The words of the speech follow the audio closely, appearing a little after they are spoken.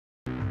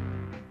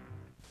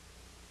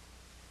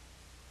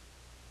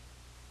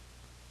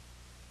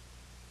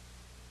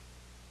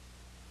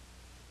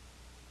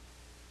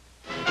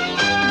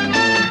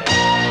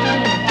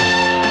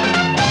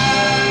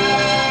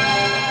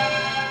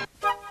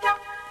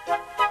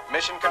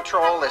Mission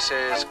Control, this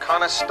is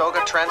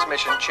Conestoga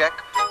transmission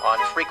check on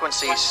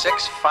frequency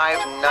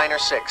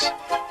 65906.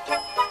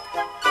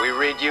 We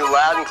read you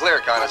loud and clear,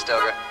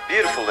 Conestoga.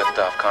 Beautiful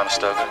liftoff,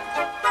 Conestoga.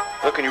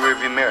 Look in your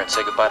rearview mirror and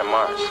say goodbye to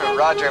Mars.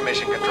 Roger,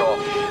 Mission Control.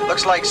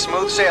 Looks like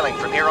smooth sailing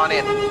from here on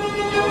in.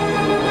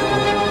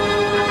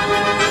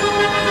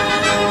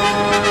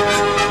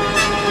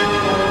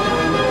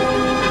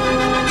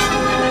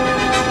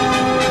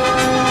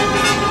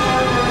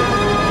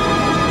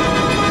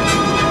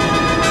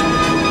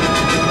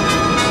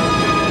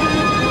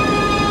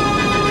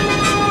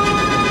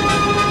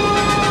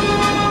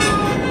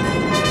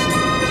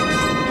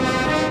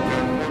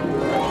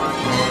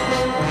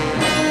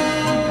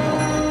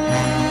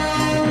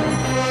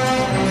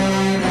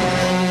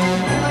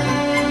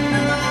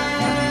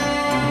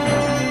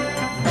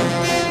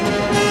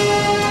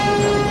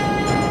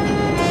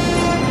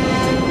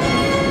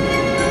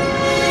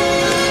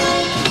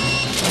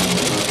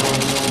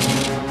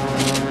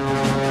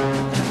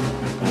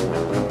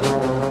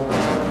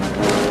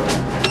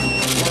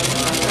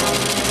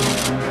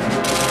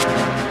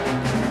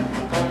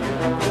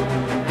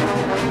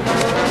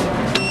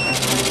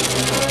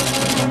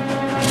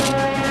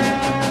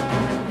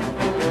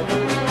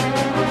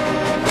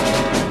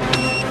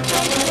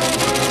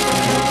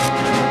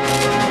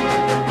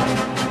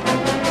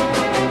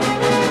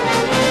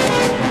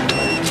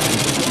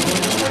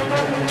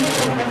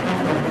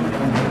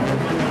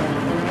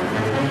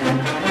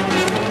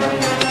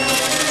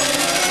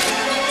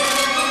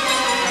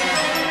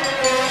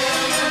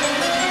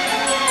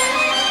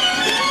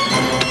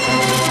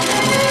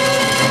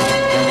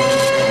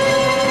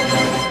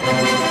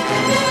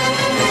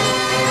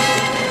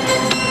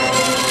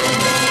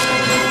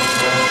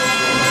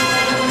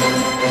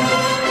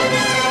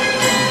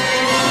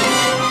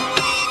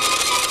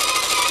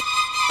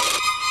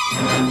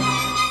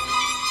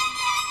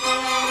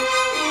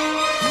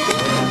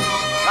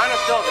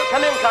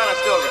 Come in,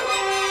 Conestoga.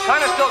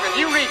 Conestoga, do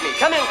you read me?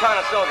 Come in,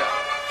 Conestoga.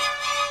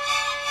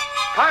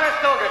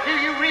 Conestoga, do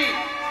you read?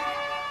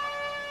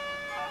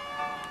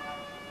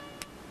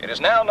 It is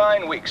now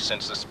 9 weeks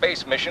since the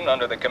space mission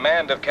under the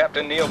command of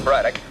Captain Neil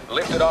Braddock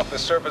lifted off the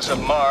surface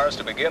of Mars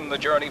to begin the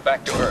journey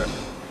back to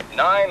Earth.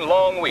 9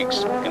 long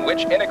weeks in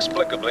which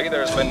inexplicably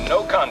there's been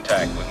no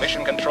contact with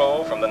mission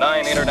control from the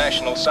 9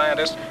 international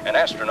scientists and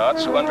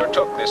astronauts who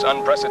undertook this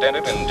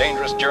unprecedented and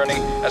dangerous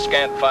journey a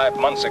scant 5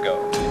 months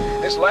ago.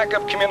 This lack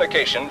of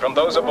communication from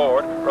those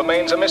aboard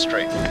remains a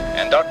mystery,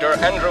 and Dr.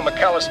 Andrew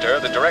McAllister,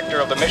 the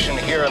director of the mission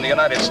here in the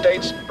United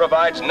States,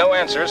 provides no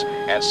answers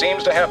and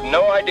seems to have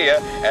no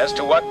idea as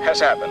to what has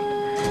happened.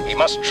 He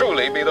must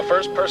truly be the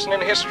first person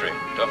in history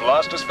to have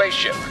lost a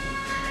spaceship.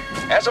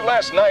 As of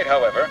last night,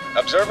 however,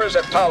 observers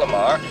at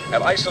Palomar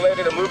have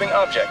isolated a moving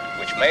object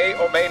which may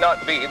or may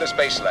not be the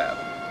Space Lab.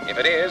 If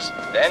it is,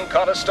 then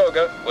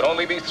Conestoga would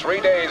only be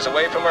 3 days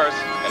away from Earth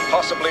and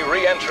possibly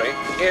re-entry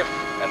if,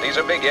 and these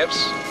are big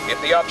ifs, if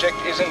the object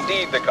is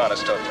indeed the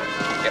Conestoga,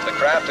 if the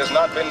craft has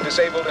not been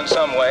disabled in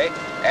some way,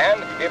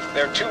 and if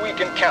their 2-week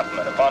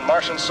encampment upon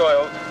Martian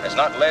soil has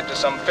not led to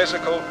some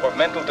physical or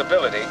mental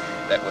debility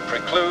that would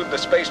preclude the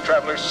space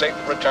traveler's safe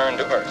return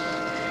to Earth.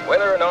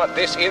 Whether or not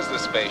this is the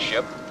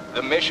spaceship,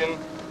 the mission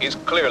is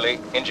clearly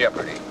in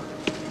jeopardy.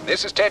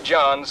 This is Ted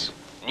Johns,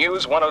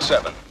 News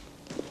 107.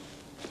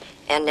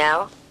 And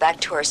now, back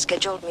to our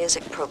scheduled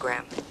music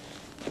program.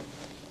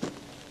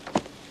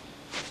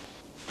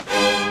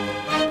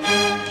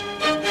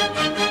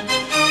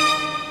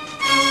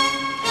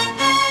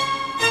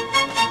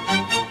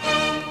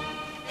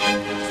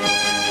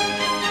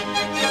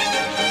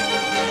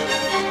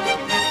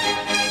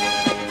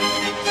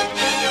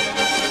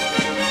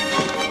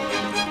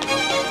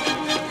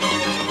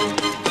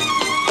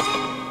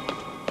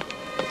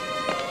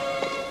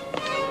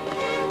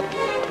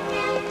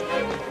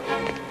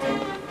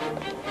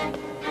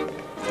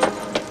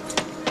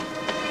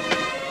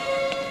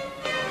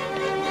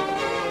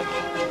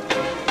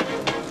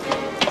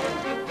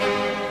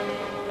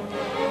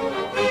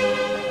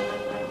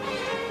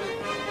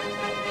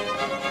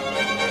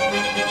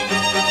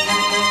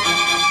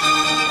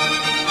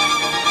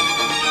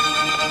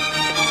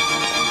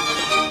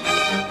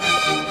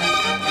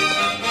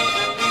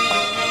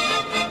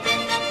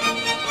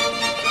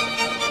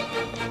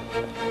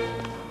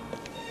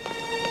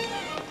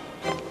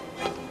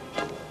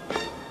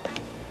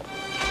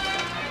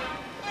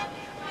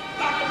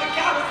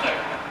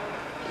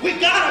 We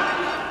got him!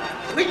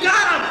 We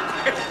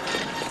got him!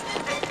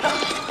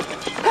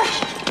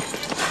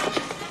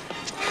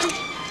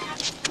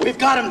 We've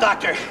got him,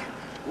 Doctor.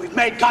 We've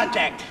made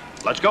contact.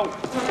 Let's go.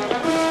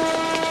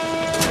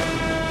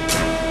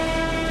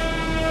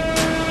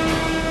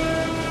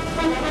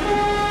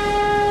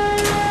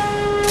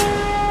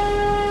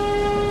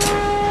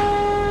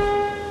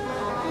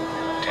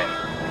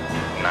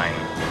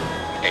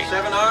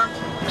 Seven arms?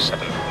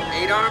 7,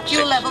 8 arms?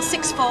 Fuel level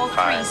 643,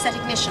 5, set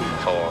ignition.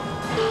 4,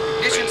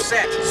 Mission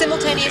set.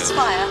 Simultaneous 2,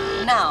 fire,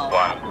 now.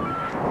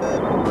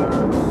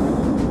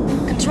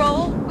 1.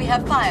 Control, we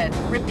have fired.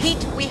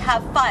 Repeat, we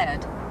have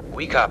fired.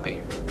 We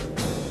copy.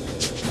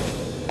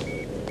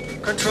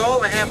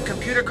 Control, I have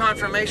computer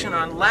confirmation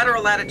on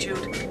lateral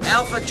latitude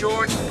Alpha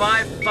George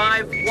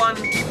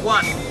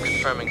 5511.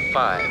 Confirming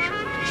 5.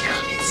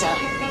 It's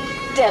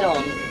dead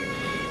on.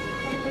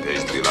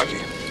 Days to be lucky.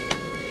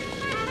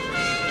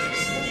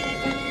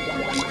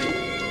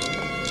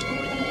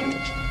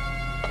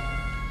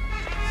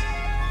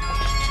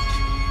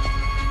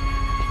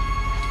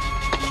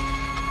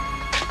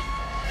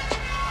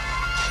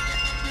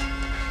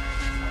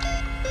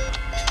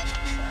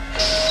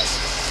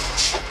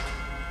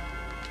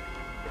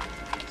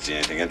 See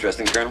anything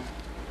interesting, Colonel?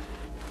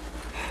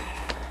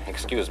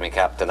 Excuse me,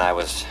 Captain. I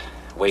was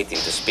waiting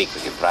to speak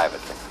with you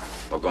privately.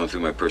 While going through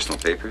my personal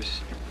papers?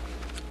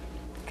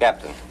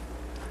 Captain,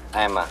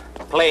 I am a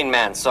plain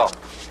man, so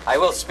I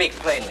will speak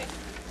plainly.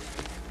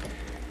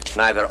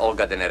 Neither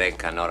Olga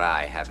Denerenka nor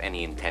I have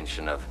any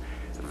intention of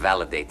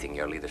validating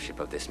your leadership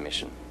of this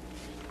mission.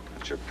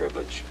 That's your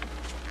privilege.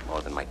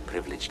 More than my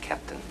privilege,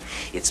 Captain.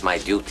 It's my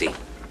duty.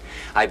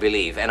 I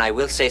believe, and I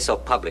will say so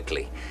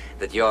publicly,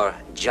 that your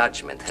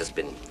judgment has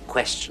been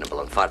questionable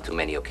on far too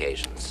many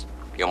occasions.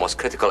 Your most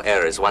critical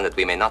error is one that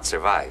we may not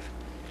survive.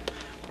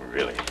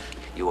 Really?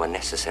 You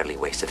unnecessarily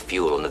wasted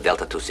fuel on the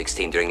Delta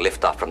 216 during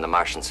liftoff from the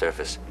Martian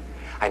surface.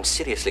 I'm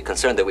seriously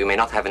concerned that we may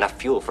not have enough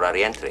fuel for our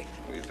re-entry.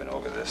 We've been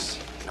over this.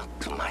 Not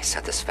to my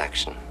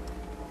satisfaction.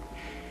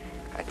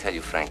 I tell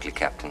you frankly,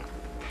 Captain,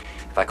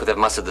 if I could have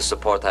mustered the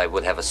support, I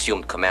would have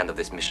assumed command of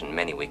this mission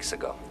many weeks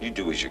ago. You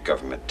do as your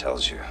government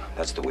tells you.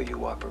 That's the way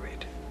you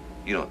operate.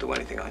 You don't do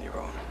anything on your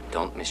own.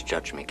 Don't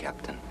misjudge me,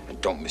 Captain.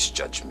 And don't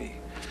misjudge me.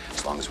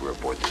 As long as we're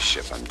aboard this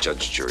ship, I'm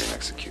judge, jury, and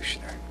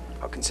executioner.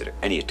 I'll consider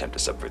any attempt to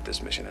subvert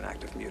this mission an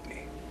act of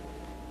mutiny.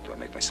 Do I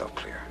make myself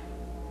clear?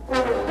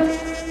 Now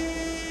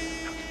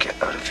get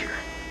out of here.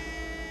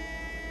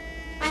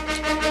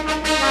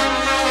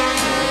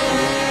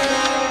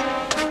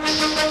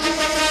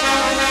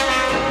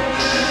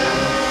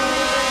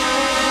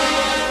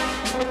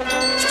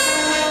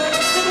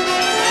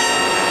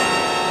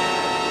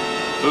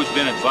 Who's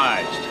been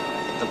advised?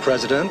 The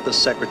president, the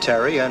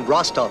secretary, and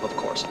Rostov, of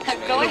course.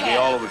 Go We'll ahead. be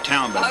all over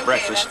town by Okay,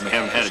 breakfast, and we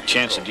haven't had a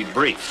chance to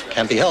debrief.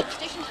 Can't be helped.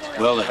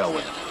 Well, the hell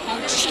with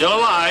it. Still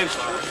alive.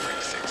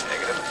 36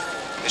 negative.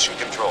 Mission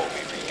control.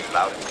 We read you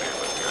loud and clear,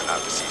 but we are not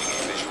receiving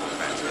a visual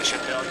transmission.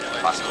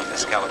 Possible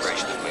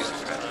miscalibration of laser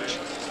transmission.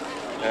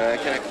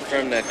 Can I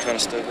confirm that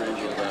Conestoga will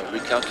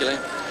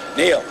recalculate?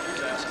 Neil,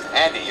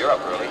 Andy, you're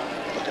up early.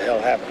 what the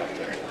hell happened up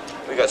there?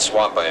 We got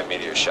swamped by a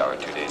meteor shower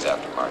 2 days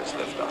after Mars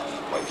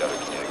liftoff. Wiped out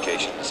our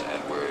communications,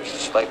 and we're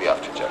slightly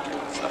off trajectory.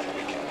 It's nothing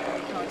we can't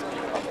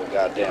handle. Awful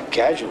goddamn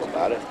casual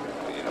about it.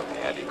 Well, you know the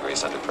Andy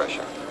Grace under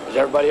pressure. Is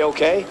everybody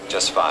okay?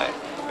 Just fine.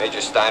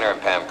 Major Steiner and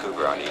Pam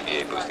Cooper on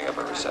EVA boosting up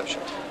our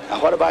reception.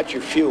 Now, what about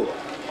your fuel?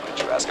 Why don't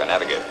you ask our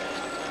navigator?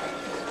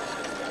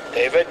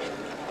 David?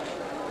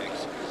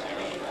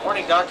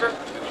 Morning, Doctor.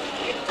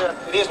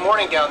 It is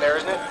morning down there,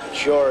 isn't it? It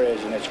sure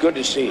is, and it's good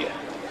to see you.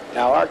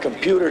 Now, our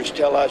computers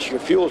tell us your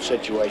fuel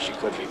situation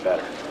could be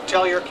better.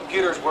 Tell your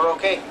computers we're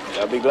okay.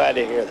 I'll be glad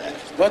to hear that.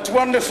 What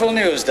wonderful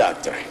news,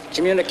 Doctor.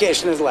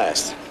 Communication at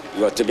last.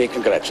 You ought to be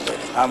congratulated.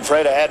 I'm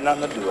afraid I had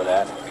nothing to do with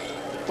that.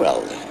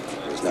 Well,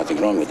 there's nothing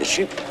wrong with the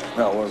ship.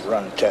 No, we're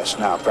running tests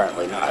now.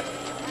 Apparently not.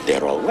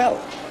 They're all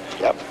well.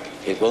 Yep.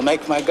 It will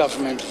make my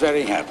government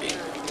very happy.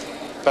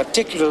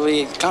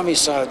 Particularly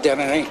Commissar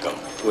Dererenko,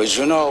 who, as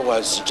you know,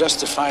 was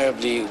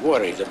justifiably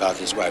worried about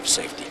his wife's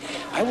safety.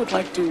 I would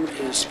like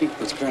to speak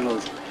with Colonel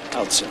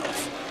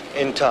Altsinoff.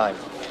 In time.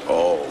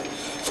 Oh,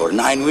 for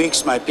 9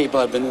 weeks, my people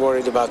have been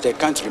worried about their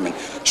countrymen.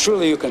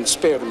 Surely you can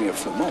spare me a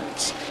few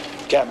moments.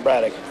 Captain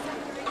Braddock.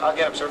 I'll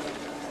get him, sir.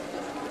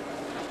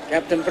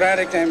 Captain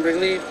Braddock, I'm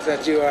relieved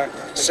that you are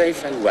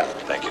safe and well.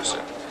 Thank you, sir.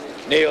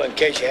 Neil, in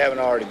case you haven't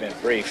already been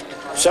briefed,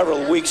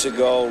 several weeks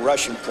ago,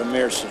 Russian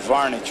Premier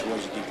Savarnich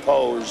was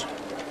deposed,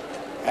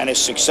 and his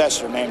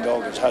successor named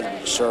Olga's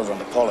husband to serve on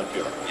the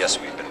Politburo.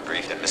 Yes, we've been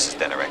briefed, and Mrs.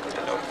 Denerenko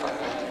to notify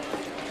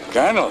her.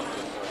 Colonel,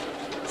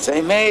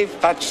 say me,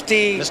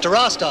 Pachti. Mr.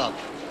 Rostov,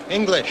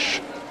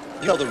 English.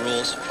 You know the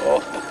rules. Oh,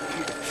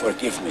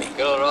 forgive me.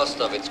 Colonel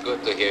Rostov, it's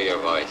good to hear your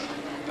voice.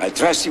 I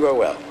trust you are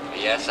well.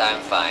 Yes,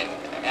 I'm fine.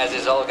 As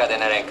is Olga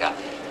Denerenka.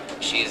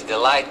 She is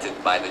delighted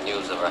by the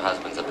news of her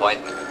husband's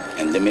appointment.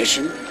 And the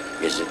mission,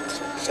 is it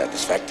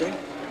satisfactory?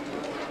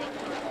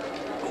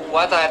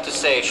 What I have to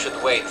say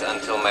should wait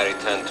until my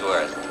return to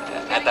Earth.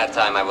 At that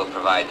time, I will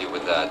provide you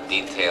with a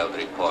detailed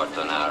report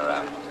on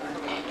our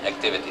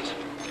activities.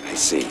 I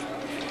see.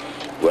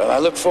 Well, I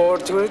look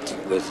forward to it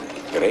with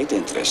great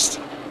interest.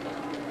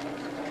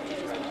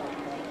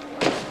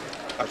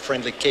 Our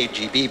friendly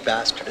KGB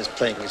bastard is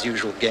playing his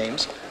usual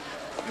games.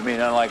 You mean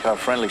unlike our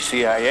friendly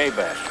CIA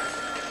bastard?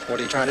 What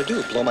are you trying to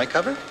do, blow my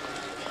cover?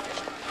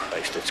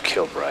 Christ, it's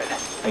Kilbride.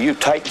 Now, you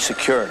tighten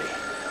security.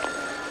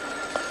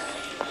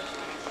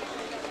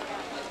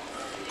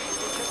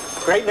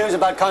 Great news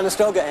about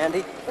Conestoga,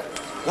 Andy.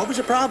 What was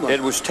the problem? It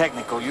was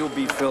technical. You'll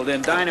be filled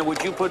in. Dinah,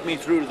 would you put me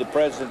through to the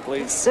president,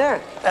 please?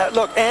 Sir.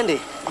 Look,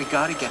 Andy, we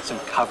got to get some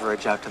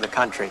coverage out to the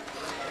country.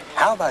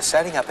 How about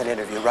setting up an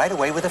interview right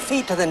away with a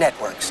feed to the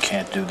networks?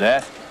 Can't do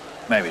that.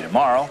 Maybe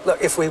tomorrow.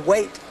 Look, if we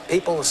wait,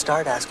 people will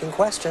start asking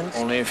questions.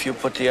 Only if you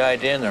put the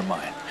idea in their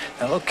mind.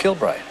 Now look,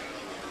 Kilbride,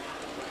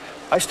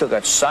 I still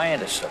got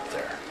scientists up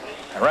there.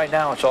 And right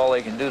now it's all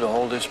they can do to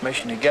hold this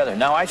mission together.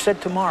 Now I said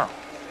tomorrow,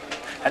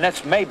 and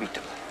that's maybe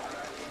tomorrow.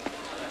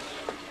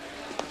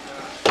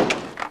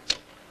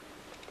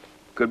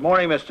 Good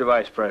morning, Mr.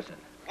 Vice President.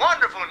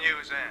 Wonderful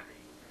news, Andy.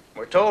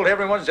 We're told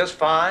everyone's just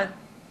fine.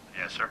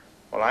 Yes, sir.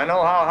 Well, I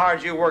know how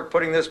hard you worked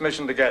putting this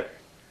mission together.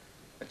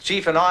 The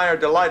Chief and I are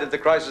delighted the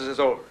crisis is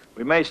over.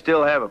 We may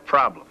still have a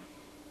problem.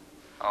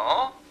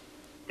 Oh?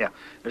 Yeah,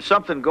 there's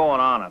something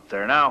going on up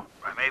there. Now,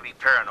 I may be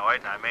paranoid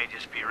and I may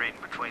just be reading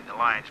between the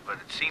lines, but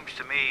it seems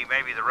to me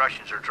maybe the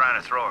Russians are trying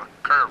to throw a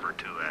curve or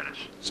two at us.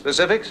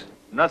 Specifics?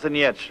 Nothing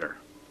yet, sir.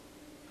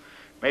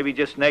 Maybe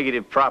just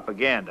negative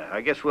propaganda.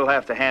 I guess we'll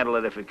have to handle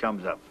it if it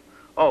comes up.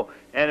 Oh,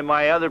 and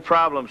my other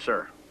problem,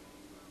 sir,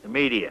 the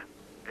media.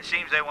 It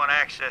seems they want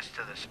access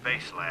to the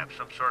space lab,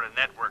 some sort of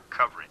network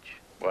coverage.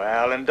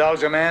 Well, indulge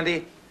them,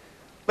 Andy.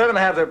 Let them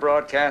have their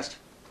broadcast.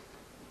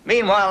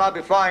 Meanwhile, I'll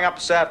be flying up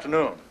this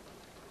afternoon.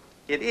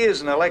 It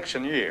is an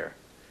election year,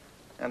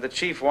 and the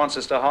Chief wants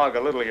us to hog a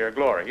little of your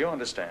glory. You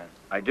understand?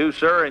 I do,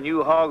 sir, and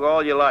you hog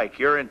all you like.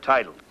 You're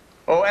entitled.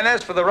 Oh, and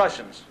as for the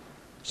Russians,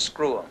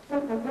 screw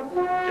them.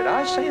 Did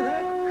I say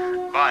that?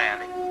 Bye,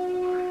 Andy.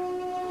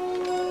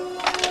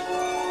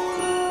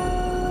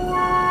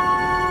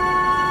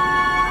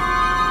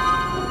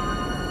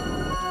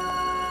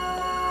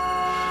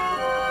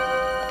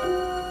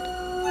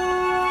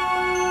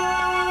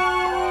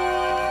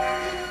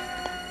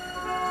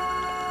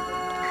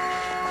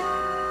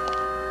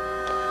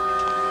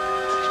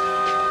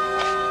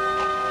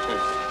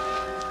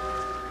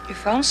 You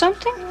found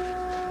something?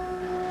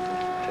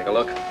 Take a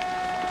look.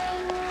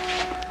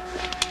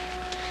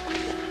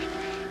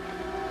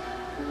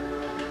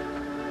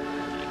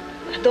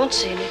 I don't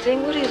see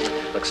anything. What is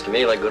it? Looks to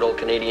me like good old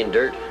Canadian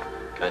dirt.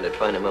 Kind of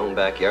find in my own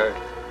backyard.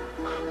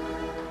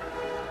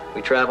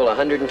 We travel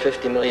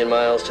 150 million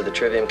miles to the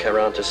Trivium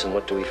Charontis, and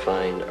what do we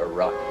find? A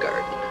rock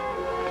garden.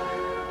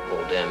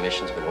 Whole damn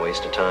mission's been a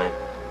waste of time.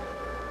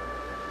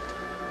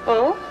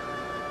 Oh?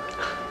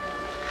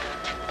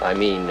 I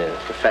mean,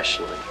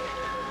 professionally.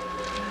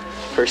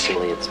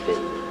 Personally, it's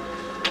been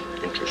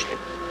interesting.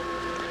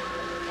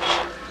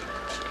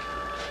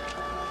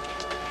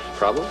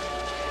 Problem?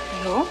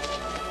 No.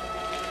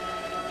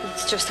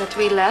 It's just that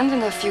we land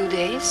in a few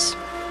days.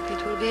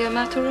 It will be a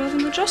matter of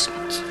an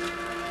adjustment.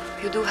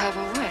 You do have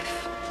a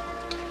wife.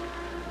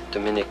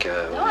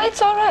 Dominica... No,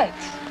 it's all right.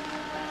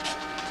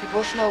 We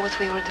both know what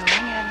we were doing,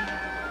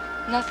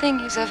 and nothing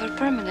is ever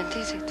permanent,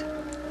 is it?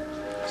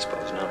 I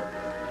suppose not.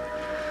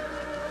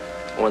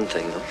 One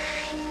thing, though.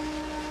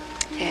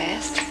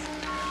 Yes?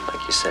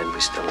 Like you said,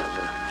 we still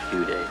have a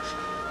few days.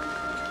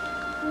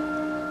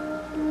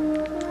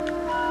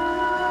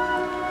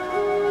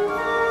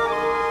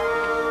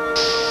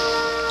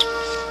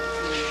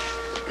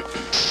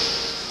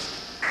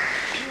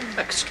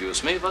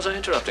 Excuse me, was I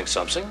interrupting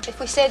something? If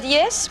we said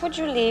yes, would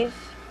you leave?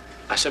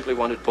 I simply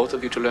wanted both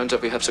of you to learn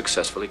that we have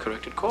successfully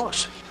corrected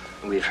course.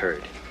 We've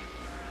heard.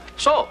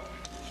 So,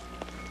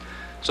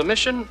 the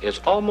mission is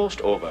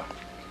almost over.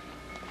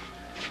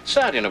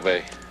 Sad in a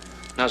way.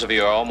 Now that we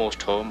are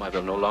almost home, I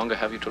will no longer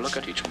have you to look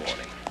at each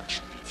morning.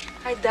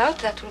 I doubt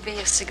that will be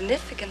a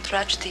significant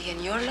tragedy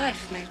in your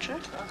life, Major.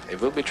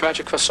 It will be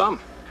tragic for some.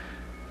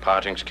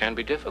 Partings can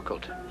be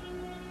difficult.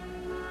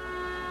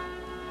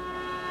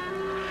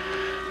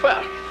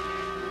 Well,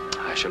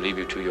 I shall leave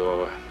you to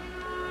your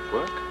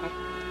work.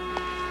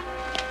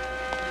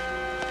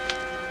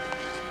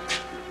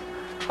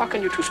 How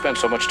can you two spend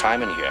so much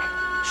time in here?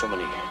 So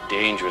many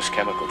dangerous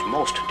chemicals,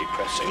 most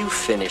depressing. You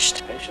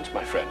finished. Patience,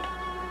 my friend.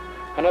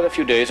 Another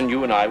few days and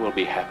you and I will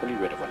be happily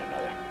rid of one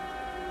another.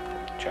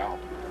 Ciao.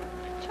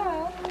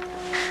 Ciao.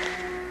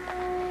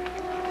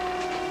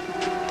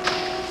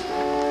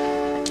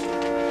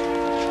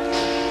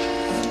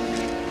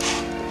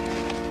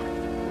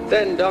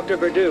 Then, Dr.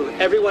 Perdue,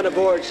 everyone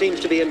aboard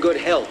seems to be in good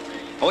health.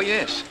 Oh,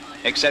 yes,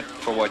 except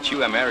for what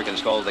you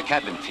Americans call the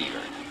cabin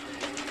fever.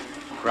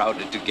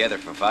 Crowded together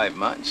for 5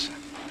 months.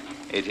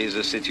 It is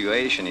a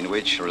situation in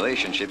which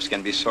relationships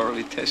can be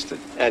sorely tested.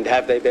 And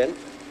have they been?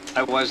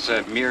 I was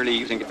merely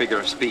using a figure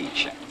of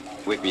speech.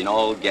 We've been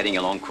all getting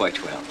along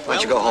quite well. Why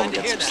don't you go home and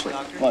get some sleep?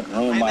 What,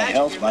 ruin my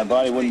health? My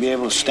body wouldn't be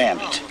able to stand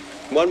it.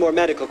 One more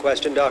medical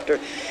question, Doctor.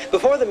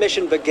 Before the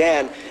mission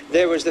began,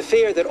 there was the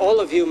fear that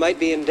all of you might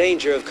be in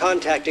danger of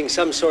contacting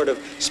some sort of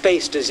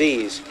space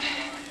disease.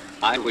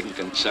 I wouldn't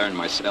concern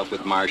myself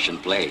with Martian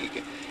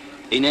plague.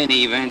 In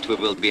any event, we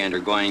will be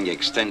undergoing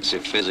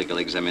extensive physical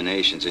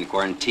examinations in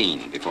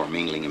quarantine before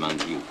mingling among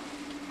you.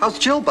 How's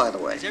Jill, by the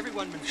way?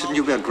 Shouldn't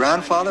you be a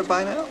grandfather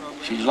by now?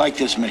 She's like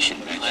this mission,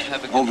 Mitch. I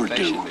have a Overdue.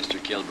 confession,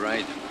 Mr.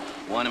 Kilbride.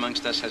 One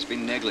amongst us has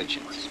been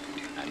negligent.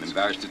 I'm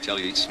embarrassed to tell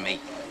you it's me.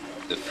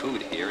 The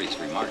food here is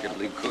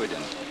remarkably good,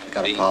 and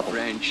Got a being problem.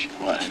 French,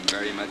 What? I'm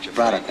very much afraid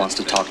Braddock wants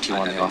to that, talk to you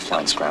on the I have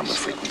offline scrambler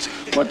frequency.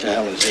 What the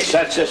hell is this?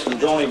 That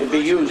system's only to be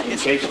used in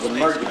case of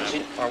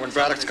emergency. Or when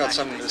Braddock's got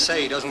something to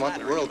say, he doesn't want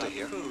the world to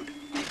hear.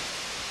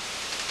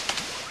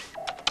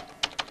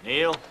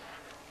 Neil,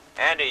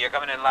 Andy, you're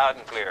coming in loud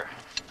and clear.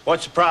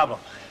 What's the problem?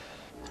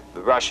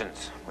 The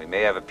Russians. We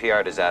may have a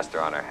PR disaster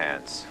on our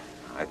hands.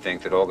 I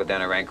think that Olga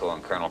Denorenko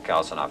and Colonel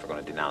Kalsanov are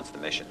going to denounce the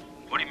mission.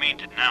 What do you mean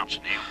denounce,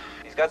 Neil?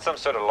 He's got some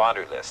sort of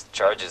laundry list,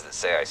 charges that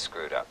say I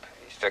screwed up.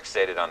 He's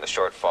fixated on the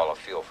shortfall of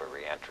fuel for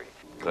re-entry.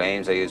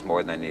 Claims I used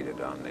more than I needed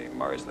on the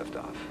Mars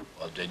liftoff.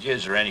 Well, did you?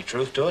 Is there any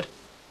truth to it?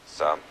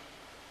 Some.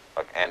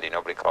 Look, Andy,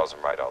 nobody calls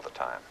him right all the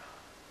time.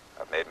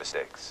 I've made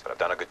mistakes, but I've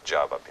done a good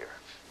job up here.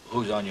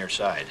 Who's on your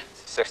side?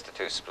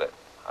 6-2 split.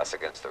 Us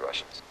against the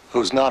Russians.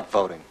 Who's not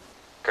voting?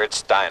 Kurt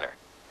Steiner.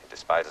 He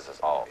despises us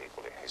all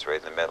equally. He's right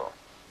in the middle.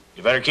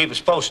 You better keep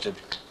us posted.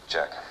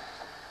 Check.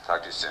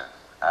 Talk to you soon.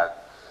 Out.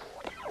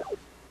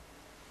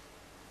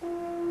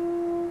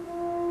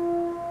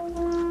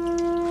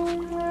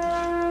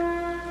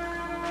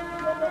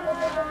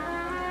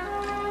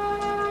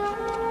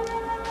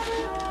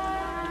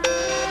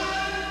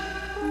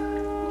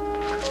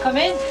 Come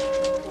in.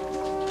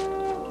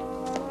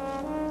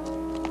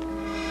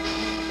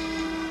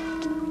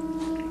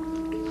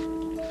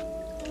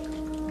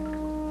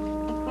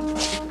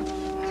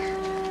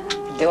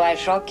 Do I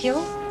shock you?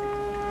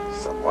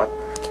 Somewhat.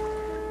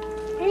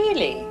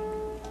 Really?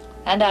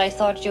 And I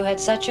thought you had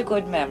such a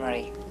good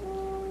memory.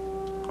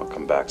 I'll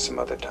come back some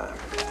other time.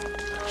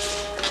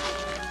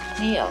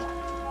 Neil,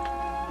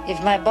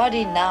 if my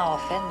body now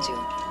offends you,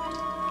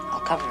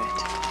 I'll cover it.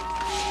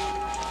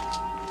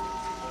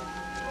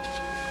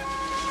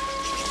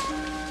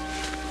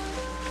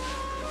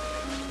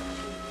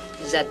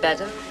 Is that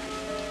better?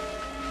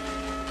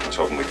 I was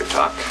hoping we could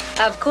talk.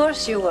 Of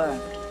course you were.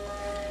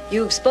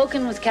 You've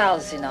spoken with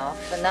Kalsanov,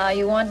 and now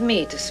you want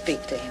me to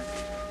speak to him.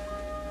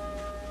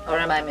 Or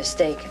am I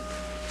mistaken?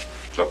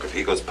 Look, if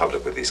he goes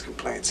public with these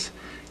complaints,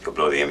 he'll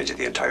blow the image of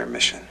the entire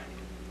mission.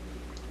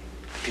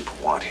 People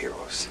want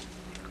heroes.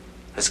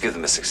 Let's give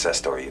them a success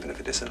story, even if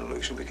it is an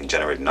illusion. We can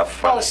generate enough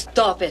fun. Oh,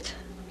 stop it.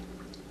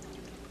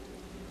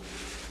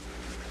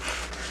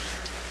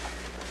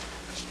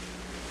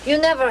 You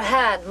never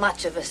had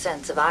much of a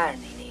sense of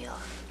irony, Neil.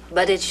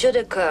 But it should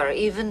occur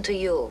even to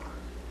you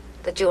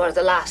that you are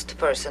the last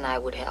person I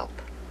would help.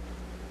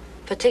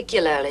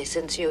 Particularly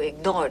since you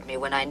ignored me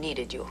when I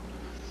needed you.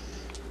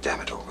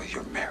 Damn it, Olga,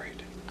 you're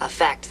married. A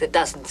fact that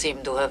doesn't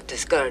seem to have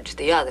discouraged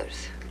the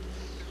others.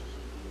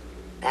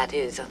 That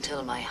is,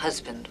 until my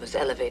husband was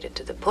elevated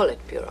to the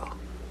Politburo.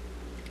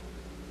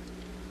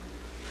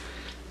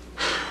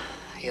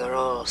 You're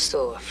all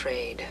so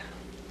afraid.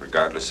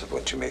 Regardless of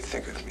what you may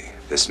think of me,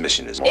 this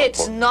mission is more It's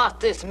important. not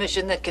this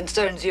mission that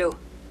concerns you.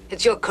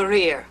 It's your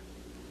career.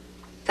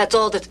 That's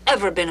all that's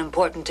ever been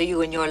important to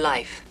you in your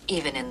life,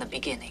 even in the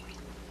beginning.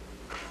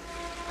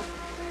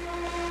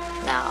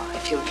 Now,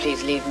 if you'll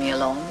please leave me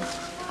alone,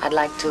 I'd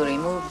like to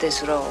remove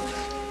this robe.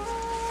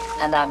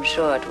 And I'm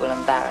sure it will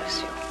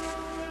embarrass you.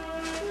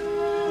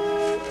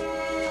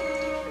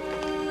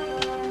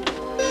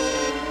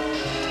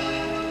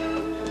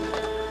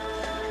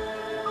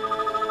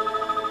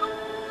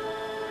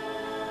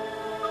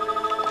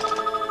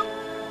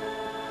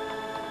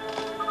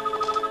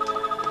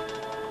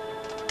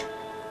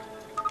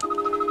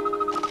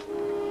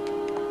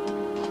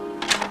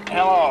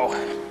 Hello.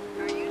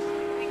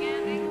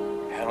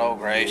 Hello,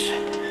 Grace.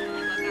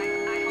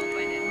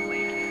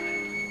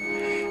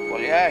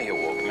 Well, yeah, you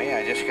woke me.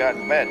 I just got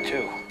in bed,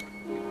 too.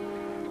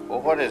 Well,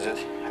 what is it?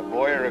 A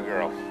boy or a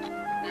girl?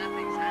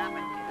 Nothing's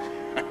happened.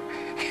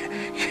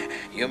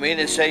 You mean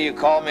to say you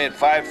called me at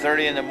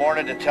 5:30 in the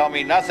morning to tell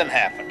me nothing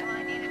happened?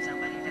 I needed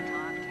somebody to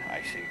talk to.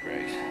 I see,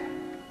 Grace.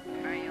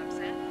 Are you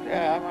upset?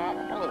 Yeah,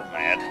 I'm a little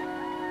mad.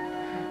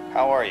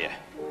 How are you?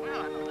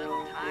 Well, I'm a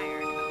little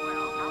tired, but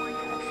well, how are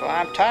you? So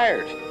I'm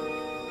tired.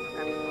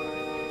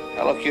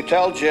 Now, look, you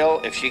tell Jill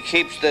if she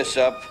keeps this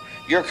up,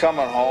 you're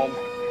coming home,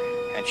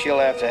 and she'll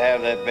have to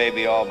have that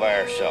baby all by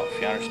herself.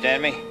 You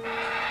understand me?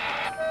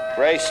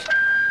 Grace?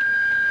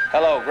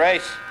 Hello,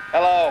 Grace?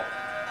 Hello?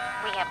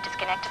 We have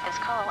disconnected this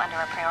call under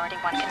a priority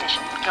 1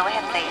 condition. Go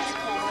ahead, please.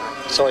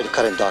 Sorry to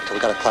cut in, Doctor. We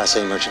got a Class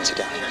A emergency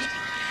down here.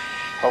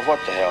 Well, what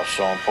the hell's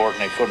so important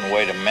they couldn't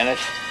wait a minute?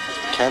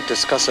 Can't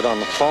discuss it on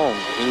the phone.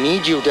 We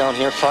need you down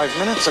here 5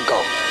 minutes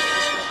ago.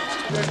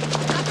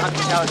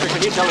 Dr. Salazar,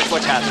 can you tell us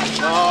what's happening?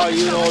 Oh,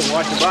 you know as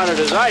much about it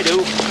as I do.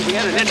 We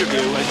had an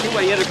interview, a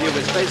two-way interview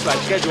with Spaceflight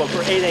scheduled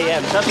for 8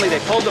 a.m. Suddenly they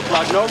pulled the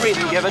plug, no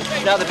reason given.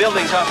 Now the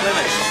building's off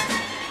limits.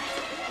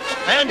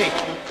 Andy!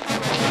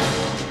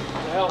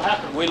 What the hell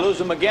happened? We lose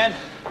them again?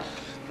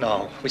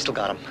 No, we still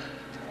got him.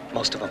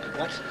 Most of them.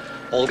 What?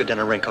 Olga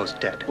Denorenko's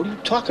dead. What are you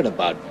talking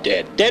about,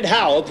 dead? Dead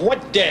how? Of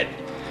what dead?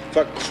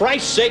 For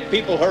Christ's sake,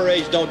 people her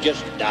age don't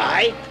just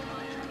die.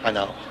 I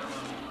know.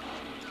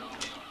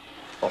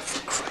 Oh,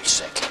 for Christ's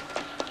sake.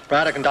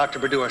 Braddock and Dr.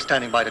 Perdue are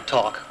standing by to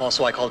talk.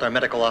 Also, I called our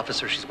medical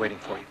officer. She's waiting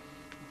for you.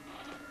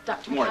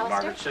 Dr. Good morning, McAllister?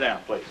 Margaret. Sit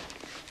down, please.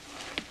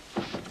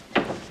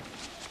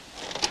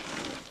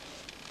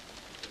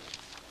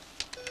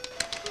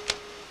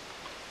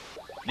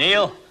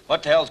 Neil,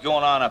 what the hell's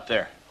going on up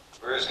there?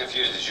 We're as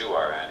confused as you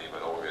are, Andy,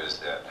 but Olga is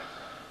dead.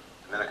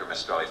 Dominica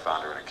Misspelli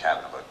found her in a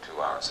cabin about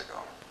 2 hours ago.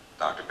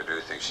 Dr.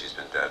 Perdue thinks she's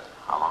been dead.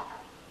 How long?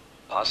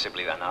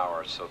 Possibly an hour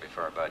or so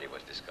before her body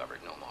was discovered,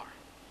 no more.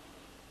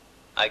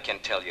 I can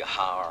tell you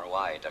how or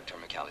why, Dr.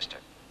 McAllister.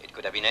 It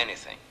could have been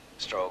anything.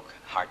 Stroke,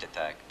 heart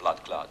attack,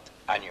 blood clot,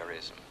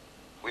 aneurysm.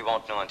 We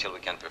won't know until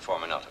we can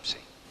perform an autopsy.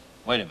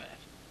 Wait a minute.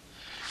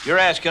 You're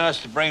asking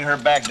us to bring her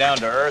back down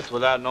to Earth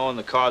without knowing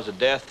the cause of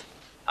death?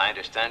 I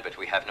understand, but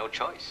we have no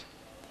choice.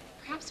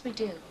 Perhaps we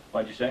do.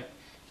 What'd you say?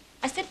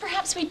 I said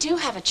perhaps we do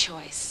have a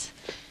choice.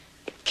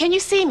 Can you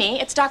see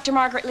me? It's Dr.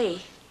 Margaret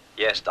Lee.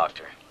 Yes,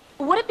 doctor.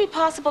 Would it be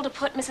possible to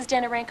put Mrs.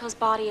 Denorenko's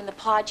body in the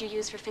pod you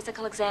use for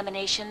physical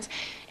examinations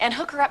and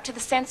hook her up to the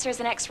sensors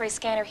and X-ray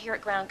scanner here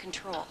at ground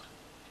control?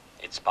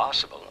 It's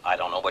possible. I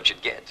don't know what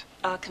you'd get.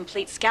 A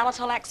complete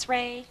skeletal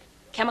X-ray,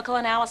 chemical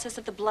analysis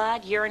of the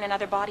blood, urine, and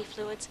other body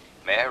fluids.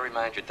 May I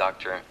remind you,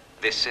 doctor,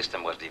 this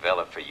system was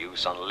developed for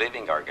use on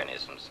living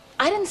organisms.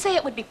 I didn't say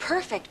it would be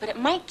perfect, but it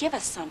might give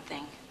us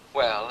something.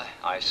 Well,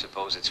 I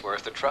suppose it's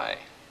worth a try.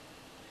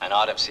 An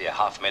autopsy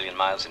 500,000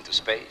 miles into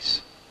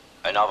space.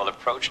 A novel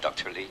approach,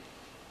 Dr. Lee.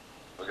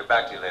 We'll get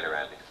back to you later,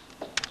 Andy.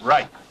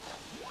 Right.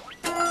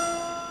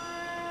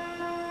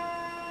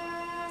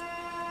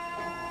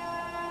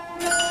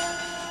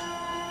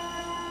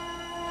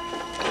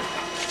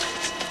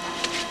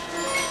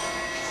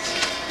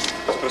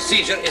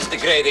 Procedure is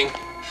degrading.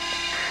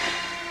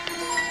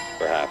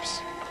 Perhaps.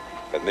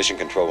 But mission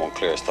control won't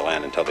clear us to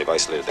land until they've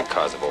isolated the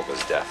cause of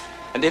Olga's death.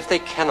 And if they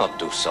cannot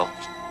do so?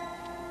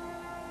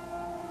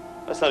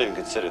 Let's not even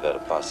consider that a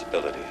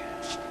possibility.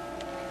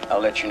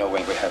 I'll let you know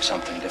when we have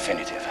something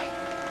definitive.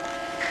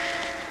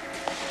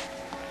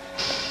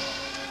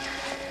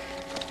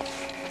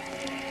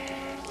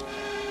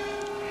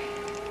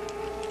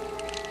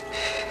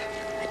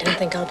 I don't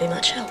think I'll be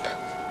much help.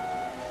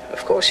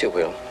 Of course you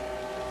will.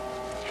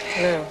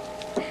 No.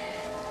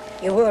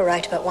 You were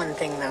right about one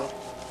thing, though.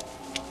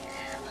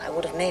 I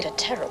would have made a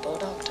terrible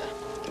doctor.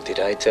 Did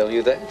I tell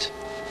you that?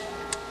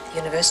 The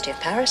University of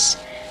Paris,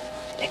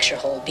 Lecture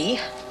Hall B.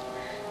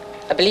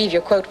 I believe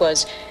your quote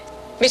was,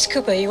 "Miss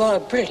Cooper, you are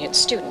a brilliant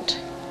student,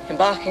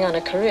 embarking on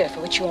a career for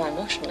which you are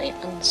emotionally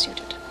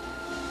unsuited."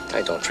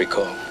 I don't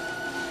recall.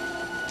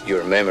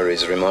 Your memory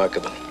is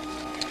remarkable.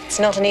 It's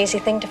not an easy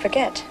thing to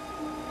forget.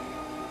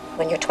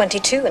 When you're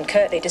 22 and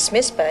currently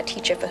dismissed by a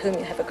teacher for whom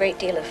you have a great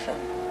deal of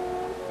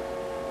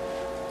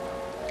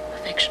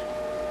affection.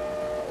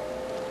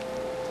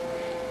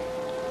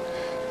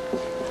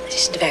 This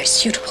isn't a very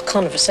suitable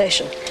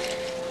conversation.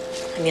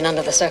 I mean,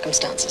 under the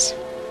circumstances.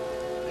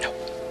 No.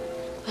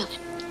 Well,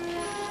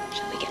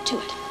 shall we get to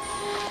it?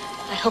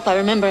 I hope I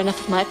remember enough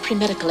of my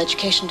pre-medical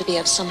education to be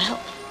of some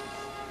help.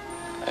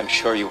 I'm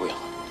sure you will.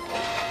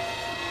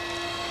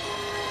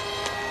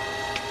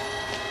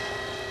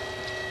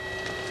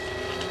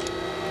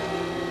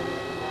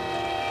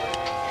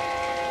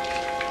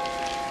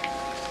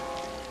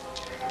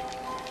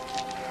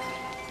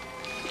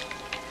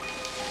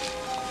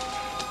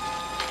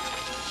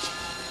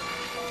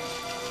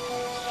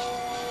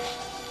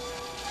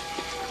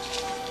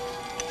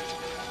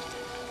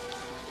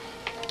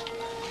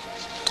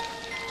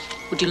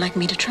 Would you like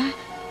me to try?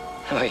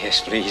 Oh,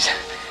 yes, please.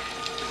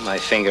 My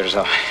fingers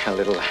are a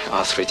little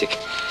arthritic.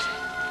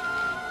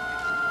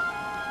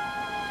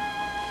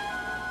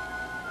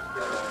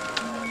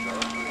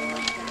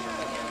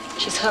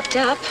 She's hooked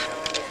up.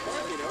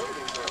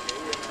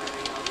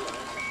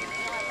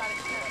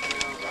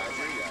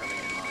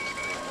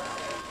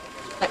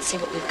 Let's see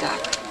what we've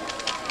got.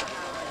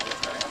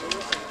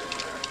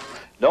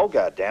 No,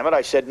 goddammit,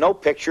 I said no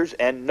pictures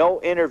and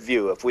no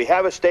interview. If we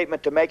have a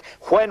statement to make,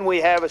 when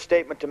we have a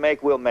statement to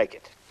make, we'll make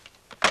it.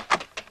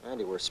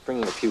 Andy, we're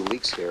springing a few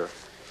leaks here.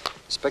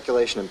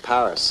 Speculation in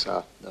Paris.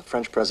 The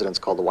French president's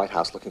called the White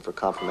House looking for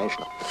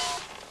confirmation.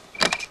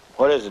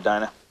 What is it,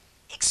 Dinah?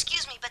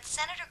 Excuse me, but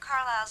Senator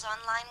Carlisle's on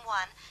line 1,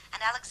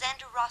 and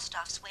Alexander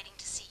Rostov's waiting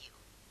to see you.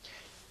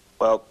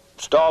 Well,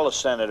 stall the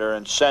senator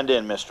and send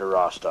in Mr.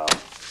 Rostov.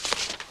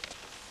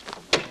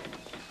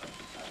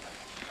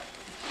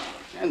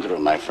 Andrew,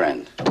 my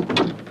friend,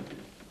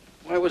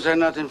 why was I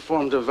not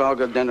informed of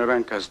Olga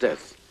Denorenko's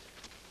death?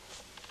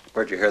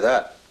 Where'd you hear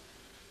that?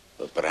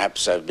 Well,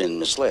 perhaps I've been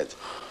misled.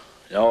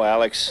 No,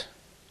 Alex,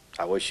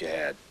 I wish you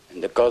had.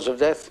 And the cause of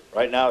death?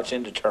 Right now, it's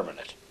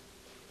indeterminate.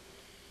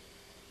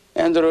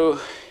 Andrew,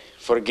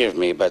 forgive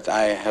me, but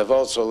I have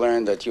also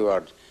learned that you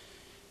are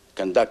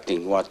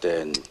conducting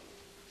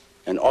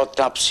an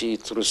autopsy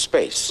through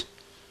space.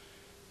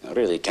 Now,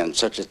 really, can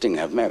such a thing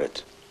have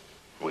merit?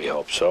 We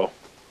hope so.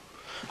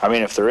 I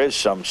mean, if there is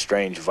some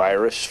strange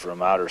virus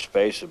from outer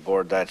space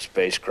aboard that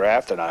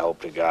spacecraft, and I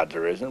hope to God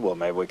there isn't, well,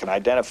 maybe we can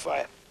identify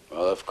it.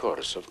 Well, of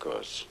course, of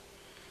course.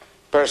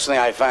 Personally,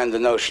 I find the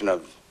notion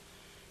of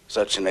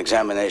such an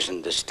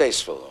examination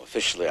distasteful.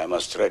 Officially, I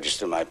must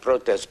register my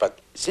protest, but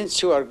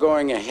since you are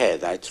going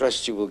ahead, I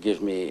trust you will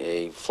give me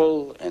a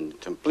full and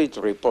complete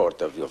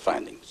report of your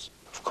findings.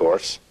 Of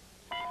course.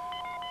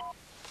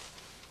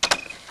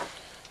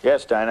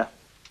 Yes, Dinah?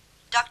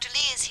 Dr.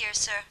 Lee is here,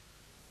 sir.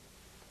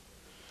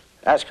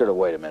 Ask her to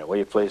wait a minute, will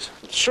you, please?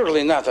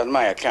 Surely not on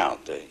my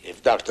account.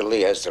 If Dr.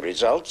 Lee has the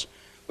results,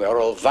 we are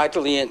all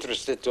vitally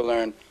interested to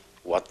learn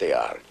what they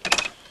are.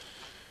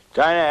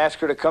 Dinah, ask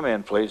her to come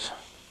in, please.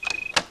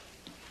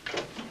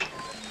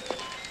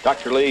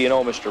 Dr. Lee, you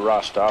know Mr.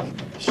 Rostov,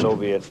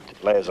 Soviet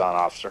liaison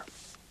officer.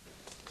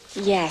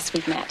 Yes,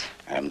 we've met.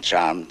 I'm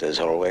charmed, as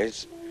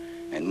always,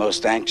 and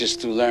most anxious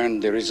to learn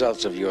the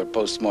results of your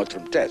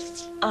post-mortem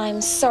tests. I'm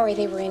sorry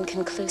they were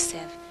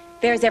inconclusive.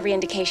 There's every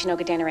indication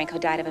Olga Danarenko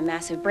died of a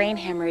massive brain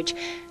hemorrhage,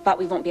 but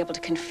we won't be able to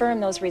confirm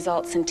those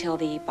results until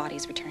the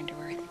body's returned to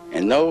Earth.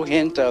 And no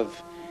hint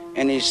of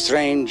any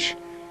strange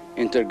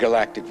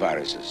intergalactic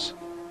viruses.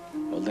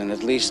 Well, then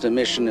at least the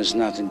mission is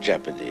not in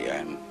jeopardy.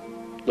 I'm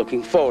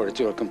looking forward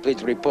to a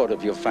complete report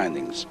of your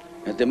findings.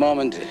 At the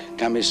moment,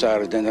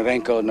 Commissar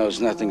Danarenko knows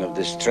nothing of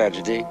this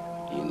tragedy.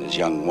 He and his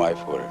young wife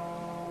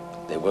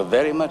they were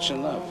very much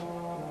in love.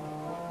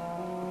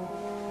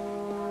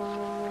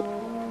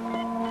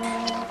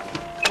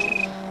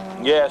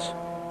 Yes.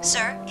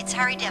 Sir, it's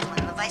Harry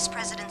Devlin, the Vice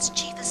President's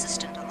chief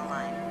assistant on the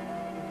line.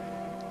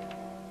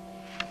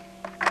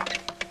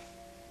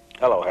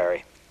 Hello,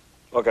 Harry.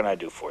 What can I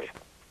do for you?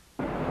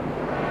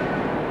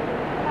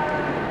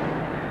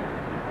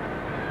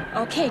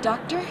 Okay,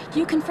 Doctor,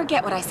 you can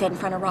forget what I said in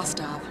front of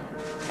Rostov.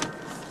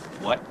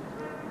 What?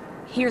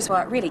 Here's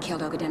what really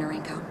killed Olga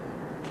Danarenko.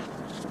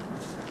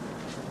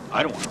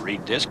 I don't want to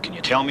read this. Can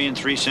you tell me in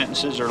 3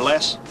 sentences or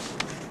less?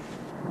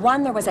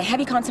 1, there was a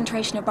heavy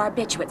concentration of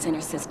barbiturates in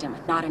her system.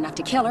 Not enough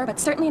to kill her, but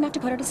certainly enough to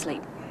put her to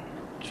sleep.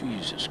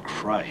 Jesus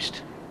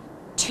Christ.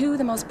 2,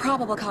 the most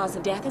probable cause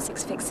of death is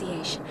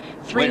asphyxiation.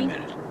 3... Wait a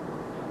minute.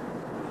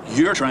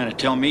 You're trying to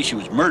tell me she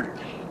was murdered?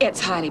 It's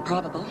highly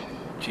probable.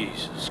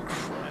 Jesus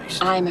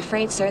Christ. I'm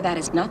afraid, sir, that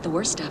is not the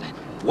worst of it.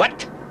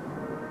 What?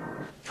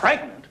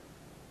 Pregnant?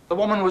 The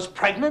woman was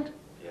pregnant?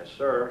 Yes,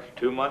 sir.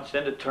 2 months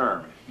into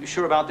term. You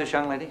sure about this,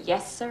 young lady?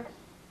 Yes, sir.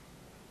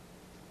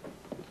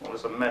 Well,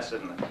 it's a mess,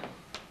 isn't it?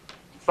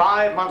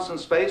 5 months in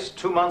space,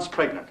 2 months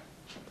pregnant.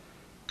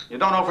 You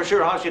don't know for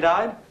sure how she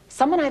died?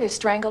 Someone either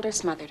strangled or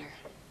smothered her.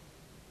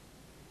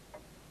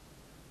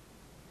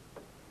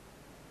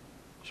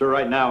 Sir,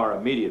 right now our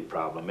immediate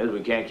problem is we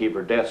can't keep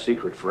her death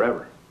secret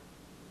forever.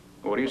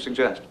 What do you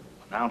suggest?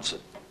 Announce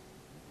it.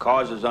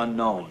 Cause is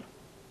unknown.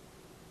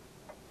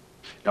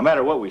 No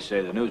matter what we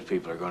say, the news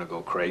people are going to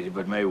go crazy,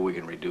 but maybe we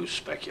can reduce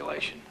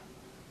speculation.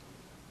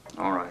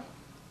 All right.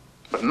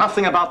 But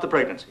nothing about the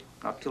pregnancy.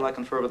 Not till I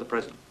confer with the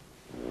president.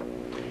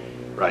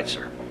 Right,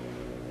 sir.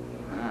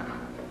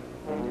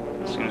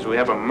 Seems we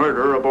have a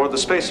murderer aboard the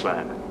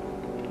Spacelab.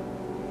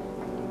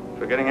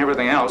 Forgetting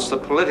everything else, the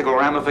political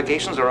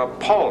ramifications are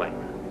appalling.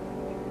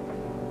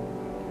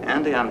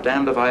 Andy, I'm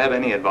damned if I have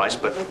any advice,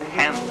 but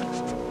handle it.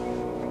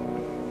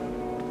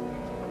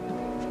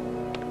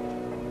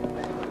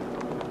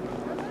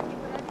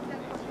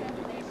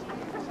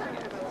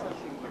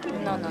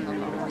 No.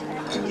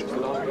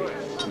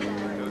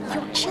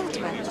 Your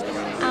children.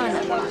 Anna.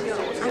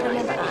 I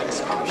remember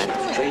Anna's comment.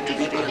 Try to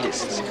be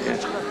realistic. Yeah.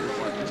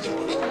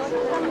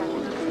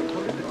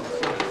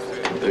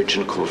 An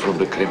urgent call from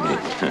the Kremlin.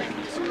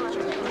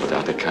 What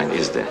other kind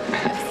is there?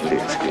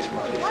 Please, excuse me.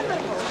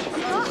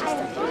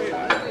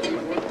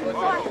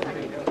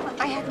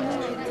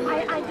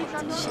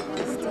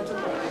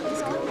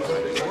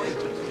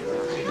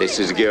 This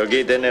is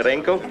Georgy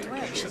Danarenko?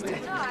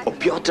 Oh,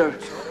 Pyotr.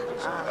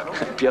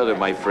 Pyotr,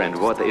 my friend,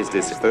 what is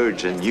this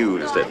urgent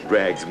news that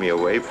drags me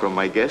away from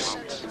my guests?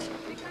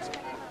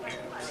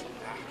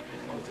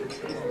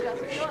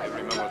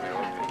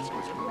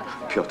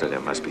 Pyotr,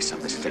 there must be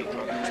some mistake.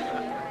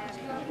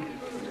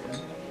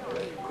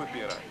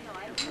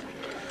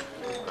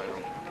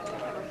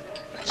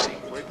 Let's see.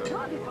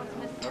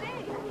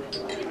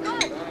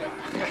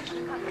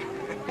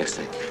 Yes,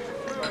 thank you.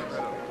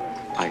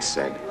 I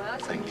said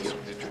thank you.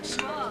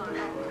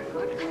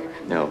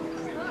 No.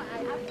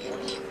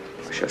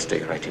 I shall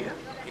stay right here.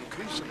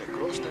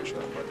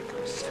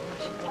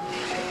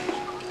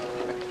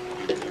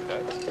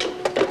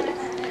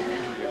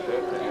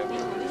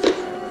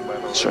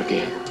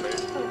 Sergei.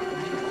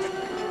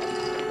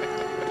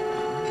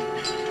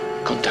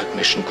 Contact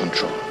Mission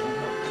Control.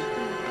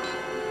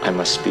 I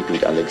must speak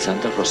with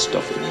Alexander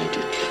Rostov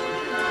immediately.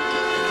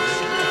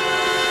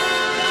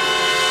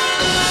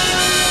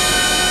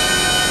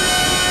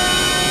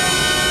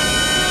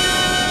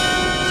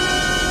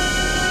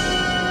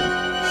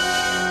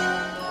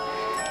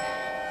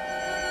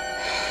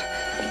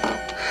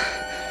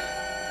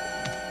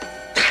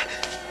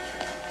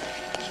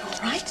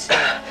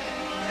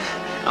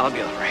 I'll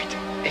be all right.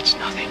 It's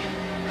nothing.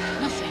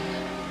 Nothing.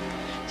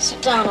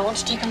 Sit down. I want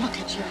to take a look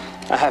at you.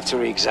 I have to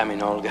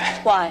re-examine Olga.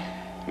 Why?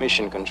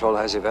 Mission Control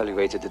has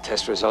evaluated the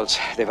test results.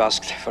 They've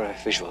asked for a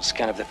visual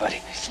scan of the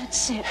body. Let's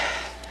sit.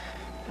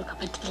 Look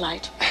up into the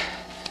light.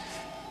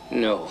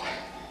 No.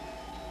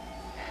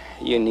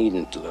 You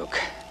needn't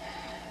look.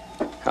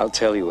 I'll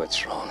tell you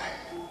what's wrong.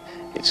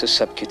 It's a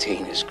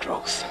subcutaneous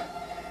growth.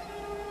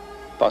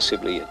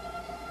 Possibly a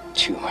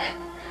tumor.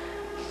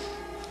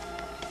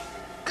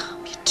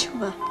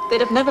 Tumor.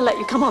 They'd have never let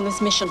you come on this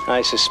mission.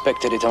 I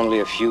suspected it only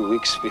a few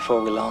weeks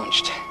before we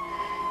launched.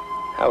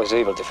 I was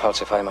able to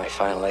falsify my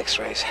final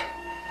X-rays.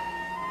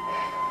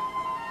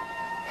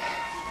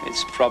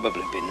 It's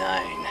probably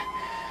benign.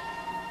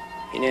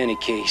 In any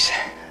case,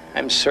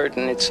 I'm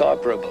certain it's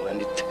operable,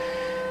 and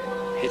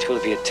it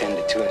will be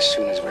attended to as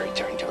soon as we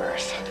return to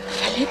Earth.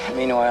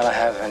 Meanwhile, I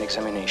have an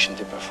examination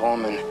to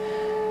perform, and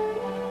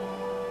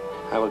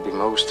I will be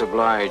most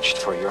obliged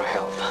for your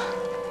help.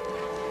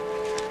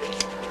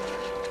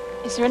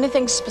 Is there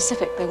anything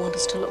specific they want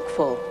us to look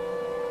for?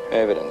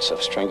 Evidence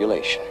of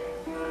strangulation.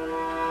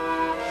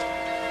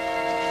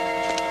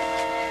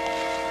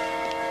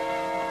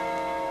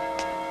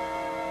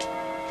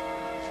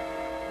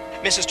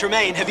 Mrs.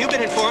 Tremaine, have you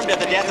been informed of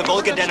the death of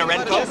Olga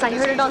Denorenko? Yes, I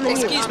heard it on the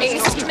news. Excuse me,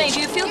 Mrs. Tremaine, do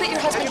you feel that your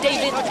husband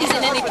David is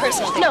in any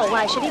personal danger? No,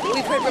 why should he be?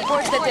 We've heard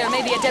reports that there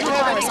may be a deadly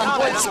virus on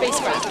board the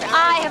spacecraft.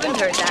 I haven't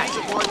heard that.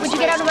 Would you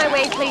get out of my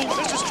way, please?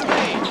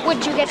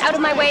 Would you get out of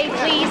my way,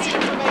 please?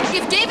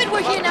 If David were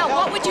here now,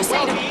 what would you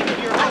say to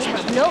him? I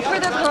have no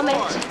further comment.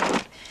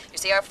 You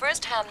see, our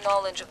first-hand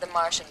knowledge of the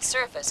Martian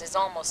surface is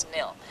almost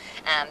nil.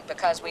 And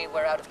because we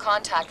were out of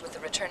contact with the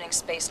returning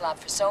space lab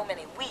for so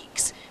many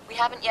weeks, we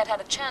haven't yet had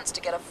a chance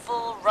to get a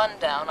full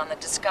rundown on the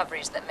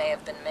discoveries that may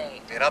have been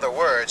made. In other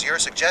words, you're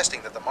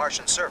suggesting that the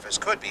Martian surface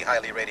could be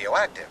highly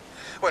radioactive,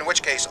 in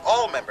which case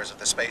all members of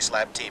the Space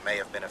Lab team may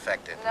have been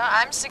affected. No,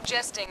 I'm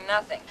suggesting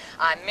nothing.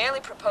 I'm merely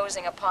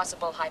proposing a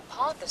possible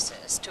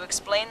hypothesis to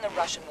explain the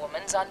Russian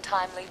woman's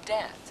untimely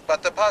death.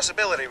 But the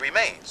possibility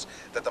remains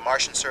that the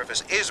Martian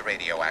surface is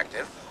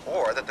radioactive,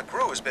 or that the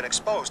crew has been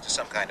exposed to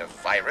some kind of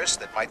virus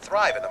that might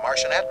thrive in the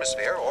Martian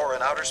atmosphere or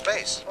in outer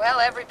space. Well,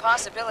 every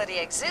possibility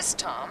exists,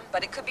 Tom,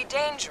 but it could be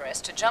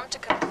dangerous to jump to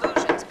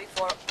conclusions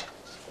before...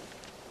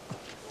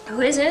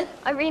 Who is it?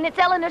 Irene, it's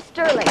Eleanor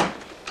Sterling.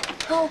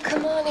 Oh,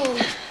 come on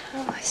in.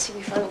 Oh, I see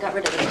we finally got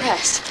rid of the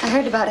press. I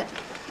heard about it,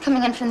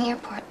 coming in from the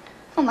airport.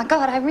 Oh, my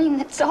God, Irene,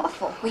 that's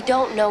awful. We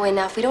don't know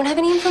enough. We don't have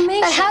any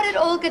information. But how did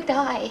Olga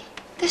die?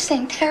 They're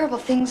saying terrible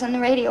things on the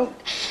radio.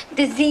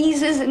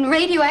 Diseases and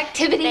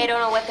radioactivity. They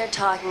don't know what they're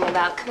talking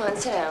about. Come on,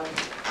 sit down.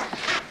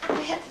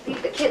 I had to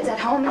leave the kids at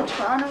home in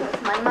Toronto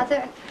with my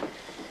mother.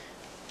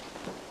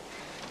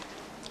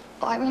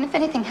 Oh, Irene, if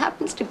anything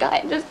happens to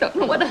Guy, I just don't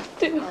know what I'll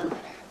do.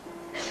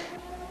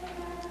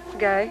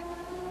 Guy?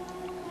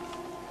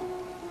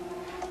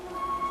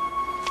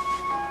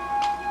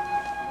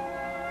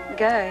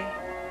 Guy?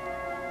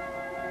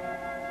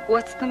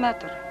 What's the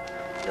matter?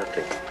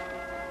 Nothing.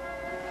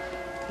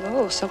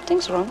 Oh,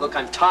 something's wrong. Look,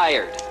 I'm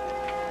tired.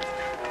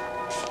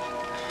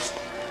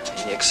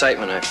 In the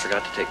excitement, I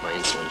forgot to take my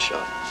insulin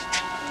shot.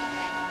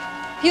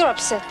 You're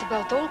upset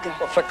about Olga.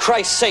 Well, for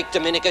Christ's sake,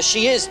 Dominica,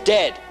 she is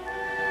dead.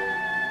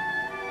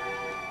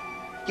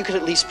 You could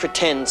at least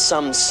pretend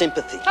some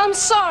sympathy. I'm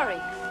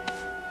sorry.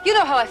 You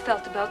know how I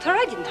felt about her.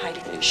 I didn't hide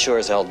it. You sure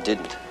as hell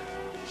didn't.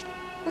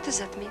 What does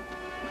that mean?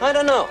 I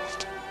don't know.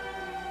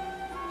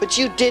 But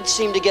you did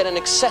seem to get an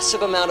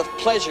excessive amount of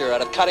pleasure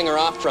out of cutting her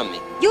off from me.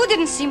 You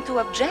didn't seem to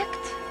object.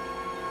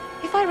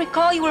 If I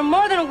recall, you were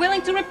more than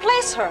willing to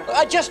replace her.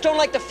 I just don't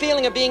like the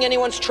feeling of being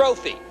anyone's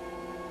trophy.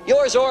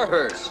 Yours or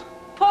hers.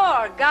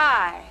 Poor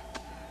Guy.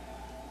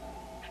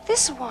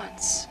 This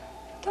once,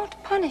 don't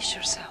punish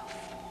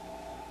yourself.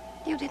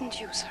 You didn't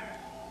use her.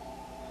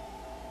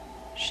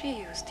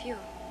 She used you.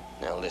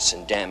 Now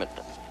listen, damn it.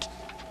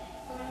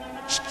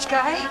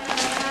 Guy?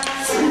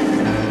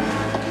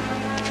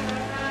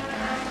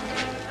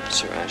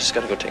 Sir, I just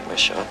gotta go take my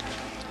shot.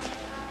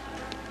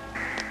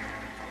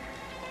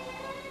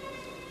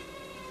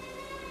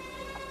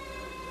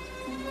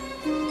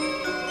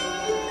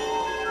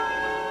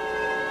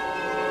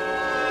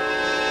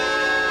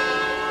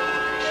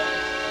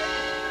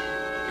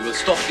 You will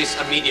stop this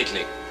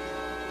immediately.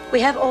 We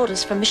have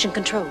orders from Mission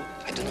Control.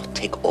 I do not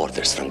take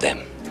orders from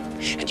them.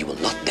 And you will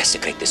not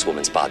desecrate this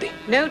woman's body.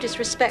 No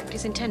disrespect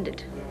is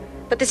intended.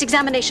 But this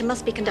examination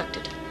must be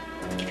conducted.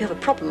 If you have a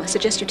problem, I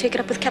suggest you take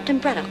it up with Captain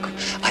Braddock.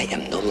 I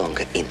am no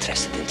longer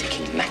interested in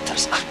taking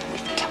matters up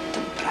with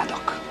Captain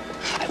Braddock.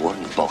 I warn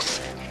you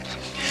both.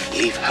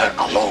 Leave her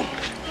alone.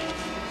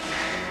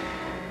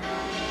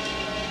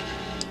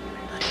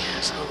 Bloody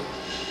asshole.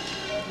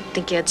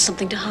 Think he had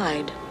something to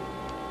hide.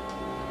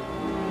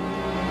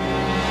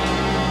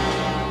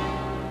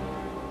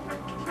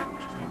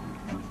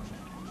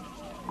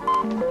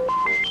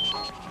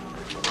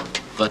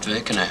 What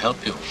way can I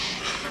help you?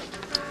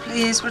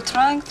 Please, we're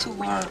trying to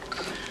work.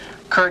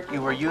 Kurt,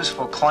 you were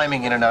useful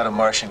climbing in and out of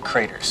Martian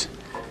craters.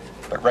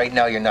 But right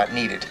now you're not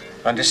needed.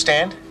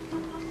 Understand?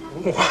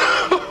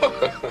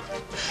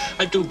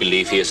 I do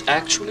believe he is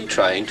actually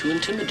trying to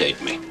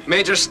intimidate me.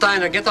 Major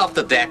Steiner, get off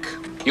the deck.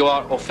 You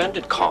are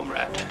offended,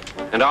 comrade.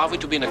 And are we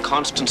to be in a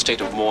constant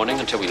state of mourning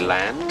until we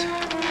land?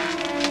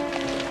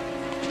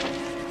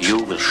 You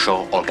will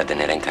show Olga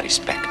Denorenko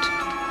respect.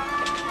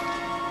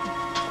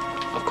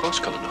 Of course,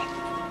 Colonel.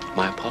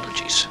 My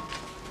apologies.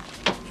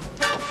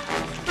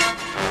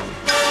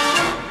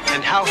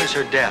 And how has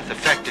her death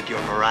affected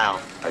your morale?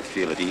 I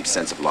feel a deep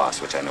sense of loss,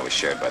 which I know is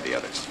shared by the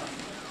others.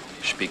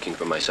 Speaking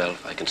for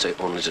myself, I can say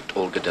only that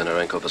Olga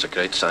Denorenko was a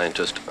great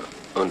scientist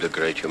and a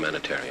great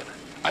humanitarian.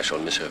 I shall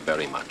miss her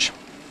very much.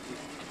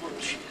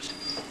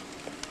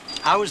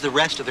 How is the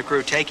rest of the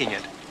crew taking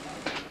it?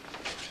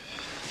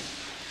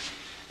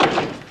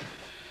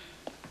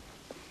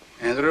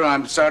 Andrew,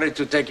 I'm sorry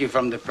to take you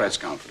from the press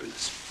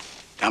conference.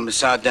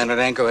 Commissar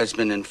Denarenko has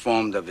been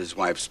informed of his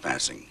wife's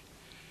passing.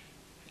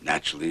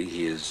 Naturally,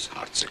 he is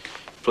heartsick.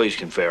 Please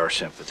convey our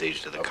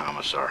sympathies to the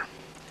Commissar.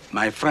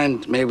 My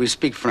friend, may we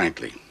speak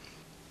frankly?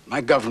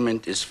 My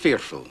government is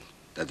fearful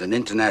that an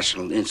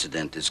international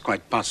incident is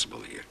quite possible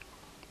here.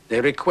 They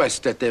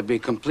request that there be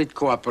complete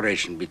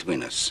cooperation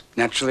between us.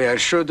 Naturally, I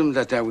assured them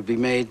that I would be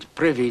made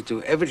privy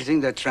to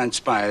everything that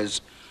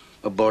transpires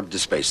aboard the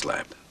space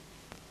lab.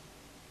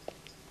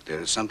 There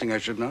is something I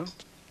should know?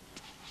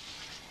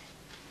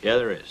 Yeah,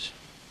 there is.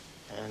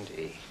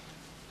 Andy.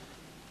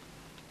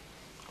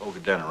 Olga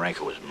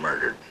Denarenko was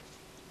murdered.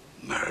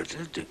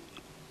 Murdered?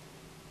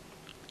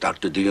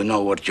 Doctor, do you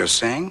know what you're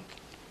saying?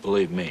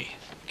 Believe me,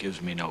 it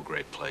gives me no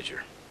great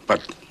pleasure.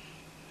 But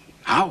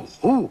how?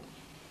 Who?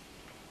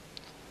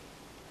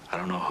 I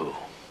don't know who.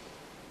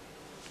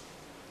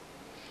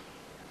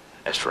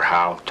 As for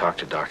how, talk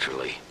to Dr.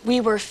 Lee. We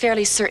were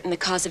fairly certain the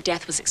cause of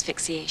death was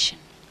asphyxiation.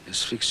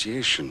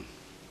 Asphyxiation?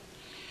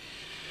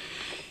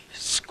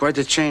 It's quite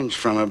a change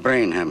from a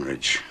brain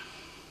hemorrhage.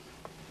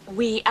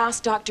 We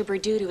asked Dr.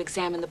 Berdu to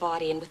examine the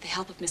body, and with the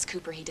help of Miss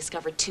Cooper, he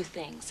discovered two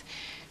things.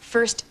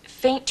 First,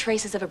 faint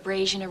traces of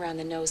abrasion around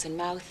the nose and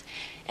mouth.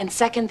 And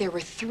second, there were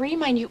 3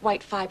 minute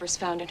white fibers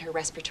found in her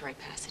respiratory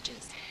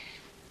passages.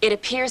 It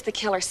appears the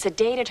killer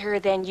sedated her,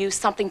 then used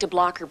something to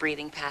block her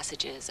breathing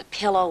passages. A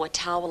pillow, a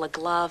towel, a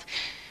glove.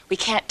 We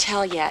can't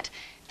tell yet.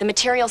 The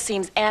material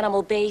seems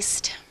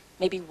animal-based,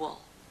 maybe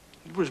wool.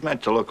 It was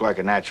meant to look like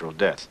a natural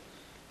death.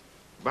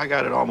 By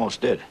God, it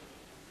almost did.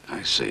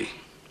 I see.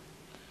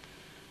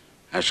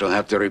 I shall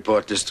have to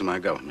report this to my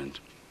government.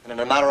 And in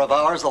a matter of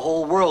hours, the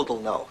whole world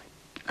will know.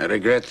 I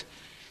regret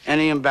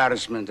any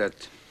embarrassment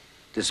that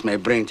this may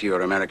bring to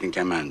your American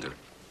commander.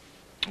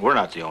 We're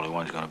not the only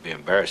ones going to be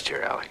embarrassed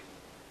here, Allie.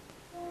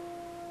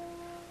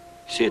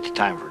 See, at the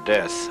time of her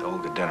death,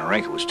 Olga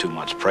Denarenko was 2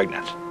 months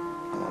pregnant.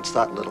 Once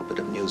that little bit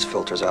of news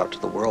filters out to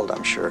the world,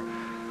 I'm sure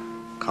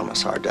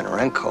Commissar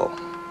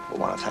Denarenko will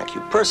want to thank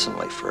you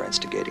personally for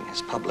instigating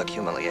his public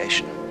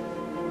humiliation.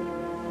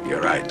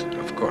 You're right,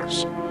 of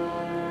course.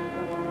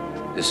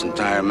 This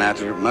entire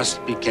matter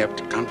must be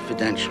kept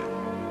confidential.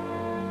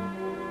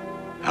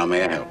 How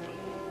may I help?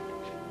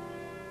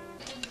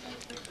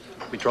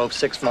 We drove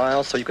 6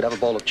 miles so you could have a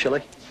bowl of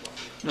chili?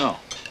 No.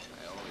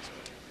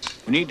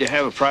 We need to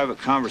have a private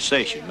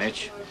conversation,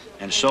 Mitch,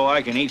 and so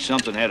I can eat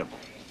something edible.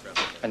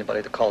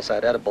 Anybody that calls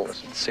that edible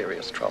is in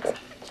serious trouble.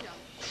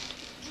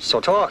 So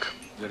talk.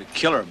 We got a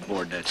killer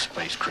aboard that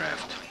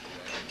spacecraft.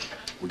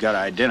 We got to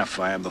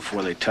identify him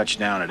before they touch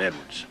down at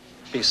Edwards.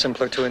 Be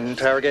simpler to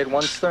interrogate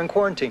once they're in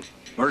quarantine.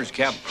 Murder's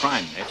capital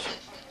crime, Mitch.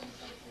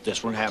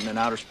 This one happened in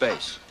outer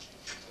space.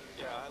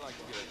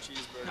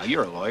 Now,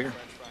 you're a lawyer,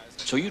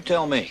 so you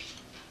tell me.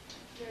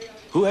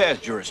 Who has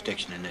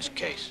jurisdiction in this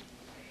case?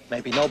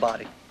 Maybe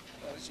nobody.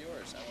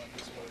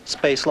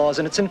 Space law's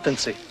in its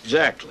infancy.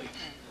 Exactly.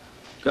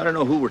 Gotta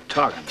know who we're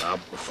talking about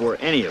before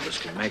any of us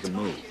can make a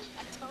move.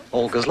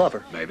 Olga's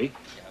lover. Maybe.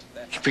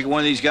 Did you pick one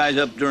of these guys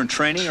up during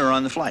training or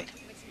on the flight?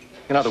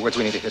 In other words,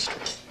 we need a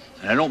history.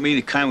 And I don't mean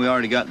the kind we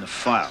already got in the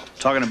file. I'm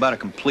talking about a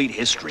complete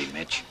history,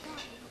 Mitch.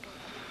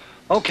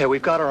 Okay,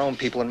 we've got our own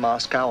people in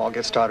Moscow. I'll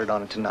get started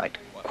on it tonight.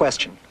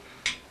 Question.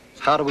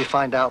 How do we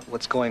find out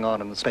what's going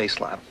on in the space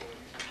lab?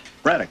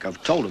 Braddock,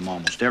 I've told him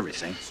almost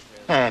everything.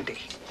 Andy.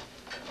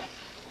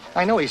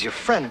 I know he's your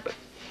friend, but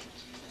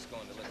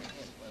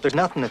there's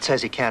nothing that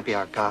says he can't be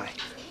our guy.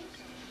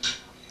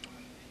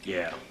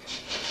 Yeah.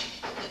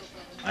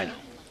 I know.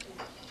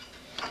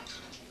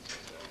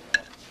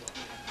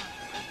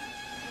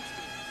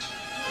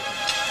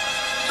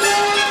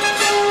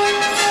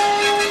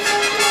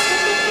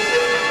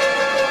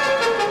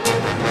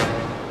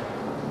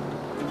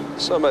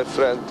 So, my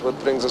friend, what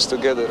brings us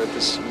together at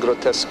this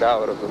grotesque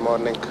hour of the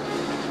morning?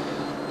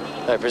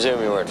 I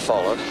presume you weren't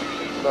followed.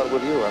 Nor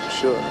were you, I'm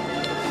sure.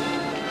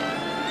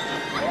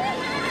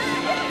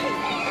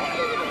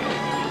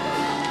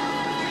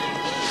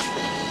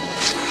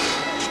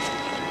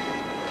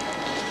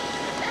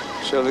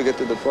 Shall we get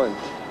to the point?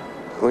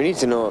 We need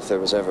to know if there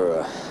was ever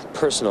a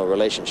personal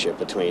relationship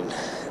between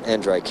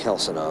Andrei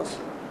Kelsinov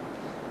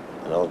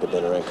and Olga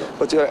Denarenko.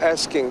 What you're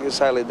asking is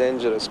highly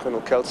dangerous.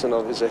 Colonel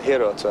Kelsinov is a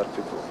hero to our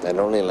people. And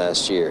only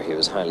last year he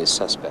was highly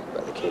suspect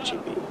by the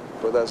KGB.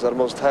 But as our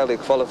most highly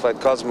qualified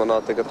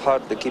cosmonaut, they got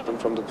hard to keep him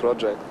from the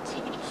project.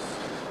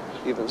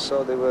 Even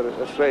so, they were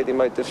afraid he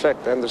might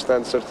defect. I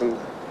understand certain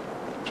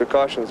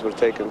precautions were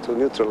taken to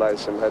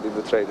neutralize him had he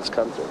betrayed his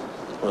country.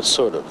 What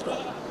sort of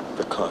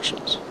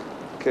precautions?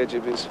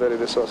 KGB is very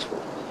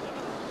resourceful.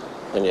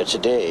 And yet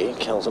today,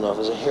 Kelsinov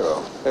is a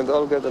hero. And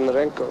Olga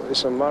Denarenko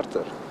is a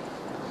martyr.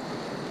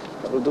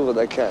 I will do what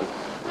I can.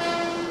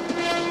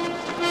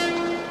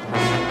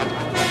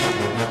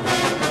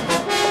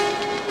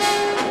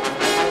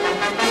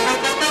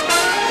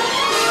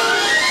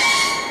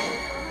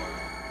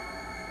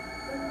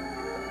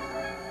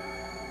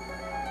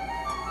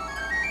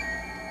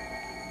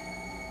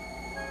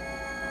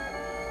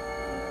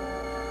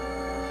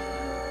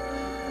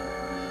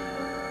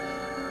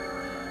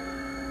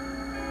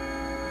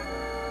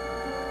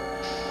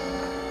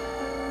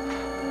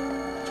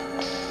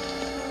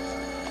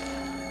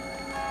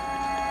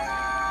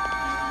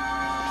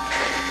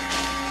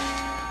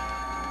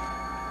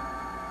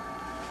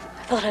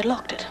 thought I'd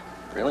locked it.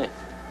 Really?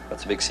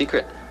 That's a big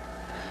secret.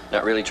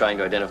 Not really trying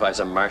to identify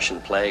some Martian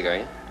plague, are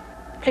you?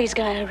 Please,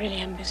 Guy, I really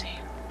am busy.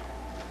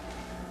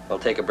 Well,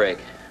 take a break.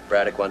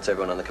 Braddock wants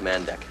everyone on the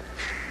command deck.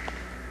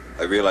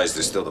 I realize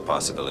there's still the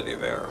possibility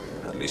of error,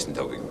 at least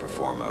until we can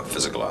perform a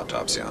physical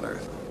autopsy on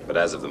Earth. But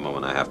as of the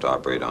moment, I have to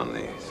operate on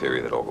the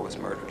theory that Olga was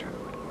murdered.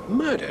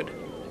 Murdered?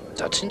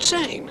 That's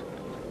insane.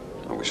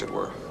 I wish it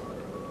were.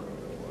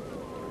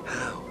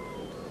 How?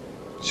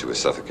 She was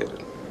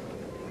suffocated.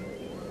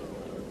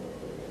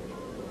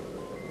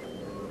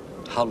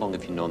 How long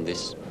have you known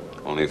this?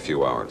 Only a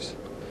few hours.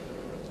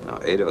 Now,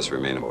 8 of us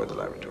remain aboard the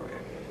laboratory.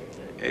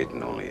 8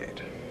 and only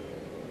 8.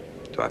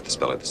 Do I have to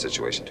spell out the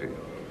situation to you?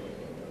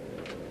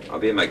 I'll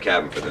be in my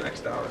cabin for the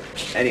next hour.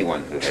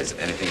 Anyone who has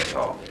anything at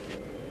all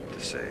to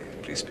say,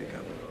 please speak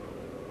up.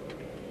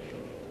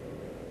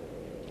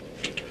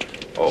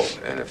 Oh,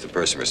 and if the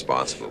person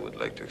responsible would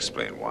like to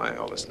explain why,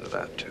 I'll listen to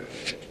that, too.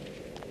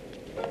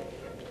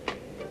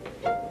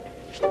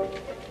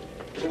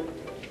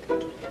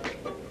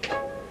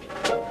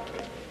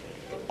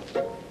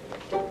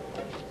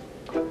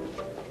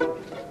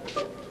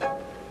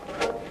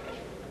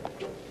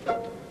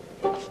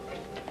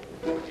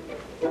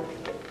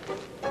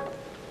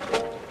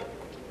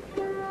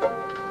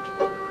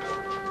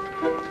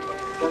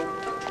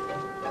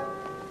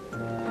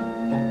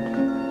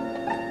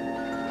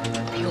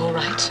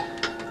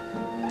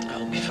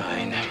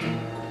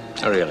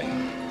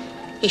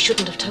 He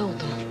shouldn't have told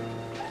them.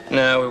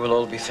 Now we will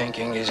all be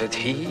thinking, is it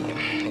he?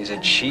 Is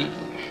it she?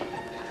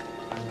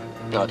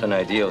 Not an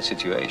ideal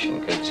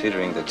situation,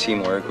 considering the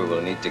teamwork we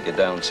will need to get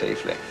down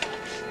safely.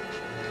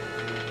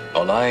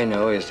 All I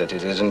know is that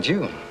it isn't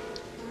you.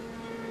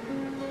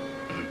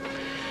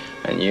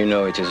 And you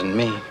know it isn't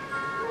me.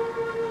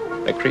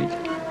 Agreed?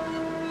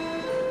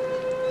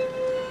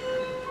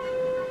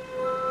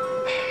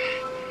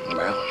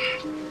 Well,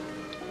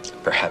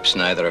 perhaps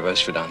neither of us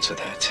should answer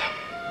that.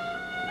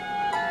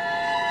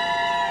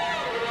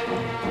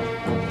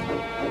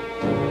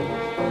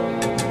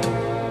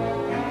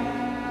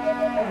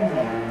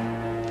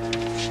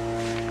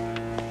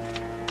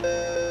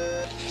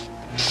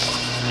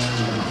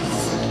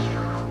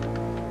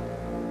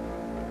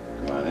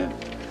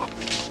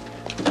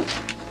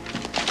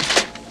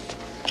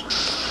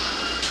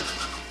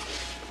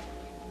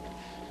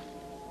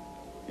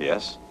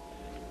 Yes?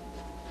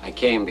 I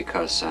came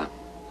because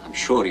I'm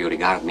sure you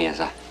regard me as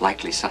a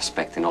likely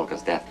suspect in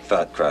Olga's death.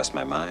 Thought crossed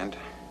my mind,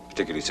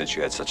 particularly since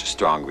you had such a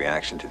strong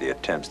reaction to the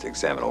attempts to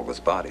examine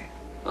Olga's body.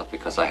 Not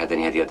because I had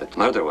any idea that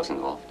murder was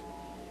involved.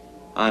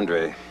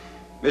 Andre,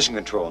 Mission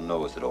Control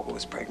knows that Olga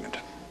was pregnant.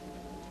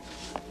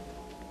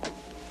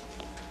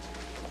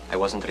 I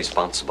wasn't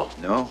responsible.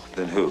 No?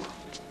 Then who?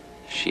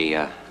 She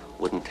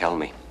wouldn't tell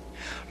me.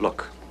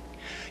 Look,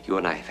 you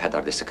and I have had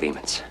our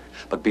disagreements,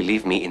 but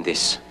believe me in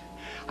this.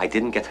 I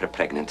didn't get her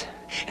pregnant,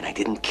 and I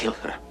didn't kill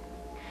her.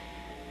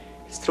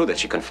 It's true that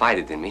she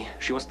confided in me.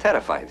 She was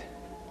terrified.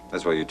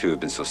 That's why you two have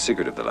been so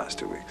secretive the last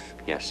 2 weeks.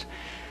 Yes.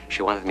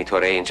 She wanted me to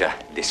arrange a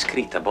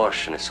discreet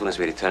abortion as soon as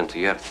we returned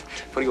to Earth.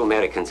 For you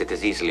Americans, it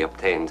is easily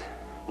obtained.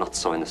 Not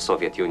so in the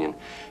Soviet Union,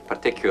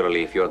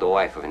 particularly if you're the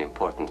wife of an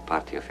important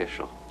party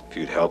official. If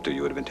you'd helped her,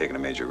 you would have been taking a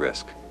major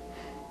risk.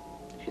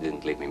 She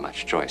didn't leave me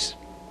much choice.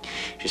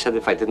 She said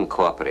if I didn't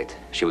cooperate,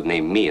 she would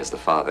name me as the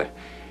father.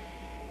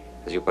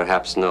 As you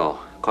perhaps know,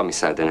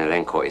 Commissar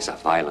Denerenko is a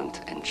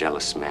violent and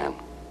jealous man.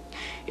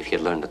 If he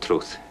had learned the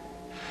truth,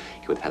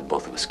 he would have had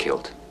both of us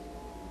killed.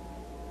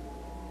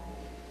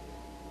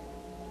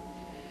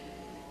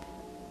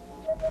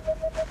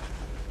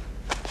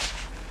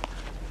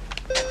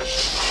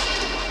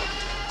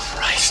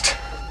 Christ.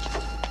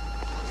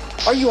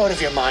 Are you out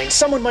of your mind?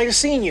 Someone might have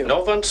seen you.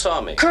 No one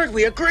saw me. Kurt,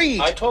 we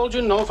agreed. I told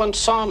you no one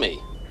saw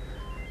me.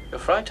 You're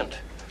frightened.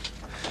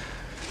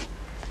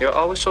 You're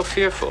always so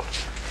fearful.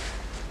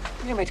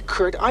 Damn it,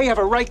 Kurt, I have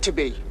a right to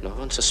be. No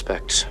one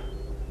suspects.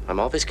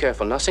 I'm always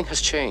careful. Nothing has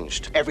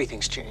changed.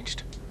 Everything's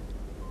changed.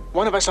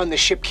 One of us on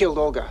this ship killed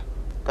Olga.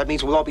 That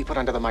means we'll all be put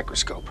under the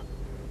microscope.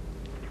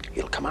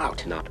 It'll come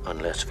out. Not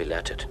unless we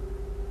let it.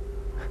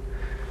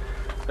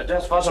 The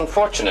death was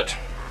unfortunate.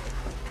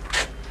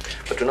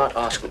 But do not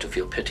ask me to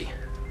feel pity.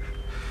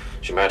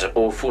 She married an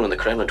old fool in the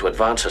Kremlin to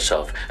advance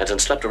herself, and then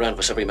slept around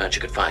with every man she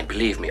could find.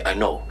 Believe me, I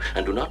know.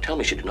 And do not tell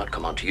me she did not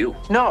come on to you.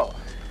 No.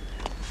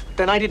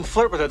 Then I didn't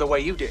flirt with her the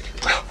way you did.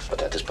 Well, but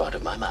that is part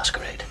of my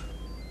masquerade.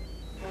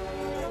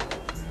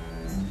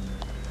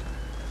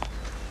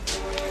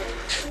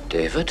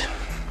 David,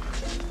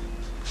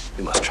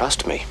 you must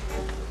trust me.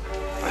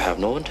 I have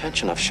no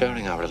intention of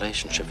sharing our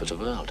relationship with the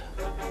world.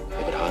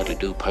 It would hardly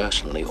do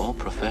personally or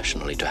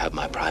professionally to have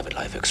my private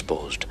life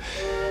exposed.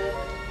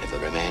 It will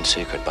remain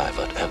secret by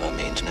whatever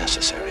means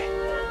necessary.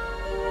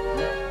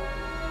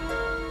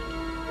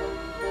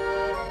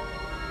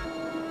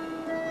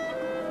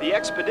 The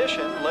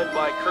expedition, led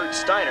by Kurt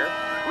Steiner,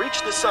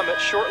 reached the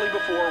summit shortly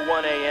before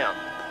 1 a.m.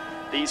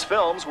 These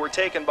films were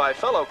taken by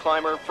fellow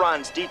climber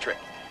Franz Dietrich.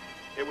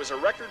 It was a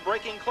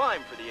record-breaking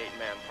climb for the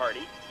 8-man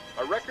party,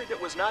 A record that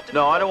was not to be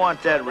No, I don't broken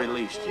want that for another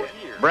released 4 yet.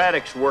 years.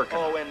 Braddock's working.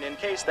 Oh, and in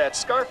case that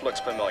scarf looks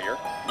familiar,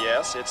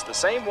 yes, it's the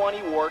same one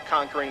he wore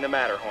conquering the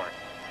Matterhorn.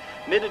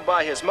 Knitted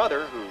by his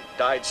mother, who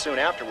died soon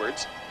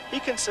afterwards, he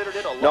considered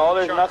it a lucky No,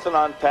 there's charm. nothing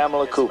on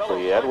Pamela Cooper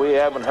yet. We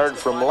haven't heard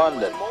from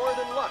London. It was more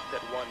than luck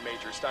that won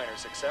Major Steiner's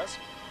success,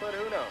 but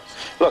who knows?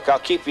 Look, I'll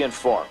keep you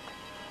informed.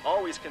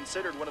 Always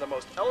considered one of the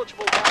most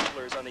eligible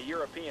bachelors on the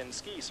European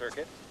ski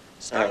circuit,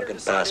 Steiner Arrogant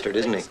decided bastard, to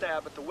isn't take he? a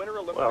stab at the Winter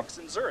Olympics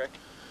in Zurich.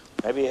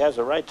 Maybe he has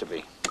a right to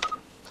be.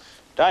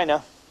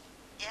 Dinah,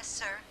 Yes,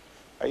 sir.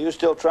 are you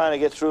still trying to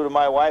get through to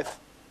my wife?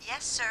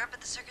 Yes, sir, but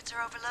the circuits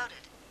are overloaded.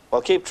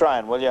 Well, keep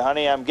trying, will you,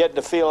 honey? I'm getting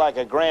to feel like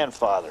a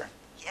grandfather.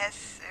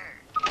 Yes,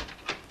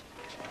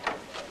 sir.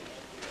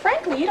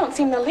 Frankly, you don't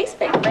seem the least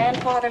bit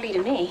grandfatherly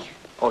to me.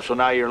 Oh, so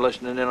now you're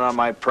listening in on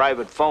my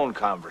private phone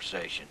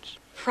conversations.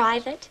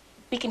 Private?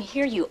 We can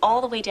hear you all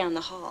the way down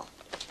the hall.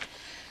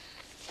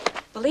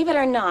 Believe it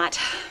or not,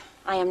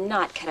 I am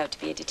not cut out to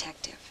be a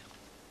detective.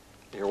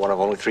 You're one of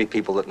only 3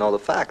 people that know the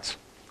facts.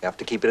 You have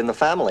to keep it in the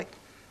family.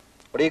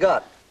 What do you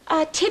got?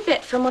 A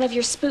tidbit from one of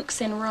your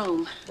spooks in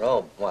Rome.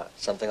 Rome. What?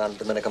 Something on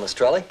Dominica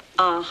Maestrelli?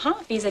 Uh-huh,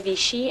 vis-a-vis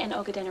she and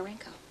Olga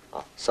Denorenko.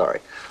 Oh, sorry.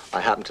 I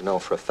happen to know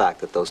for a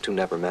fact that those two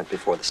never met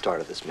before the start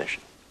of this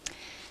mission.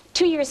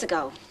 2 years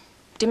ago,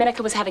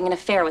 Dominica was having an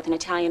affair with an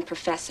Italian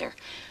professor.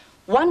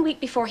 1 week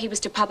before he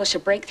was to publish a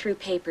breakthrough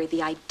paper,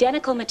 the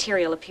identical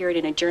material appeared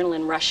in a journal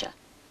in Russia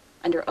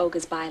under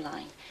Olga's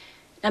byline.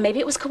 Now, maybe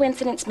it was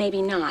coincidence,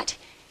 maybe not.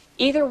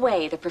 Either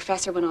way, the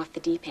professor went off the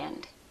deep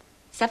end.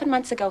 7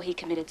 months ago, he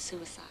committed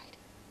suicide.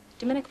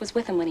 Dominica was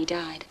with him when he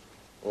died.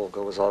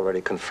 Olga was already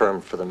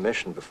confirmed for the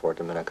mission before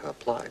Dominica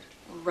applied.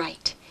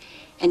 Right.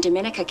 And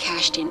Dominica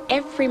cashed in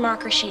every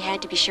marker she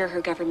had to be sure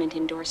her government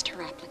endorsed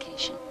her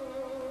application.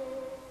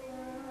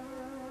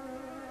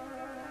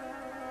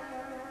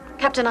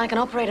 Captain, I can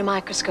operate a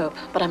microscope,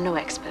 but I'm no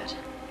expert.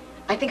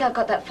 I think I've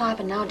got that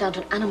fiber now down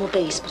to an animal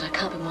base, but I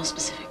can't be more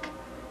specific.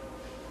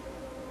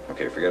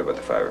 Okay, forget about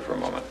the fiber for a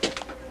moment.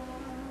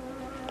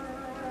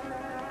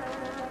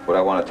 What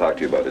I want to talk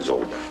to you about is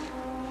Olga.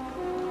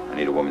 I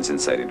need a woman's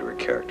insight into her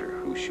character,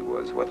 who she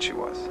was, what she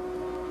was.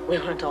 We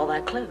weren't all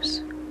that close.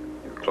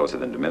 You were closer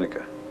than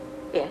Dominica.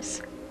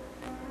 Yes.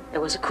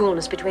 There was a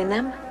coolness between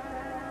them.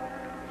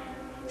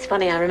 It's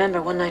funny, I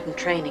remember one night in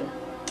training,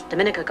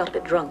 Dominica got a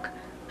bit drunk.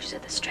 She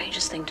said the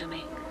strangest thing to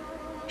me.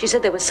 She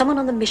said there was someone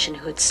on the mission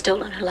who had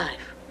stolen her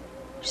life.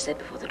 She said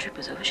before the trip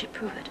was over, she'd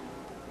prove it.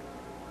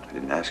 I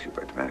didn't ask you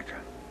about Dominica.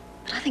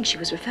 But I think she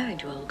was referring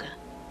to Olga.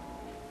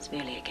 It's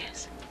merely a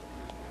guess.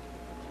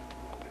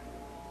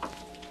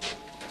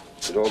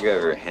 Did Olga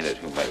ever hint at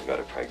who might have got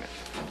her pregnant?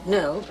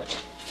 No, but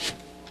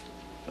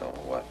No,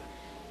 what?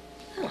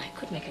 well, I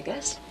could make a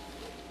guess.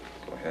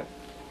 Go ahead.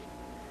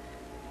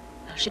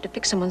 Well, she'd have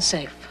picked someone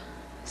safe.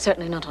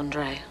 Certainly not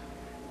Andre.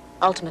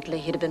 Ultimately,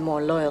 he'd have been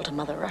more loyal to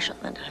Mother Russia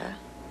than to her.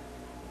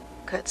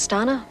 Kurt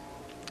Steiner,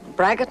 a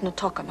braggart and a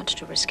talker, much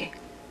too risky.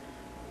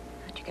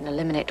 And you can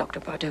eliminate Dr.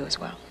 Bardot as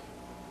well,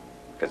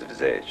 Because of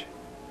his age.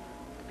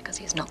 because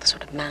he is not the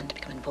sort of man to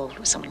become involved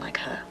with someone like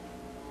her.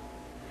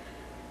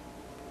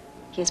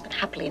 He has been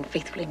happily and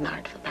faithfully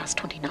married for the past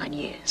 29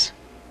 years.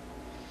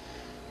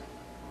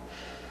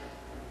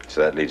 So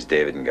that leaves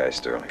David and Guy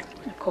Sterling.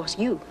 And of course,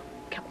 you,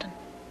 Captain.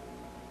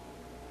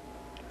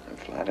 I'm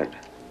flattered.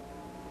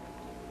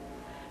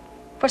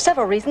 For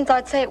several reasons,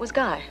 I'd say it was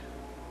Guy.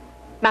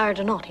 Married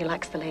or not, he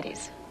likes the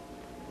ladies.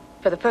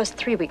 For the first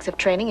 3 weeks of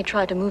training, he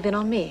tried to move in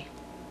on me.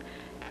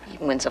 He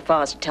even went so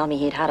far as to tell me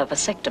he'd had a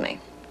vasectomy.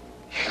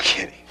 You're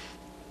kidding.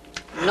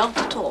 Not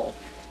at all.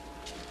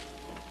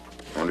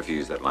 I wonder if you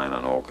used that line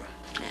on Olga.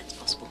 Yeah, it's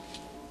possible.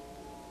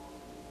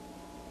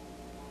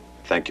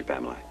 Thank you,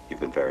 Pamela. You've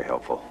been very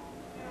helpful.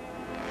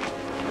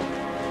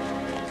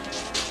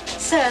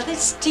 Sir,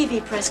 this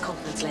TV press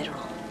conference later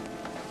on.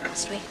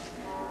 Must we?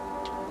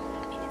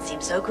 I mean, it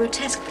seems so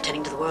grotesque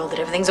pretending to the world that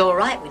everything's all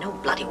right. We know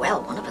bloody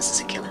well one of us is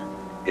a killer.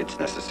 It's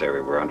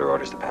necessary. We're under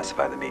orders to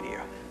pacify the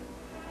media.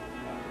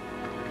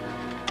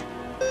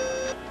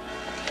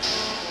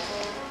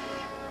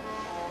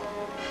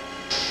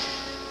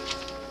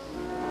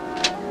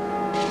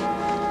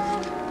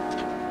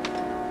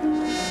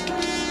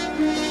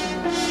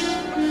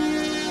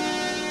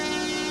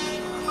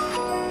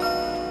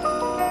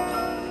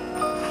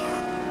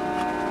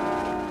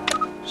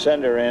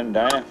 Send her in,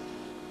 Dinah.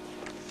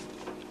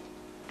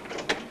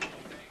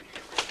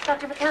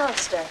 Dr.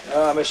 McAllister.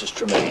 Mrs.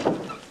 Tremaine.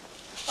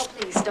 Oh,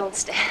 please don't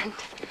stand.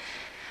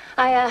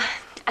 I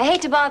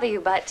hate to bother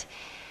you, but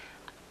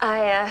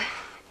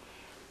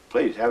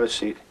Please, have a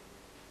seat.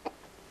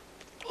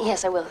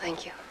 yes, I will,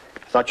 thank you.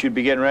 Thought you'd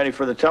be getting ready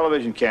for the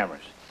television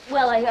cameras.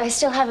 Well, I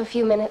still have a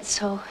few minutes,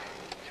 so,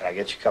 Can I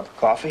get you a cup of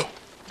coffee?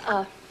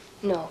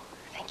 no,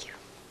 thank you.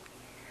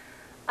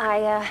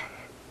 I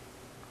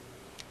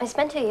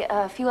spent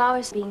a few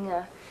hours being,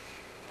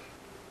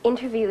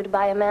 interviewed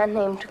by a man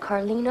named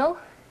Carlino.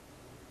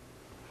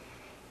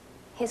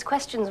 His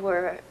questions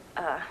were,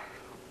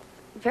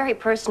 very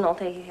personal.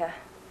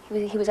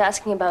 He was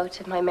asking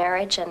about my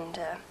marriage and,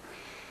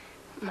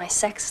 my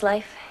sex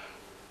life.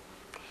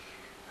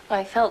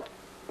 I felt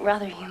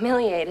rather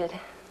humiliated.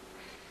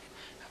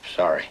 I'm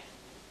sorry.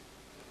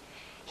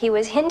 He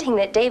was hinting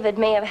that David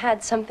may have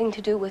had something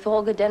to do with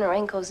Olga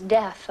Denorenko's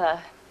death,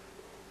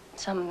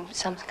 some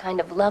kind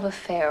of love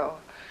affair.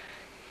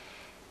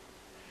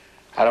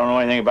 I don't know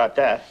anything about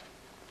that.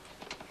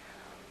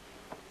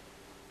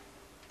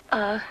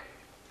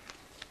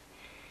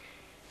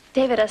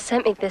 David has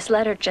sent me this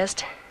letter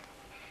just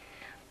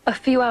a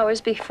few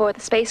hours before the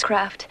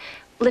spacecraft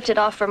lifted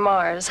off for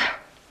Mars.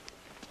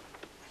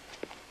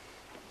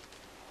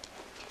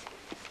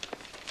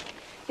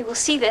 You will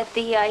see that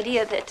the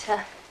idea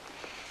that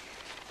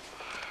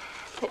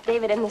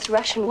David and this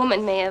Russian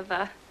woman may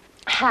have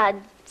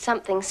had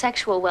something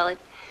sexual, well,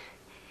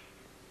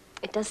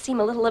 it does seem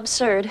a little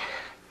absurd.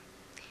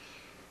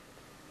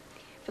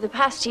 For the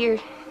past year,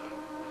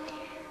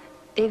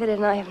 David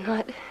and I have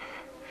not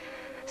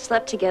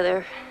slept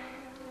together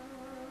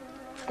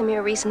for the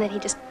mere reason that he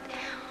just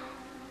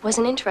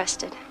wasn't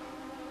interested.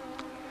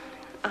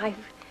 I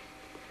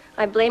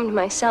blamed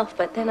myself,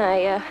 but then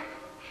I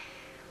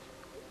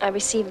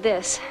received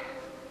this.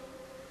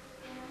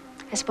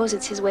 I suppose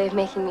it's his way of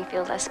making me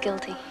feel less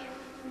guilty.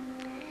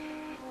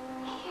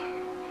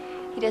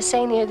 He does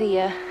say near the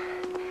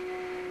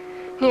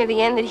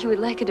end that he would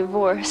like a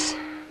divorce.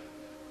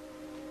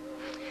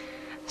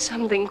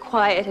 Something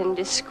quiet and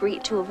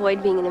discreet to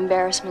avoid being an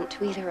embarrassment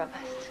to either of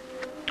us.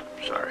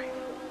 Sorry.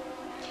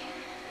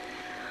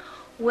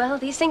 Well,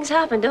 these things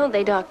happen, don't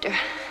they, Doctor?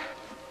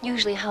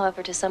 Usually,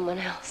 however, to someone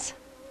else.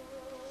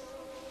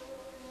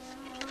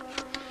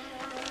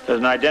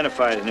 Doesn't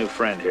identify the new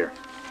friend here.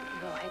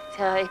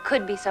 No, it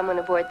could be someone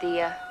aboard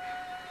the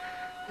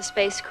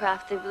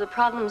spacecraft. The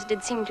problems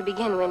did seem to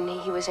begin when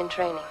he was in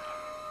training.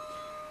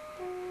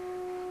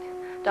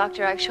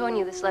 Doctor, I've shown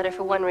you this letter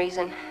for one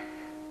reason.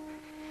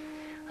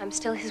 I'm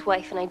still his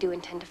wife, and I do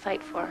intend to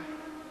fight for him.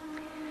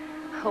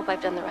 I hope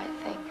I've done the right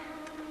thing.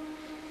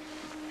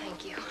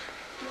 Thank you.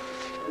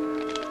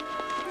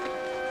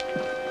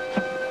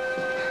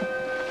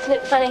 Isn't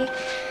it funny?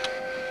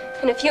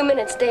 In a few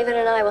minutes, David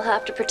and I will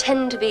have to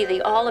pretend to be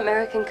the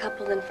all-American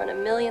couple in front of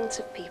millions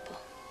of people.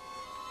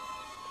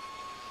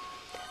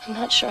 I'm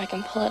not sure I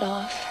can pull it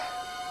off.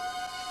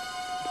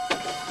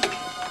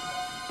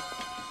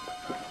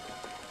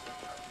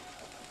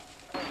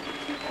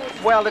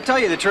 Well, to tell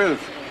you the truth,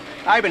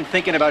 I've been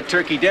thinking about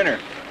turkey dinner,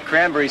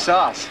 cranberry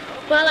sauce.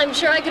 Well, I'm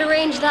sure I could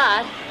arrange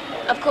that.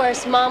 Of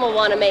course, Mom will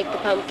want to make the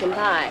pumpkin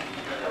pie.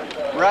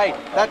 Right,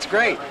 that's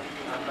great.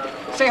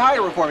 Say hi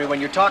to her for me when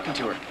you're talking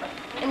to her.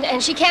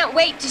 And she can't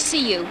wait to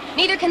see you.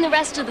 Neither can the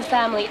rest of the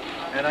family.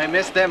 And I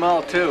miss them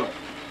all, too.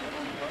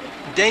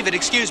 David,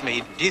 excuse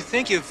me, do you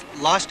think you've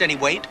lost any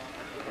weight?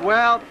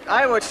 Well,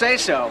 I would say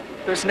so.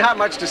 There's not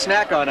much to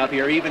snack on up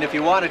here, even if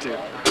you wanted to.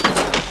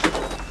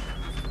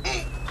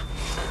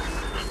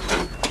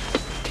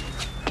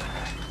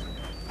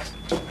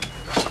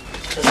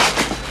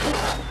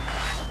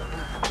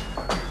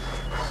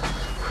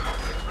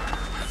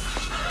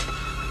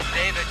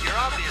 David, you're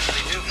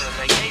obviously due for a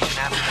vacation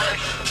after the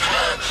mission.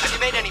 Have you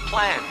made any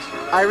plans?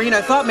 Irene,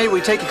 I thought maybe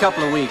we'd take a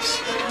couple of weeks.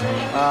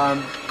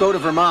 Go to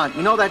Vermont.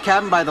 You know that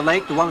cabin by the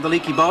lake, the one with the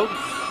leaky boat,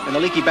 and the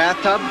leaky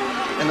bathtub,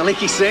 and the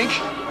leaky sink?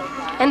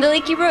 And the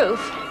leaky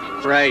roof.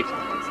 Right.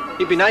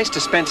 It'd be nice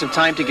to spend some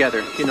time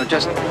together. You know,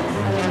 just... Guys?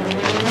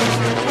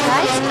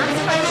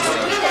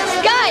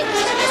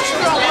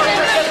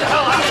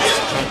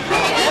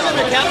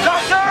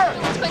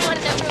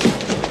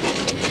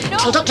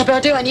 Tell Dr.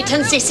 Berdue I need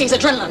 10 cc's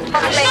adrenaline.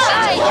 That's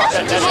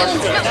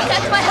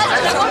my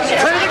husband.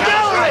 Turn the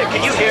gallery!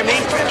 Can you hear me?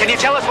 Can you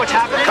tell us what's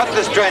happening? Cut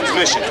this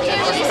transmission.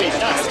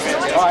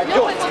 All right,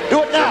 do it.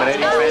 Do it now.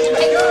 Terminating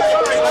transmission.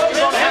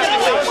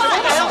 What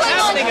the hell's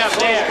happening up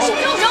there?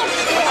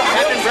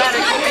 Captain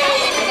Braddock.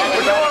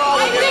 We're doing all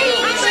we can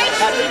do.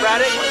 Captain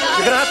Braddock,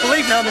 you're gonna have to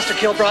leave now, Mr.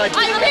 Kilbride.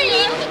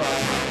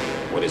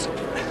 What is it?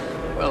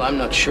 Well, I'm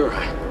not sure.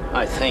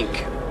 I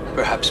think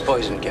perhaps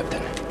poison,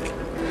 Captain.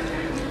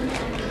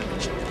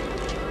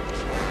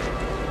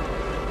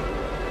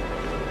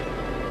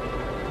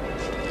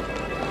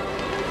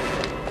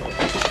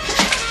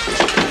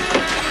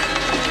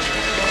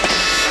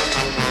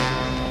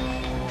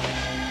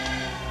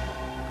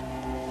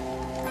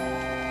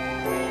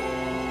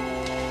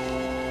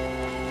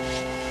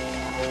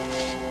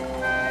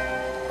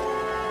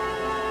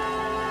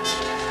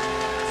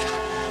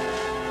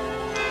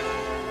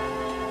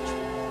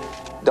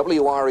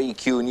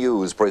 WREQ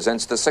News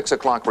presents the 6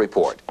 o'clock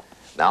report.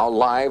 Now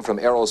live from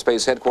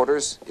Aerospace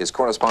Headquarters is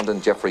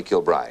correspondent Jeffrey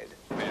Kilbride.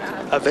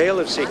 A veil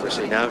of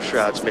secrecy now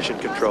shrouds mission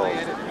control.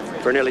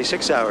 For nearly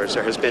 6 hours,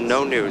 there has been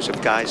no news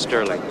of Guy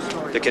Sterling,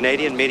 the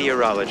Canadian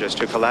meteorologist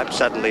who collapsed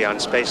suddenly on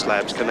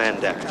Spacelab's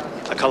command deck.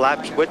 A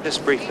collapse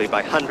witnessed briefly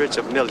by hundreds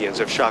of millions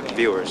of shocked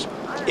viewers.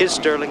 Is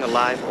Sterling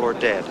alive or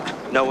dead?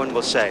 No one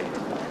will say.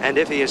 And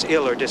if he is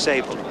ill or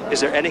disabled, is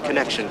there any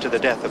connection to the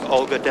death of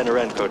Olga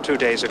Denorenko 2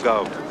 days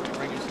ago?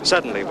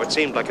 Suddenly, what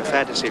seemed like a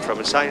fantasy from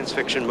a science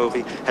fiction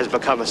movie has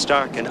become a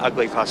stark and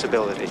ugly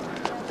possibility.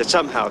 That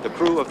somehow the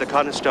crew of the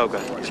Conestoga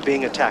is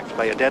being attacked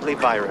by a deadly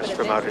virus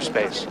from outer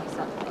space.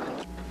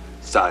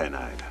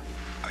 Cyanide.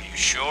 Are you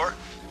sure?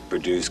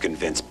 Purdue's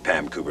convinced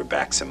Pam Cooper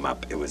backs him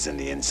up. It was in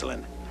the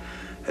insulin.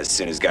 As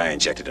soon as Guy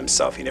injected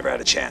himself, he never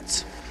had a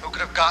chance. Who could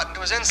have gotten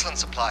to his insulin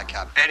supply,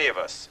 Captain? Any of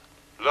us.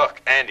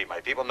 Look, Andy, my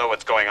people know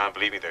what's going on.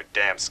 Believe me, they're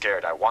damn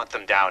scared. I want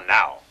them down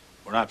now.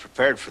 We're not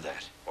prepared for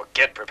that. Well,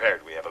 get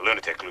prepared. We have a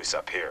lunatic loose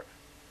up here.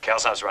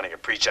 Kelsown's running a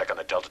pre-check on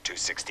the Delta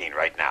 216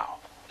 right now.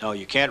 No,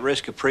 you can't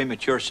risk a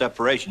premature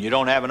separation. You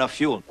don't have enough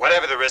fuel.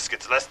 Whatever the risk,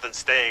 it's less than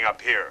staying up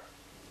here.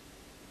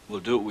 We'll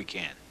do what we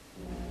can.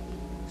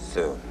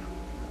 Soon.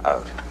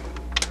 Out.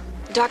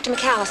 Dr.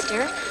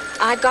 McAllister,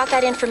 I've got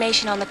that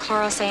information on the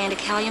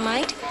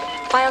chlorocyanidcalamide.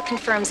 File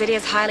confirms it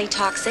is highly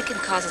toxic and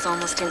causes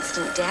almost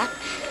instant death.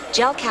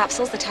 Gel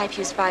capsules, the type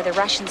used by the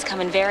Russians,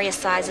 come in various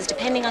sizes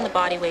depending on the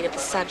body weight of the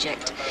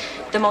subject.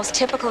 The most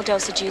typical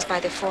dosage used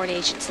by the foreign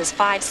agents is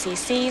 5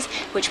 cc's,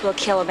 which will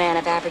kill a man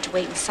of average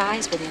weight and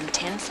size within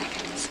 10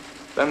 seconds.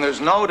 Then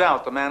there's no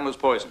doubt the man was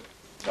poisoned.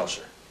 No,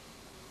 sir.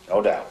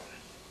 No doubt.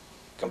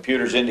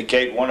 Computers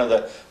indicate one of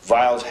the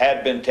vials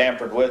had been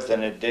tampered with,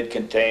 and it did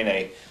contain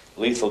a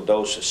lethal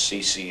dose of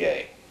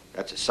CCA.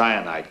 That's a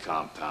cyanide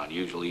compound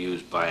usually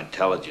used by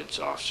intelligence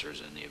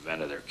officers in the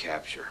event of their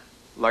capture.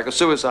 Like a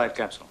suicide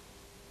capsule.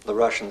 The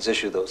Russians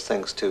issue those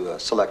things to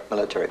select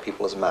military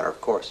people as a matter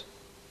of course.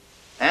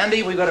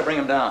 Andy, we got to bring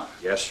him down.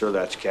 Yes, sir,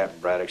 that's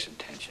Captain Braddock's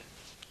intention.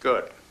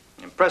 Good.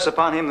 Impress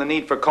upon him the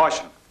need for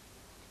caution.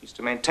 He's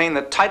to maintain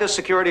the tightest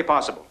security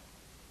possible.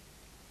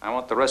 I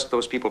want the rest of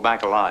those people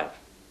back alive.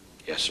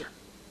 Yes, sir.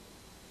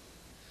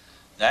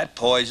 That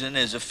poison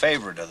is a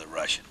favorite of the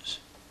Russians.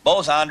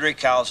 Both Andrei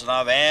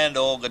Kalsanov and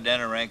Olga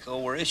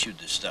Denorenko were issued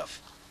this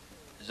stuff.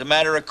 As a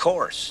matter of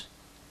course,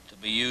 to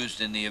be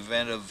used in the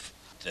event of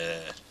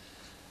the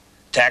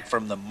attack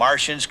from the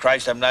Martians.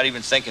 Christ, I'm not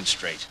even thinking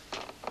straight.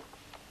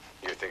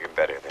 You're thinking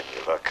better than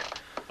you look.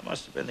 That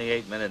must have been the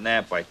 8-minute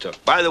nap I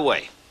took. By the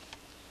way,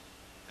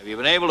 have you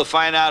been able to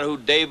find out who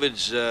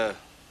David's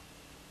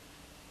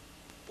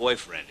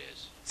boyfriend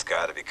is? It's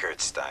gotta be Kurt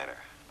Steiner.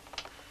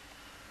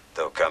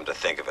 Though, come to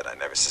think of it, I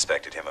never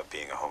suspected him of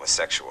being a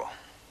homosexual.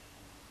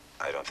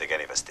 I don't think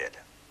any of us did.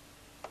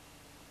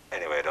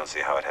 Anyway, I don't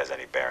see how it has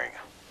any bearing.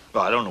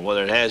 Well, I don't know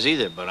whether it has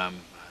either, but I'm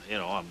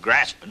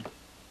grasping.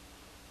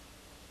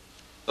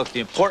 Look, the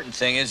important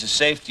thing is the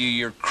safety of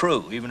your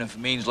crew, even if it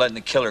means letting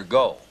the killer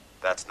go.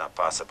 That's not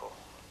possible.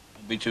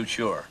 Don't be too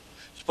sure.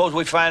 Suppose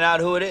we find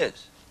out who it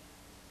is.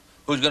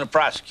 Who's going to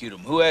prosecute him?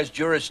 Who has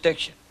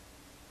jurisdiction?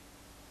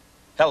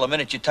 Hell, the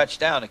minute you touch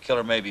down, the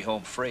killer may be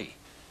home free.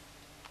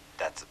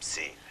 That's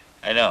obscene.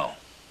 I know,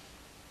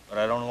 but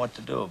I don't know what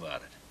to do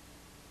about it.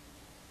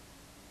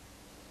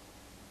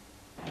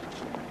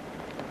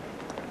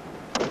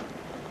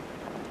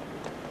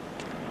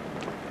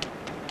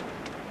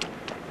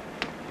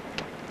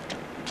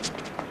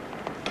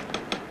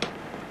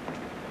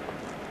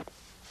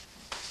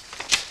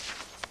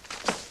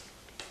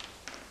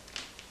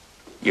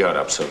 You're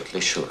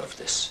absolutely sure of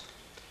this?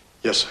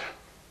 Yes, sir.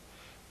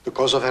 The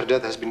cause of her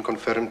death has been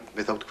confirmed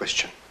without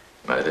question.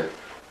 Murder?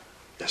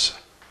 Yes, sir.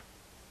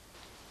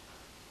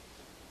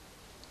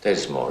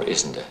 There's more,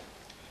 isn't there?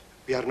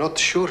 We are not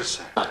sure,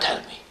 sir. Now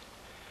tell me.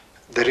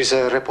 There is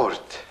a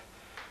report.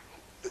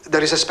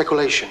 There is a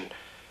speculation.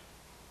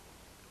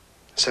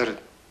 Sir,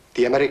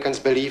 the Americans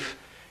believe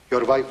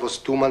your wife was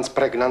 2 months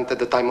pregnant at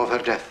the time of her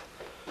death.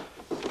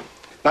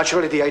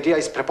 Naturally, the idea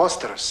is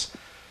preposterous.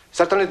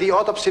 Certainly, the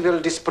autopsy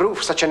will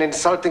disprove such an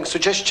insulting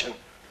suggestion.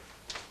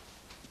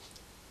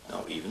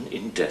 Now, even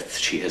in death,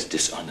 she has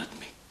dishonored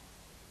me.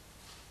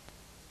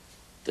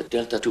 The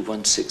Delta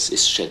 216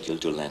 is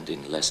scheduled to land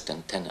in less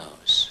than 10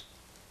 hours.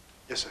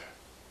 Yes, sir.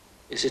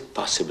 Is it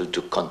possible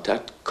to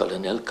contact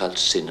Colonel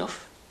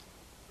Kalsinov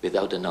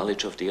without the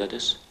knowledge of the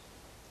others?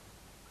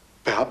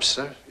 Perhaps,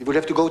 sir. You will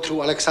have to go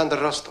through Alexander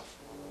Rostov.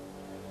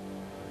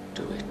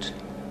 Do it.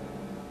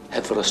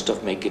 Have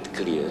Rostov make it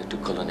clear to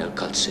Colonel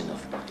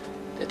Kalsinov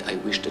that I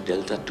wish the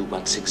Delta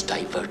 216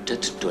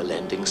 diverted to a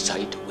landing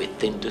site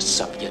within the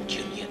Soviet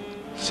Union.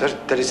 Sir,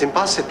 that is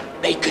impossible.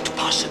 Make it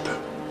possible.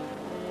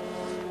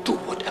 Do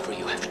whatever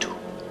you have to.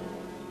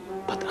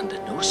 But under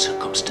no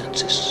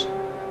circumstances,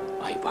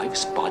 my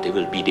wife's body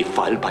will be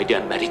defiled by the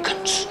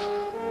Americans.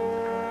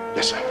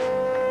 Yes, sir.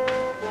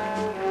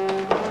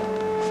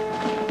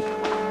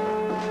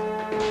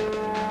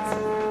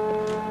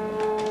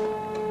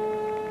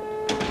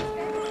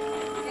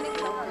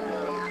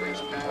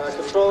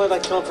 Control, I'd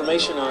like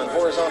confirmation on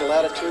horizontal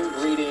latitude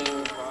reading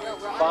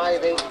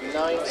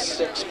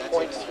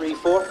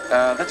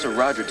 5896.34. That's a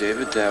Roger,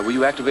 David. Will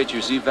you activate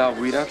your Z-valve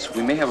readouts?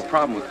 We may have a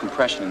problem with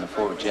compression in the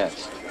forward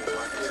jets.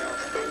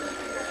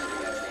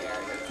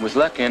 With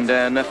luck and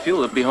enough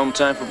fuel, it'll be home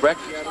time for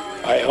breakfast.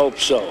 I hope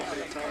so.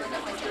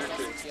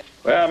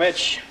 Well,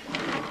 Mitch,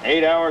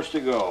 8 hours to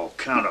go.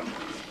 Count them.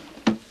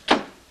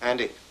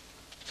 Andy,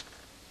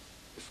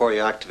 before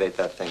you activate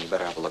that thing, you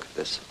better have a look at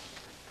this.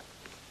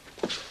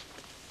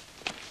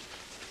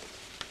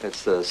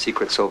 It's the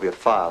secret Soviet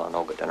file on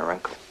Olga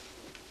Denorenko.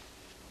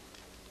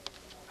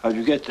 How'd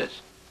you get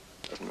this?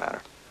 Doesn't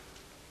matter.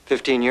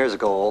 15 years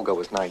ago, Olga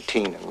was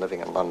 19 and living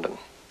in London.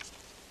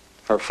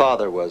 Her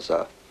father was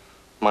a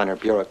minor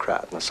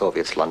bureaucrat in the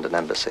Soviet's London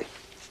embassy.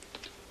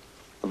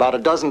 About a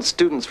dozen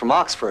students from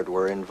Oxford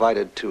were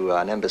invited to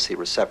an embassy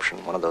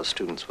reception. One of those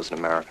students was an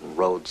American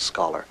Rhodes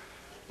Scholar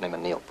named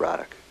Neil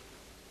Braddock.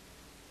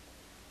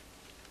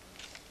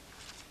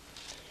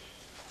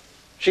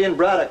 She and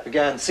Braddock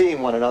began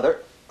seeing one another.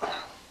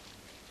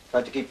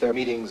 Tried to keep their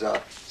meetings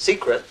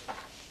secret.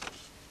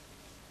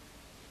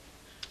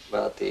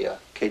 But the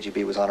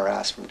KGB was on her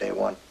ass from day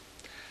one.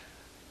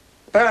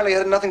 Apparently it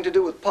had nothing to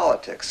do with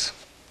politics,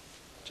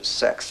 just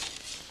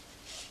sex.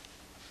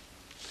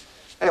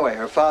 Anyway,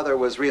 her father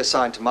was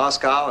reassigned to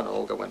Moscow, and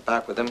Olga went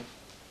back with him.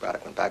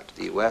 Braddock went back to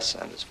the U.S.,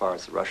 and as far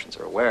as the Russians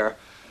are aware,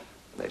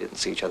 they didn't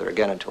see each other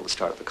again until the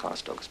start of the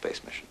Conestoga space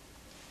mission.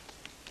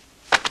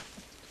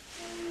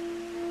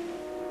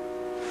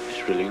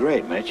 It's really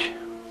great, Mitch.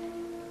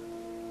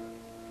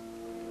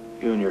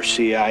 You and your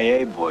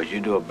CIA boys, you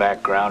do a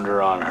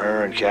backgrounder on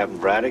her and Captain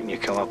Braddock, and you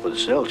come up with a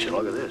zilch, and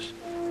look at this.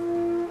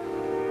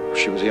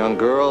 She was a young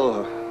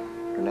girl.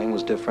 Her name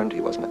was different. He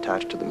wasn't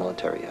attached to the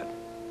military yet.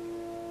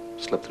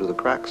 Slipped through the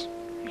cracks.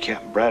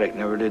 Captain Braddock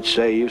never did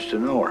say he used to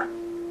know her.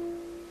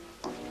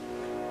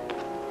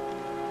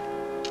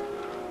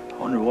 I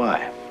wonder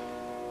why.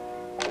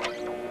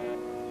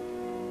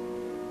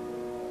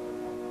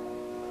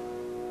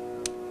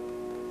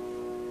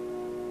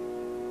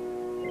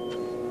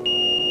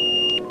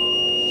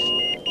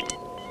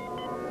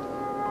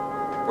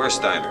 Where's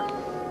Steiner?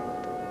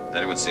 Has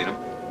anyone seen him?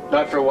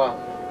 Not for a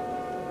while.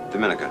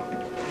 Dominica,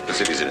 let's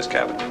see if he's in his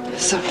cabin.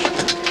 Sorry.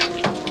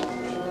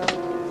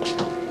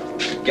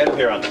 Get him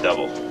here on the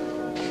double.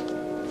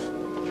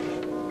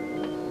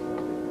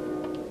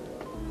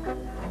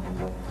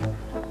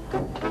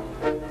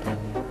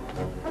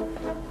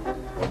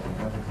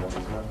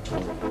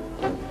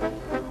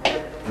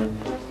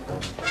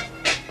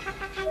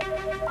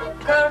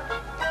 Carl.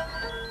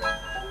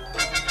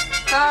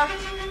 Carl.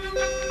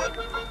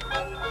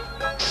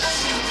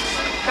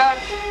 Carl.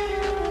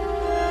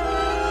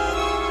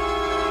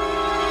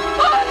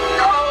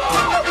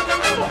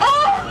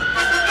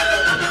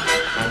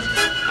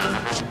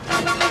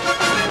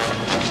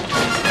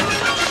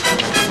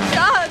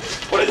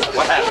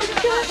 What happened?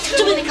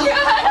 Domenico,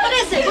 what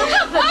is it? What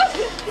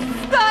happened?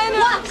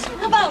 Steiner!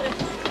 What about it?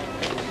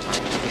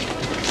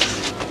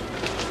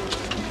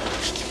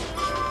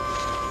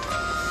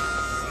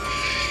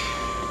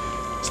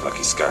 It's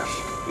Lucky Scarf.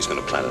 He's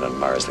gonna plant it on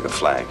Mars like a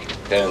flag.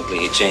 Apparently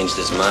he changed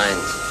his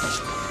mind.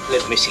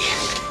 Let me see.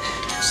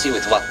 See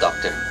with what,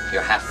 Doctor?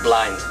 You're half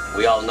blind.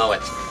 We all know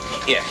it.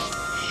 Here.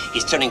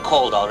 He's turning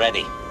cold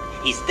already.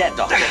 He's dead,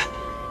 Doctor.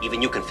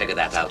 Even you can figure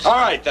that out. All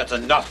right, that's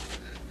enough.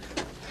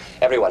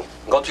 Everyone,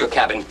 go to your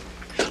cabin.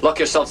 Lock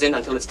yourselves in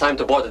until it's time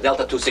to board the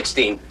Delta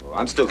 216.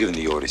 I'm still giving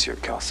the orders here,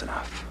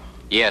 Kalsanov.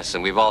 Yes,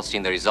 and we've all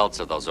seen the results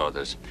of those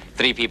orders.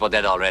 3 people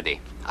dead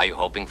already. Are you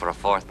hoping for a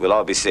 4th? We'll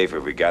all be safer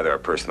if we gather our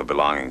personal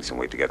belongings and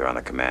wait together on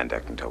the command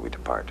deck until we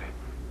depart.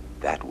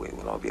 That way,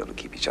 we'll all be able to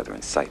keep each other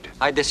in sight.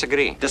 I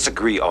disagree.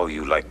 Disagree all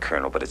you like,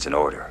 Colonel, but it's an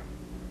order.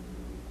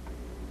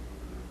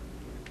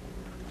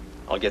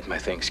 I'll get my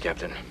things,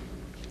 Captain.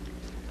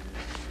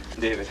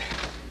 David.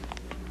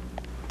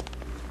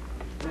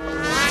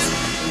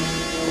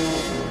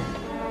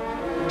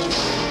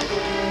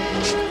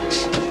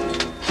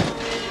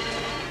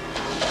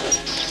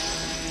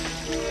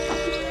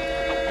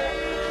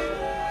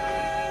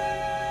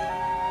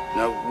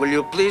 Now, will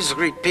you please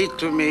repeat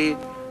to me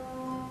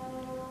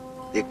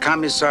the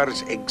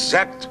Commissar's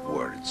exact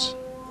words?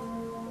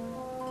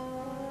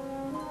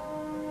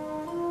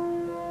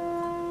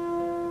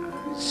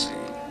 I see.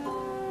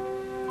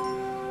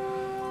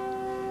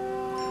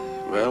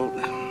 Well,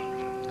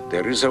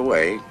 there is a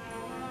way.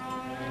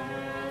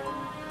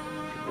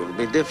 It will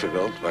be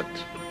difficult, but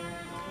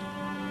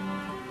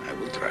I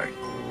will try.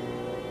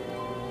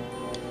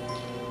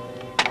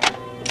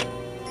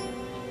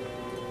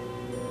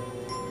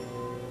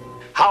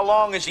 How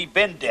long has he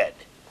been dead?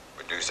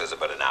 Purdue says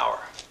about an hour.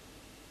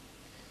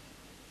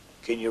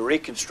 Can you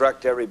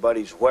reconstruct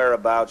everybody's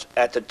whereabouts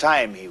at the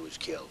time he was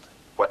killed?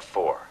 What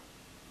for?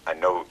 I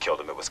know who killed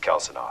him. It was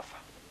Kelsanov.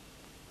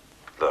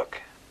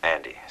 Look,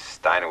 Andy,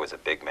 Steiner was a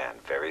big man,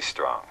 very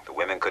strong. The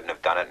women couldn't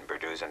have done it, and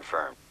Purdue's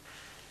infirm.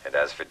 And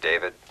as for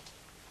David,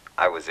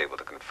 I was able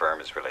to confirm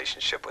his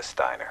relationship with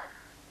Steiner.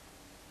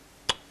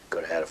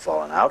 Could have had a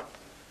falling out.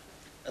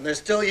 And there's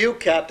still you,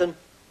 Captain.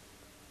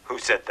 Who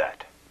said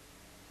that?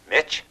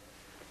 Mitch?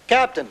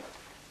 Captain,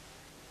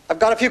 I've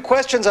got a few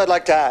questions I'd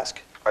like to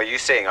ask. Are you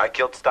saying I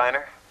killed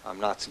Steiner? I'm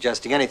not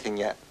suggesting anything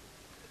yet.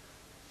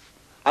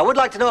 I would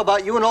like to know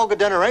about you and Olga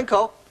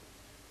Denorenko.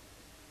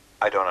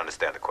 I don't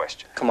understand the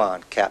question. Come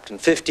on, Captain.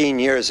 15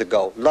 years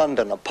ago,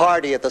 London, a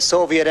party at the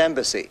Soviet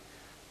embassy.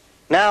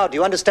 Now, do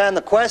you understand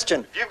the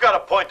question? If you've got a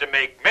point to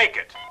make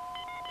it.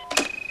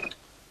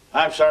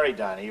 I'm sorry,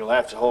 Donnie. You'll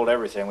have to hold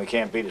everything. We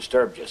can't be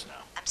disturbed just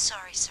now. I'm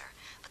sorry, sir,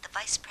 but the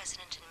Vice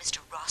President and Mr.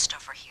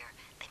 Rostov are here.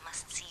 They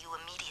must see you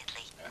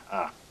immediately.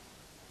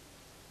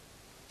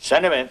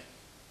 Send him in.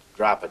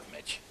 Drop it,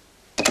 Mitch.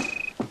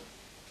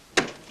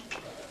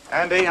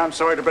 Andy, I'm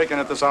sorry to break in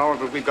at this hour,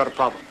 but we've got a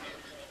problem.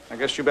 I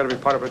guess you better be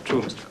part of it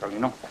too, Mr.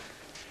 Carlino.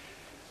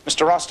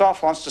 Mr.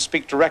 Rostov wants to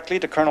speak directly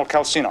to Colonel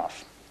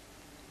Kalsinov.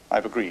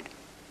 I've agreed.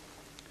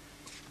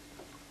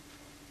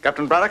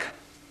 Captain Braddock?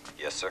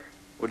 Yes, sir.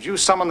 Would you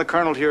summon the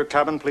colonel to your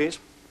cabin, please?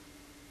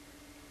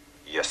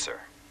 Yes, sir.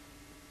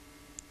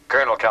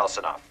 Colonel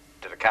Kalsinov,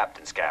 to the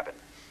captain's cabin.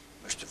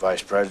 Mr.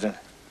 Vice President,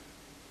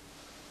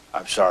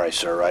 I'm sorry,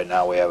 sir. Right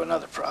now we have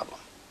another problem.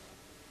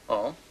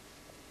 Oh?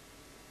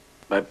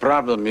 By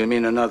problem, you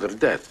mean another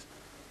death?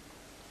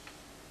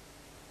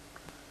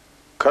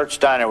 Kurt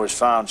Steiner was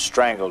found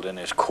strangled in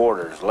his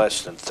quarters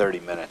less than 30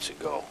 minutes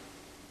ago.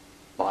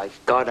 My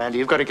God, Andy,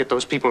 you've got to get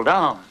those people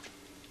down.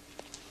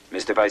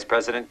 Mr. Vice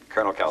President,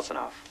 Colonel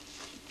Kalsinov.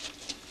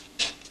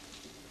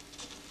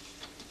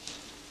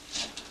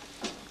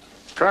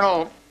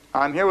 Colonel,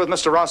 I'm here with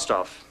Mr.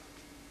 Rostov.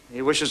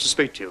 He wishes to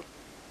speak to you.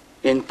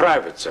 In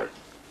private, sir.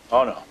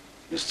 Oh, no.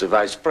 Mr.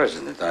 Vice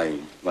President, I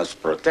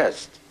must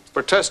protest.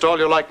 Protest all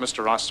you like,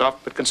 Mr. Rostov,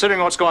 but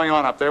considering what's going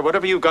on up there,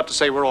 whatever you've got to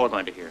say, we're all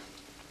going to hear.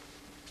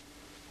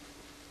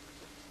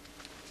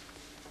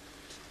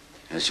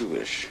 As you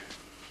wish.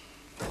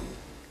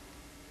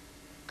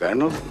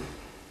 Colonel,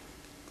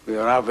 we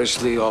are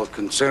obviously all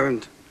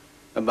concerned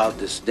about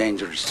this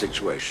dangerous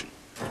situation.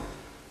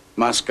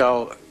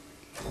 Moscow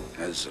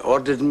has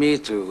ordered me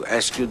to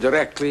ask you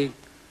directly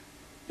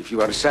if you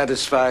are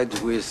satisfied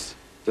with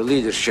the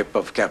leadership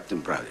of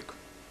Captain Braddock.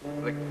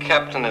 The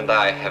captain and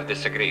I have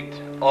disagreed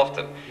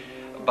often,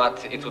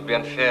 but it would be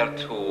unfair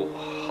to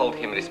hold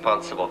him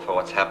responsible for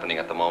what's happening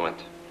at the moment.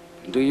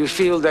 Do you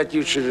feel that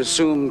you should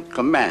assume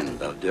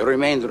command of the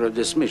remainder of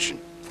this mission?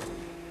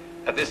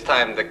 At this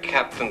time, the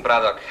Captain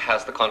Braddock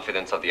has the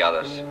confidence of the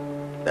others.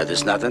 That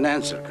is not an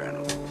answer,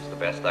 Colonel. It's the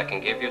best I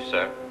can give you,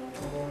 sir.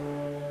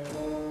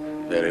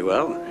 Very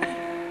well.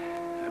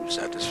 I'm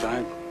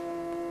satisfied.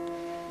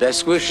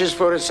 Best wishes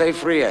for a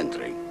safe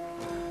re-entry.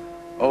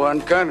 Oh,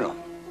 and Colonel,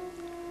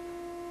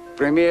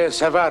 Premier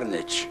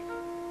Savarnich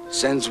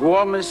sends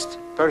warmest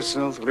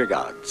personal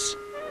regards.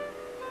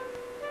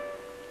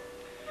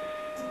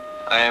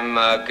 I am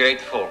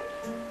grateful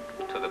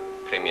to the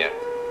Premier.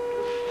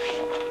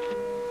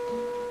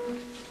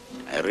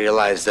 I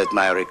realize that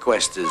my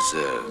request is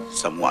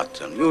somewhat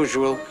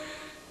unusual,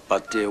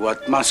 but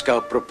what Moscow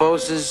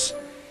proposes,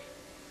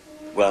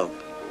 well,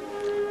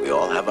 we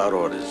all have our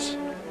orders.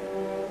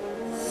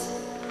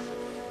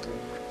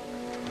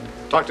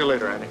 Talk to you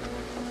later, Andy.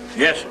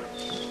 Yes, sir.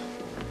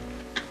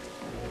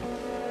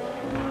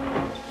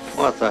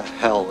 What the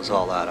hell was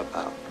all that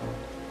about?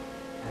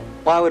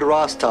 Why would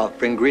Rostov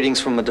bring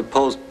greetings from a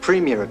deposed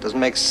premier? It doesn't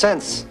make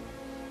sense.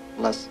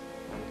 Unless...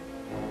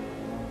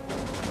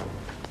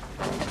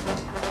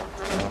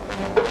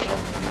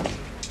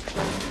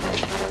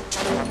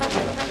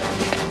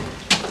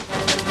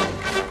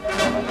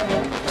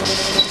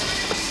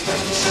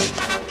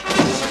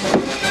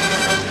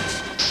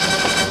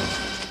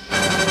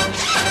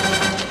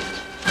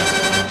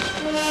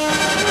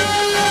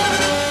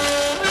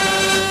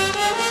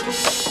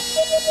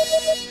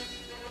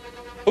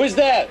 Who's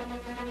that?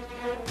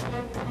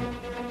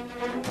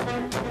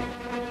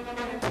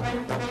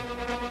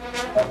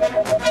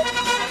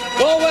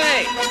 Go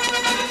away!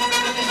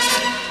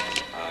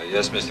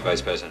 Yes, Mr.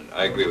 Vice President,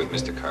 I agree with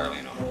Mr.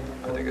 Carlino.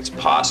 I think it's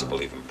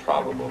possible, even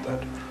probable,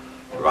 that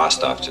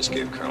Rostov just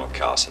gave Colonel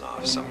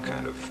Kalsinov some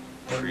kind of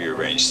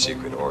prearranged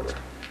secret order,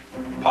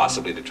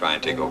 possibly to try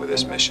and take over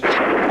this mission.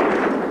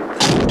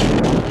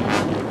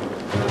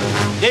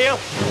 Neil!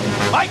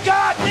 My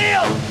God,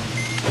 Neil!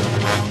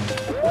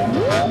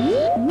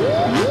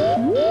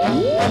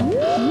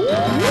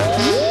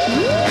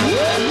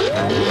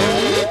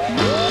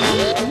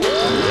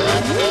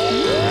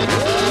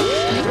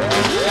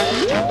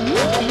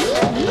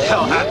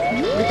 Hell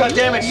happened? We've got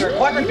damage, sir.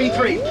 Quadrant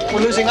B3.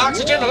 We're losing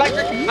oxygen,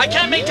 electric. I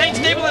can't maintain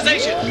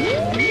stabilization.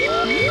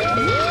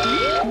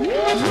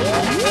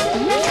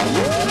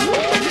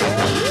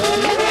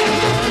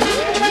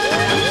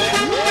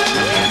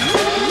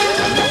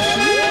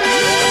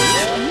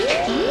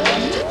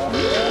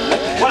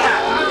 What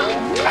happened?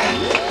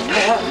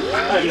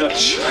 I'm not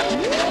sure.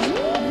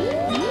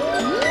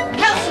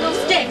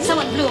 Kalsinov's dead.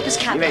 Someone blew up his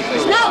cabin.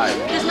 No,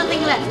 there's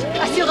nothing left.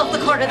 I sealed off the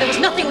corridor. There was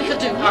nothing we could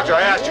do. Doctor,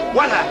 I asked you,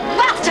 what happened?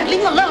 Bastard,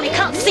 leave him alone. He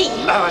can't see.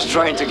 I was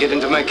trying to get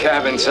into my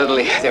cabin.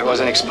 Suddenly, there was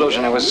an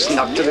explosion. I was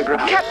knocked to the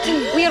ground.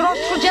 Captain, we are off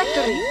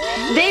trajectory.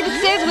 David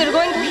says we're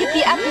going to hit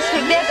the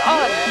atmosphere dead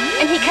on,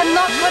 and he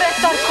cannot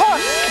correct our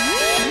course.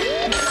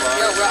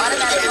 No, we're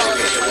automatic calling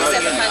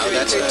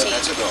 2713.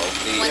 That's a go.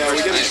 Yeah,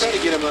 we're going to try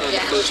to get him on the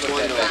first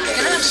one.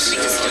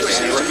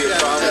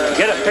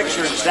 Get a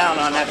picture and sound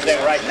on that thing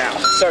right now.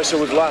 Sorry, sir,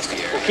 we've lost it.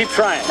 We'll keep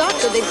trying.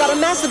 Doctor, they've got a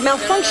massive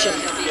malfunction.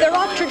 They're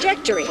off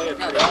trajectory.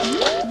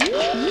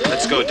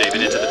 Let's go,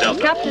 David, into the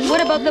Delta. Captain,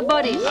 what about the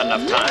bodies? Not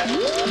enough time.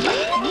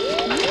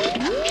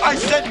 I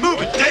said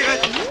move it,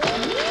 David!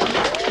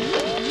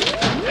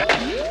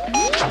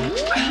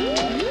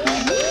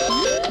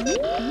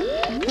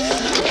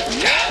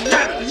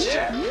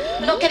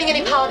 We're not getting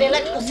any power. The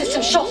electrical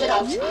system's shorted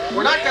out.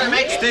 We're not going to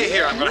make it. Stay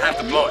here. I'm going to have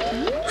to blow it.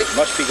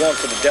 Must be going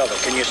for the Delta.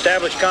 Can you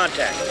establish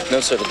contact? No,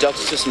 sir. The Delta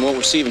system won't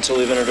receive until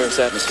we've entered Earth's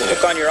atmosphere.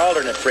 Look on your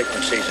alternate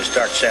frequencies and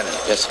start sending.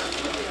 Yes, sir.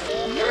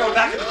 Everyone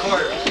back in the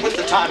corridor. What's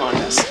the time on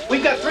this?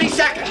 We've got 3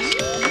 seconds.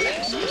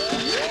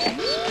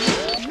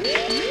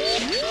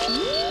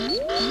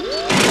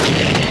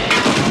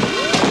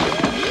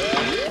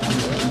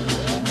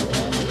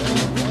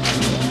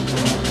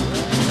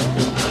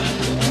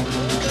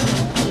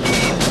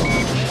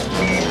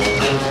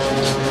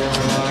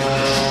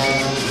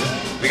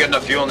 We got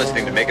enough fuel in this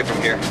thing to make it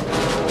from here?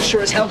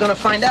 Sure as hell gonna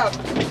find out.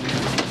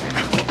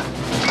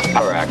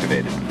 Power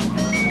activated.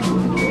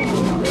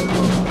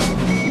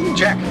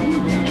 Check.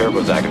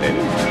 Turbo's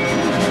activated.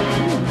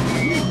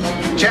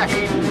 Check.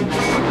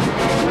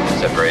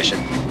 Separation.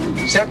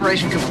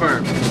 Separation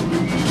confirmed.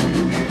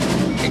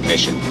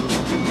 Ignition.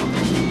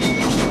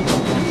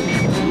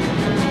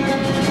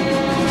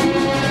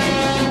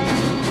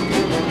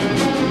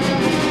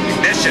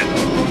 Ignition.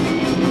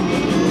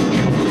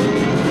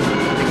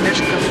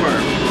 Ignition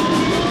confirmed.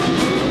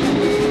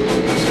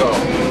 Let's go.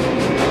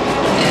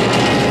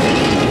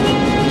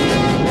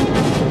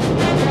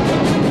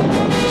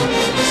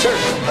 Sir,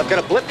 I've got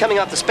a blip coming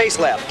off the space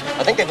lab.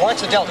 I think they've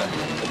launched the Delta.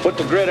 Put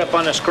the grid up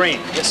on the screen.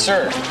 Yes,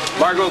 sir.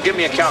 Margot, give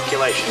me a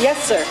calculation.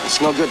 Yes, sir. It's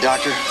no good,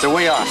 Doctor. They're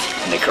way off.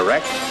 Are they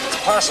correct?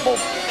 It's possible,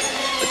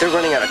 but they're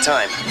running out of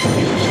time.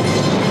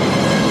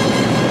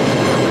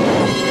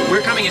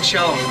 We're coming in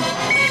shallow.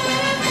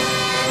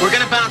 We're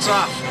gonna bounce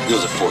off.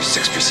 Wheels at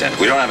 4.6%.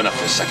 We don't have enough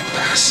for a second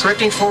pass.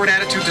 Correcting forward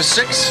attitude to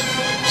 6,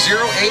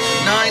 0, 8,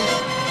 9.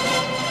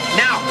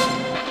 Now!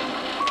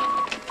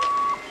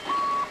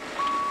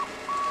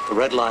 The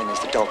red line is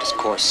the Delta's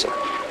course, sir.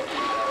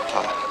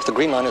 The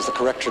green line is the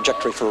correct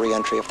trajectory for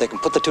re-entry. If they can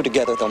put the two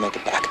together, they'll make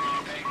it back.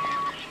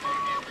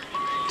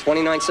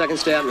 29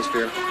 seconds to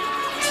atmosphere.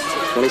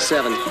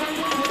 27,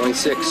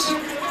 26,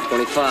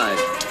 25,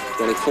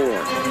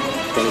 24,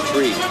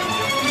 23,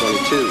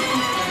 22,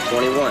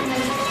 21,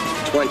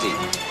 20.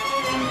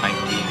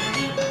 19,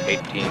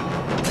 18,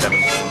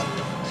 17,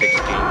 16,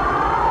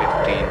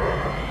 15,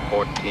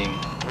 14,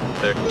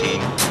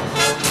 13,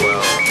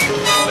 12,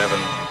 11.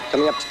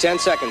 Coming up to 10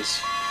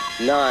 seconds.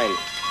 9,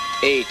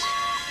 8,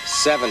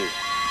 7,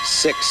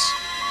 6,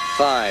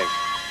 5,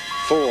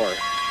 4,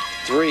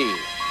 3,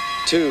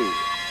 2,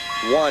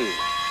 1.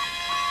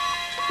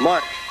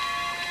 Mark.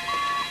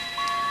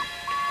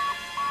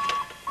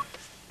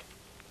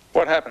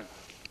 What happened?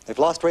 They've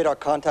lost radar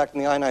contact in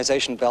the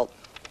ionization belt.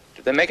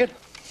 Did they make it?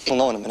 We'll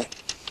know in a minute.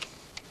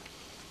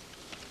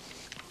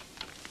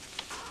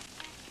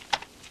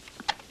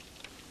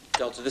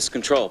 Delta, this is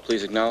Control.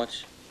 Please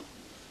acknowledge.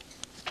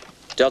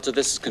 Delta,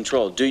 this is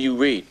Control. Do you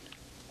read?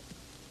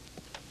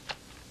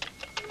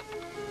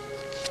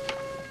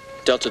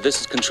 Delta, this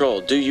is Control.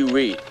 Do you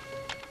read?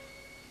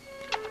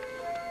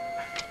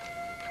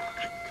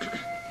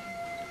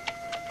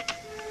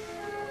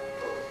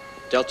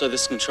 Delta,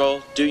 this is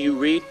Control. Do you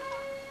read?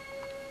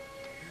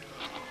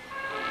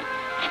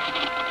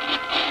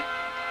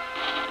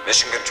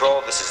 Mission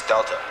Control, this is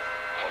Delta.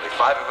 Only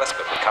 5 of us,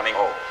 but we're coming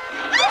home.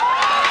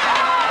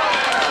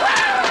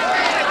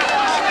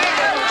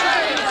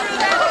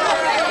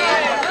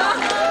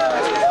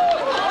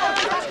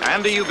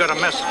 Andy, you got a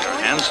mess in your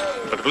hands,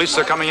 but at least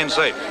they're coming in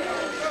safe.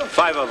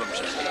 5 of them,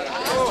 sir.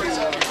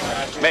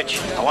 Mitch,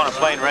 I want a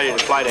plane ready to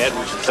fly to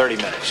Edwards in 30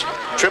 minutes.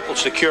 Triple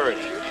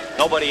security.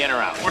 Nobody in or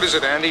out. What is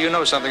it, Andy? You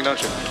know something,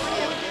 don't you?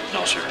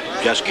 No, sir.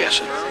 Just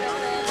guessing.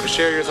 Want to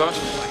share your thoughts?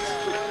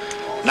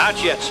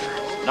 Not yet, sir.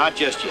 Not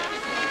just yet.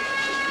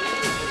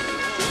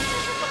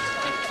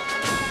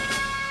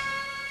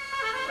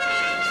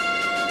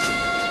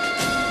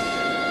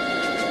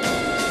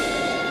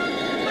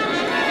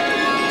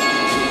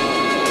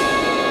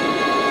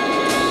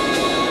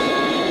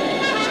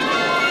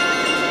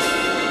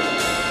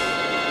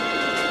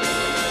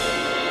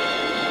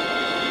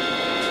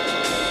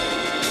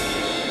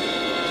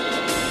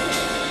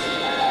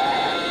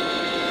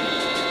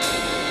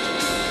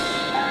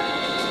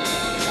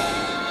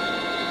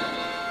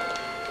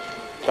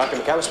 Dr.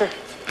 McAllister,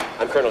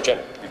 I'm Colonel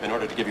Jenner. We've been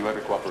ordered to give you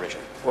every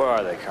cooperation. Where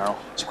are they, Colonel?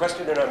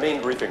 Sequestered in our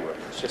main briefing room.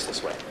 It's just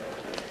this way.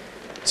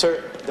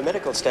 Sir, the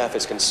medical staff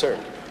is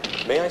concerned.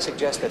 May I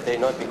suggest that they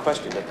not be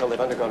questioned until they've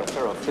undergone a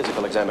thorough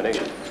physical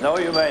examination? No,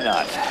 you may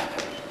not.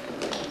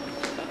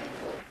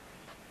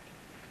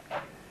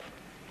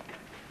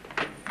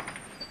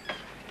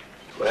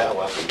 Well,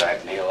 welcome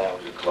back, Neil. That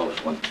was a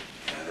close one.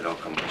 Yeah, they don't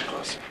come much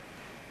closer.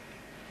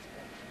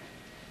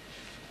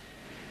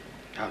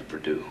 How's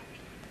Purdue?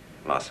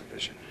 Loss of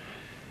vision.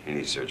 He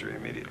needs surgery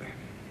immediately.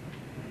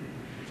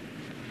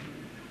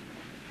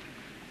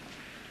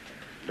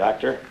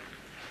 Doctor?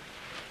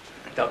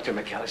 Dr.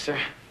 McAllister?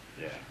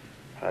 Yeah.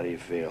 How do you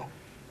feel?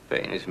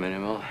 Pain is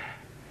minimal.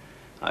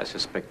 I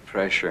suspect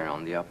pressure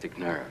on the optic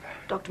nerve.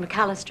 Dr.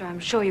 McAllister, I'm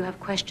sure you have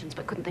questions,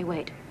 but couldn't they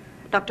wait?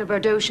 Dr.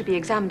 Bordeaux should be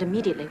examined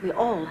immediately. We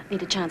all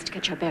need a chance to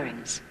catch our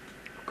bearings.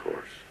 Of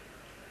course.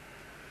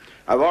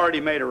 I've already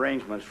made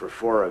arrangements for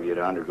 4 of you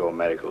to undergo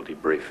medical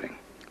debriefing.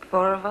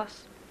 4 of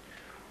us?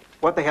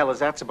 What the hell is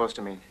that supposed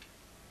to mean?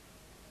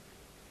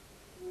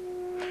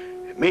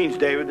 Means,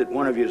 David, that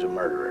one of you is a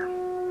murderer.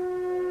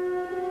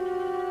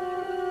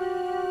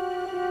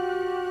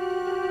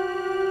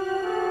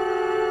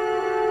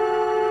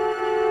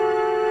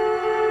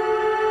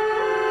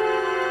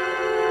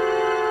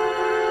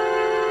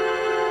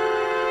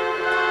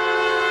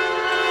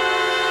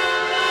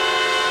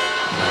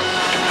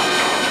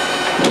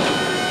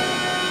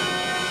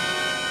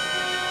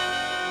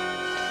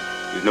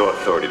 You've no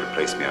authority to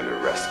place me under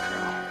arrest,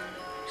 Colonel.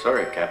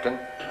 Sorry, Captain.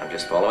 I'm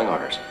just following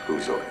orders.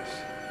 Whose orders?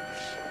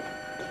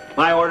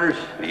 My orders.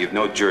 You've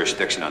no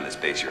jurisdiction on this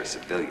base. You're a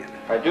civilian.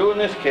 I do in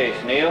this case,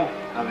 Neil.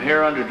 I'm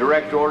here under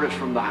direct orders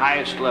from the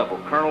highest level.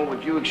 Colonel,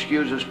 would you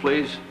excuse us,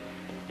 please?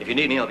 If you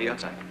need me, I'll be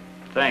outside.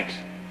 Thanks.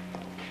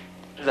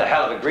 This is a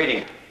hell of a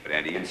greeting. But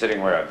Andy,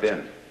 considering where I've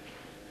been.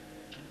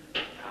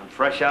 I'm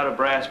fresh out of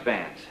brass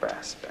bands.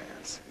 Brass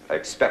bands. I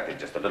expected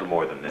just a little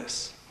more than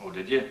this. Oh,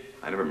 did you?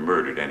 I never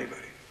murdered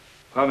anybody.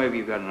 Well, maybe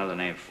you've got another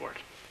name for it.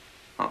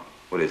 Oh,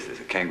 what is this,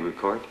 a kangaroo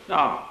court?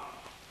 No.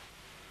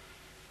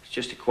 It's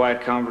just a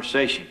quiet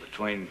conversation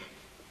between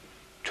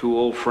two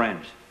old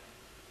friends.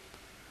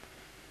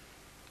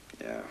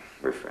 Yeah,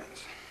 we're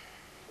friends.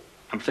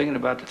 I'm thinking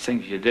about the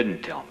things you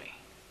didn't tell me.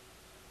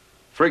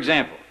 For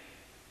example,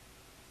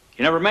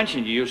 you never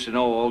mentioned you used to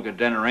know Olga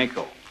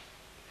Denorenko.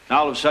 Now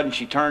all of a sudden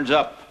she turns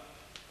up,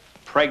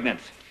 pregnant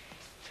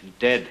and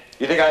dead.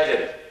 You think I did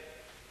it?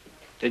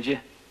 Did you?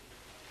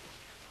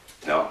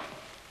 No.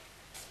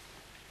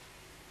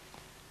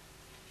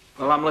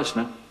 Well, I'm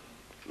listening.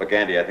 Look,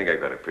 Andy, I think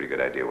I've got a pretty good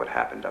idea what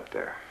happened up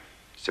there.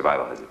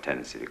 Survival has a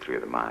tendency to clear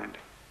the mind.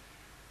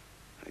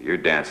 You're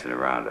dancing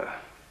around a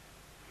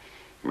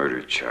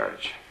murder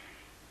charge.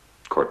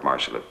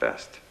 Court-martial at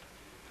best.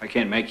 I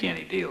can't make you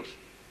any deals.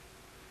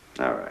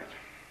 All right.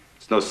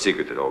 It's no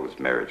secret that Olga's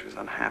marriage was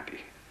unhappy.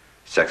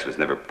 Sex was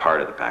never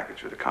part of the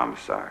package with the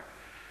commissar.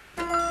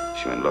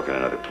 She went looking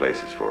in other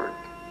places for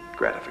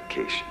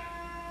gratification.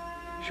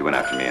 She went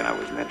after me and I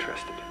wasn't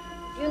interested.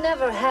 You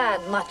never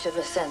had much of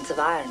a sense of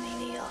irony,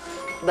 Neil.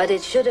 But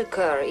it should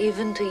occur,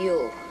 even to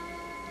you,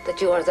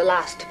 that you are the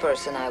last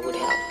person I would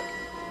help.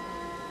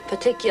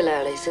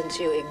 Particularly since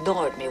you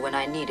ignored me when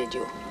I needed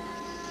you.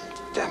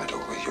 Damn it,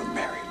 Olga, you're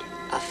married.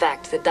 A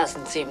fact that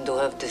doesn't seem to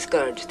have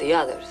discouraged the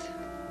others.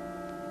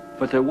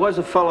 But there was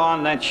a fellow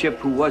on that ship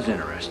who was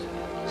interested.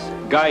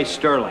 Guy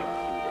Sterling.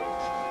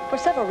 For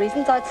several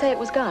reasons, I'd say it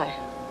was Guy.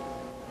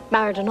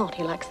 Married or not,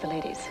 he likes the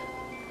ladies.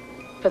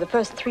 For the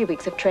first 3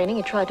 weeks of training,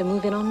 he tried to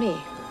move in on me.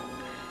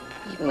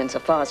 Even went so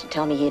far as to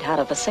tell me he'd had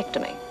a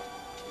vasectomy.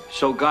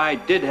 So Guy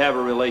did have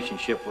a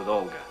relationship with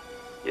Olga?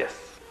 Yes.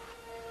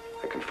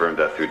 I confirmed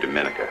that through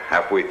Dominica.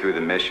 Halfway through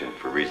the mission,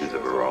 for reasons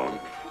of her own,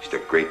 she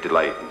took great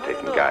delight in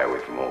taking Guy away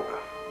from Olga.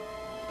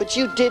 But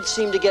you did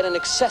seem to get an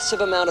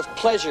excessive amount of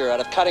pleasure out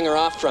of cutting her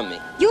off from me.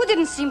 You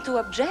didn't seem to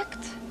object.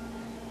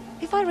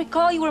 If I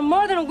recall, you were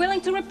more than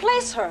willing to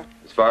replace her.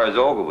 As far as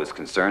Olga was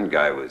concerned,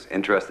 Guy was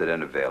interested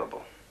and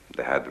available.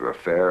 They had their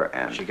affair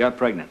and... She got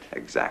pregnant.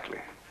 Exactly.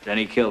 Then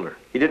he killed her.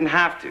 He didn't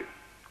have to.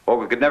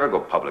 Olga could never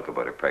go public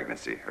about her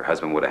pregnancy. Her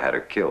husband would have had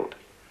her killed.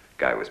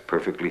 Guy was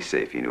perfectly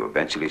safe. He knew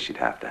eventually she'd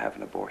have to have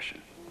an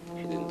abortion.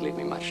 She didn't leave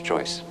me much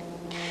choice.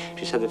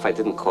 She said if I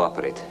didn't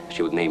cooperate,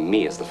 she would name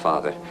me as the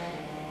father.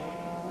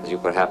 As you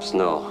perhaps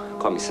know,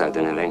 Commissar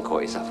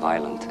Denorenko is a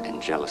violent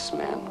and jealous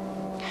man.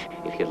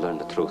 If he had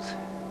learned the truth,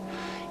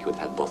 he would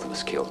have had both of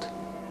us killed.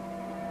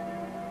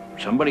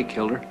 Somebody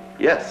killed her?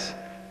 Yes.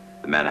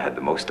 The man had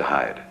the most to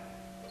hide.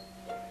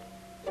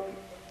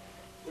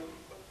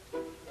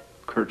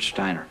 Kurt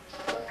Steiner.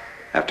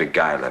 After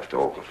Guy left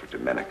Olga for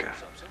Dominica,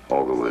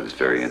 Olga was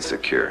very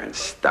insecure, and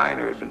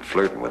Steiner had been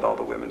flirting with all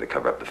the women to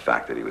cover up the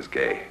fact that he was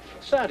gay.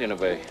 Sad in a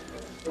way.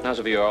 Now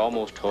that we are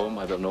almost home,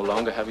 I will no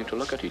longer have you to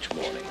look at each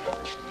morning.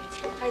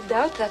 I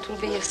doubt that will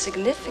be a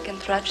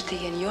significant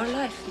tragedy in your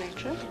life,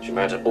 Major. She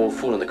married an old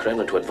fool in the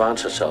Kremlin to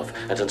advance herself,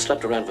 and then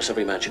slept around with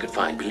every man she could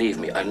find. Believe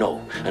me, I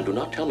know. And do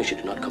not tell me she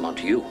did not come on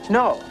to you.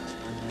 No.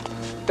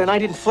 Then I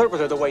didn't flirt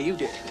with her the way you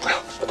did.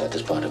 Well, but that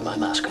is part of my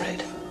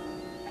masquerade.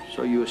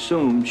 So you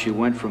assumed she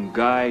went from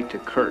Guy to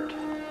Kurt?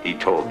 He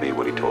told me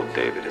what he told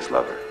David, his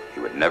lover.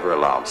 He would never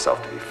allow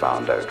himself to be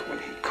found out. When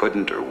he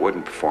couldn't or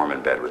wouldn't perform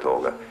in bed with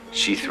Olga,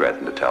 she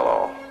threatened to tell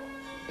all.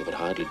 It would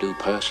hardly do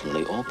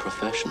personally or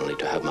professionally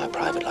to have my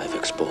private life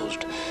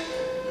exposed.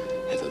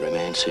 It will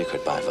remain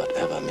secret by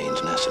whatever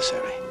means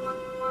necessary.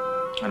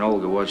 And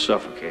Olga was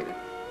suffocated.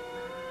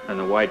 And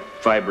the white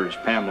fibers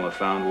Pamela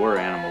found were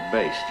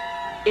animal-based.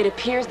 It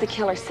appears the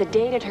killer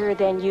sedated her,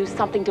 then used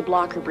something to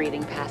block her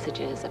breathing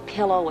passages. A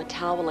pillow, a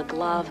towel, a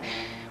glove.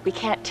 We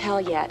can't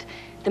tell yet.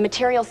 The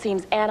material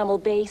seems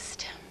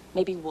animal-based,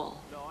 maybe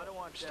wool.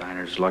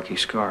 Steiner's lucky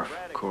scarf,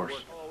 of course.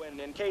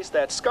 In case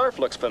that scarf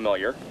looks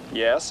familiar,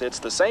 yes, it's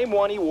the same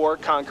one he wore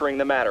conquering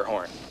the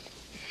Matterhorn.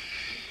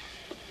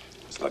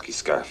 His lucky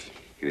scarf.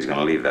 He was going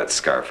to leave that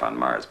scarf on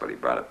Mars, but he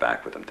brought it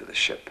back with him to the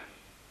ship.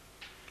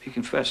 He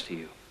confessed to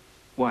you.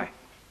 Why?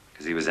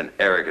 Because he was an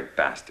arrogant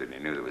bastard and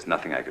he knew there was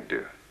nothing I could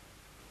do.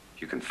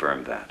 You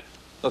confirmed that.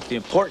 Look, the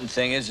important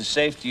thing is the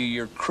safety of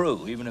your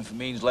crew, even if it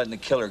means letting the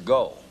killer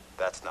go.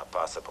 That's not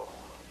possible.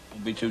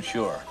 Won't be too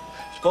sure.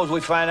 Suppose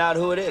we find out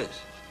who it is.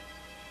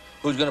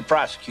 Who's gonna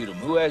prosecute him?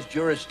 Who has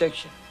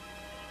jurisdiction?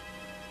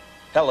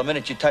 Hell, the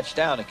minute you touch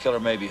down, the killer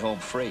may be home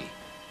free.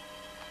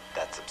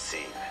 That's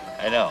obscene.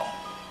 I know,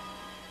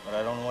 but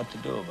I don't know what to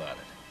do about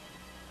it.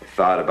 I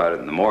thought about it,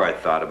 and the more I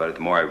thought about it,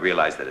 the more I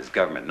realized that his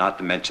government, not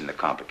to mention the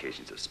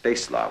complications of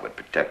space law, would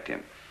protect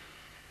him.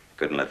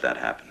 Couldn't let that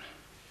happen.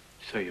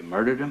 So you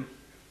murdered him?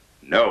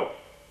 No.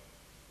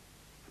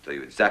 I'll tell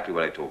you exactly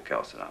what I told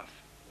Kalsanov.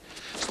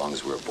 As long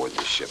as we're aboard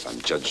this ship, I'm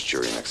judge,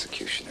 jury, and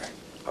executioner.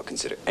 I'll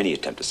consider any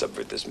attempt to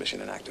subvert this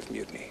mission an act of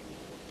mutiny.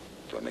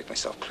 Do I make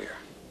myself clear?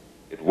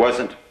 It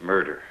wasn't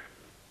murder.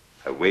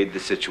 I weighed the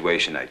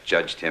situation, I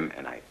judged him,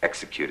 and I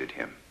executed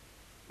him.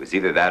 It was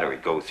either that or he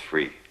goes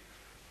free.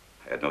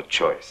 I had no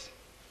choice.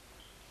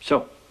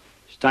 So,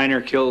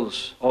 Steiner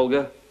kills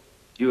Olga,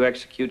 you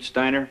execute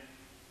Steiner,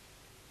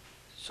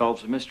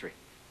 solves the mystery.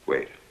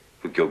 Wait,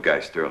 who killed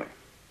Guy Sterling?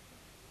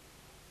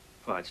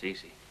 Oh, it's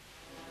easy.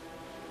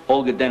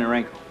 Olga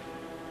Denorenko.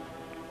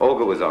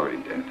 Olga was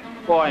already dead.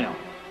 Oh, I know.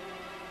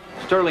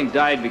 Sterling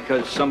died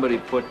because somebody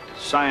put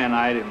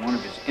cyanide in one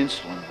of his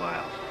insulin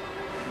vials.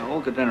 Now,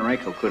 Olga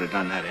Denorenko could have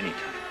done that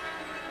anytime.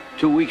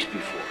 2 weeks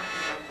before.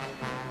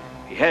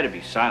 He had to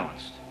be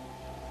silenced.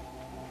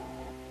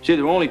 See,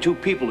 there were only two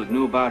people who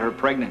knew about her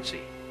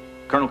pregnancy.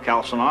 Colonel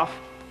Kalsanov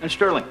and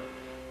Sterling.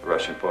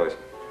 Russian poison.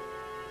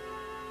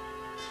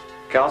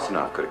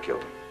 Kalsanov could have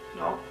killed him.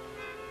 No.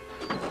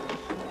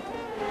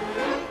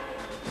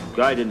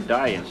 Guy didn't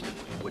die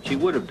instantly, which he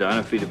would have done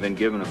if he'd have been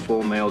given a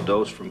full male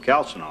dose from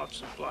Kalsanov's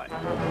supply.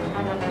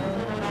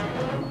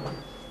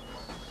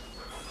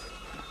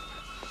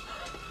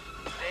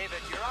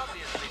 David, you're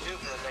obviously due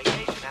for a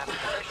vacation after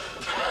the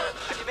mission.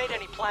 Have you made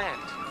any plans?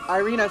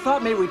 Irene, I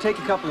thought maybe we'd take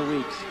a couple of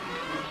weeks.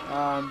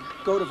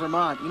 Go to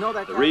Vermont. You know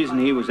that... The reason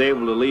he was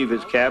able to leave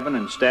his cabin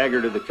and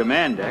stagger to the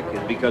command deck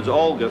is because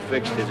Olga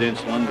fixed his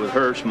insulin with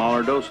her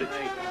smaller dosage.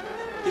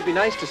 It'd be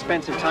nice to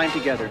spend some time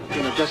together.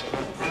 You know, just...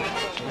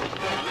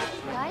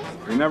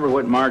 Remember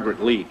what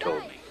Margaret Lee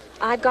told me.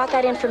 I've got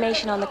that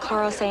information on the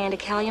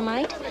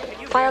chlorocyanidcalamite.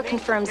 File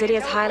confirms it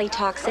is highly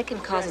toxic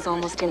and causes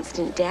almost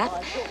instant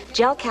death.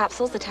 Gel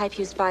capsules, the type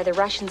used by the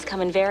Russians,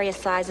 come in various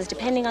sizes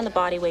depending on the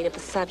body weight of the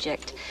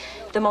subject.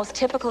 The most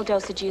typical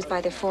dosage used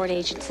by the foreign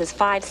agents is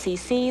 5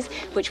 cc's,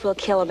 which will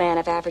kill a man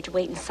of average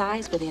weight and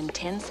size within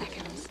 10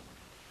 seconds.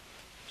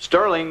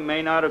 Sterling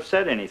may not have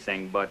said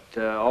anything, but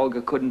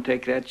Olga couldn't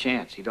take that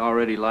chance. He'd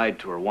already lied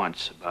to her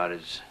once about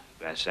his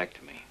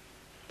vasectomy.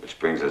 Which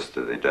brings us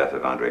to the death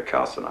of Andrei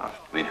Kalsanov.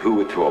 I mean, who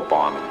would throw a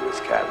bomb into his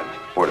cabin?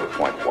 More to the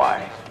point,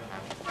 why?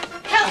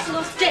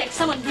 Kalsanov's dead.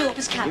 Someone blew up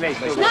his cabin.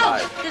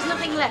 No, there's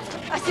nothing left.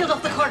 I sealed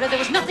off the corridor. There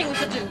was nothing we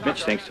could do.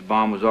 Mitch thinks the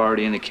bomb was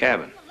already in the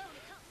cabin.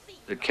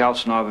 That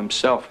Kalsanov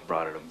himself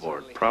brought it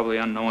aboard, probably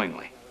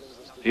unknowingly.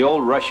 The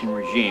old Russian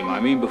regime, I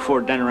mean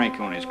before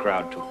Denorenko and his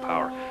crowd took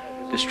power,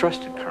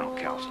 distrusted Colonel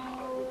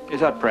Kalsanov. They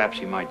thought perhaps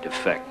he might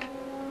defect.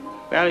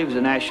 Well, he was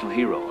a national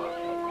hero,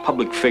 a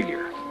public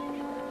figure.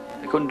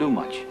 They couldn't do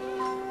much,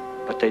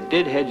 but they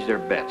did hedge their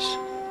bets.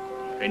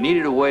 They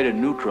needed a way to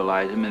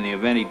neutralize him in the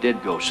event he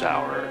did go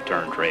sour or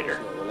turn traitor.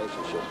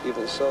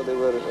 Even so, they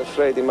were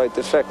afraid he might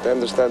defect. I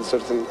understand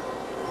certain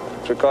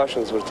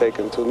precautions were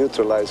taken to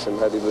neutralize him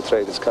had he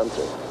betrayed his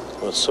country.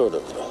 What sort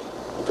of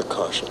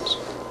precautions?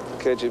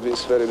 The KGB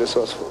is very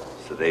resourceful.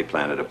 So they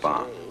planted a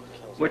bomb.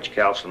 Which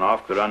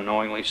Kalsanov could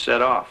unknowingly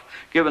set off,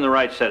 given the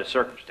right set of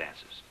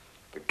circumstances.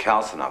 But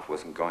Kalsanov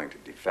wasn't going to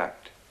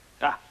defect.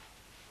 Ah.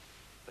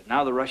 But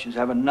now the Russians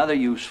have another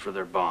use for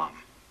their bomb.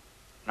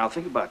 Now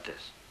think about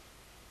this.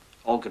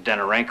 Olga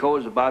Denorenko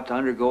is about to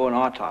undergo an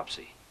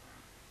autopsy.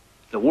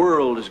 The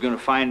world is going to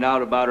find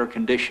out about her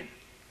condition.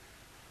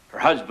 Her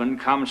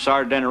husband,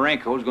 Commissar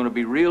Denorenko, is going to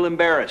be real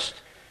embarrassed.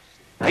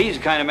 Now, he's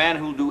the kind of man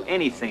who'll do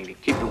anything to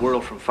keep the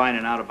world from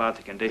finding out about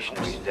the condition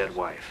of his dead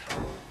wife.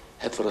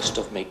 Have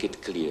Rostov make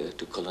it clear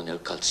to Colonel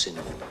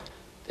Kalsanov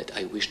that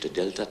I wish the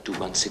Delta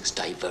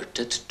 216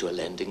 diverted to a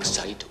landing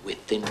site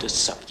within the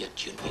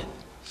Soviet Union.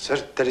 Sir,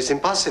 that is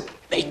impossible.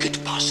 Make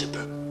it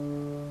possible.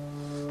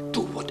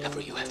 Do whatever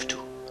you have to.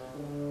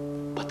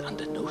 But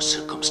under no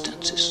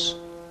circumstances,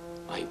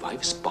 my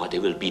wife's body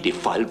will be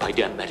defiled by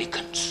the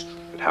Americans.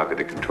 But how could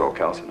they control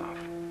Kalsanov?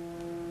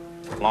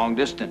 Long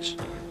distance,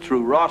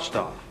 through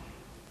Rostov.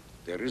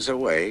 There is a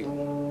way. It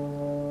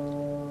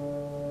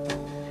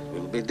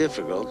will be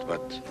difficult,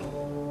 but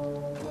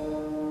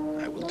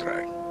I will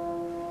try.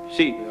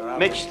 See,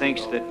 Mitch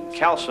thinks that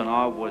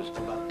Kalsanov was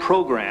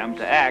programmed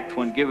to act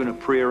when given a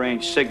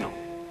prearranged signal.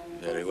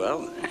 Very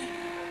well.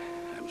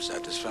 I'm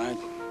satisfied.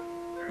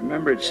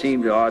 Remember, it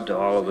seemed odd to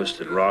all of us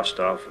that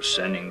Rostov was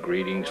sending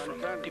greetings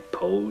from a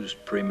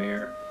deposed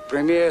premier?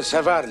 Premier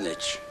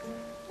Savarnich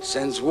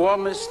sends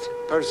warmest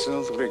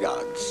personal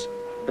regards.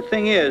 The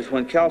thing is,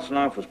 when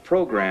Kalsanov was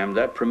programmed,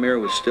 that premier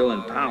was still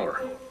in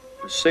power.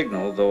 The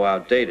signal, though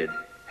outdated,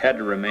 had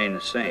to remain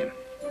the same.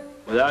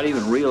 Without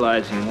even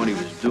realizing what he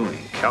was doing,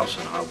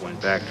 Kalsanov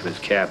went back to his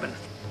cabin.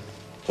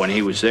 When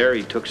he was there,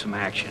 he took some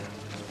action.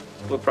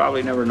 We'll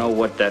probably never know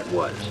what that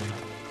was.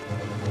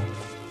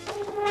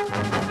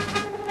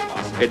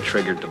 It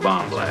triggered the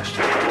bomb blast.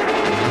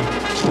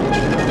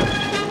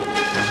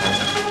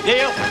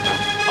 Neil!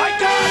 My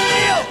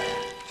God,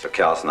 Neil! So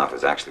Kalsonov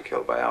was actually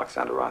killed by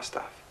Alexander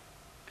Rostov.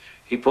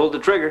 He pulled the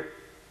trigger,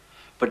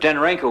 but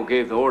Denarenko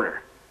gave the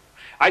order.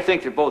 I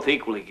think they're both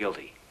equally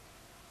guilty.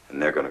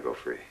 And they're gonna go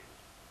free.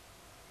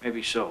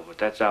 Maybe so, but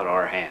that's out of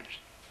our hands.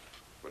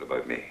 What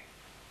about me?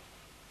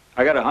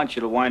 I got a hunch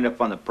it'll wind up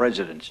on the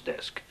president's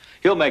desk.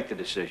 He'll make the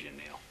decision,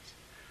 Neil.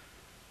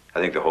 I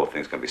think the whole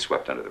thing's gonna be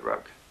swept under the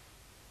rug.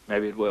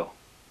 Maybe it will.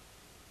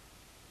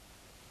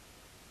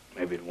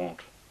 Maybe it won't.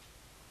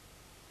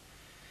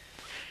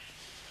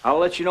 I'll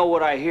let you know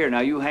what I hear. Now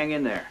you hang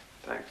in there.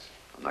 Thanks.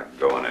 I'm not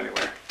going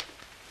anywhere.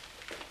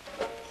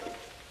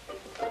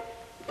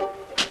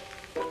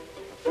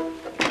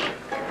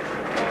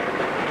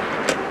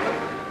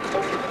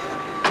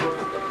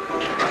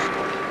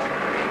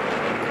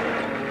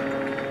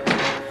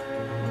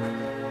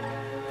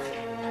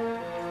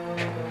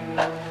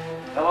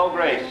 Hello,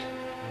 Grace.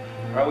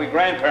 Are we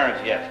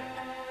grandparents yet?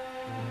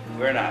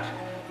 We're not.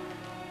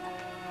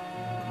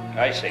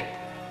 I see.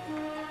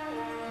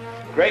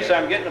 Grace,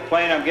 I'm getting the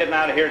plane. I'm getting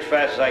out of here as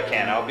fast as I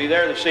can. I'll be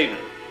there this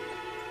evening.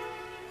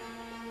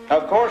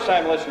 Of course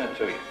I'm listening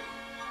to you.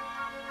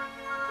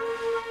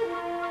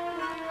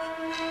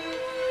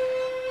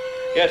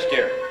 Yes,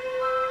 dear.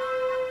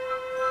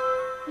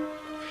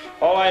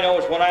 All I know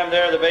is when I'm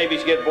there, the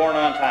babies get born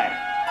on time.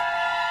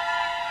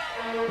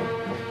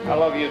 I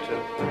love you too.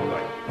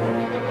 Bye.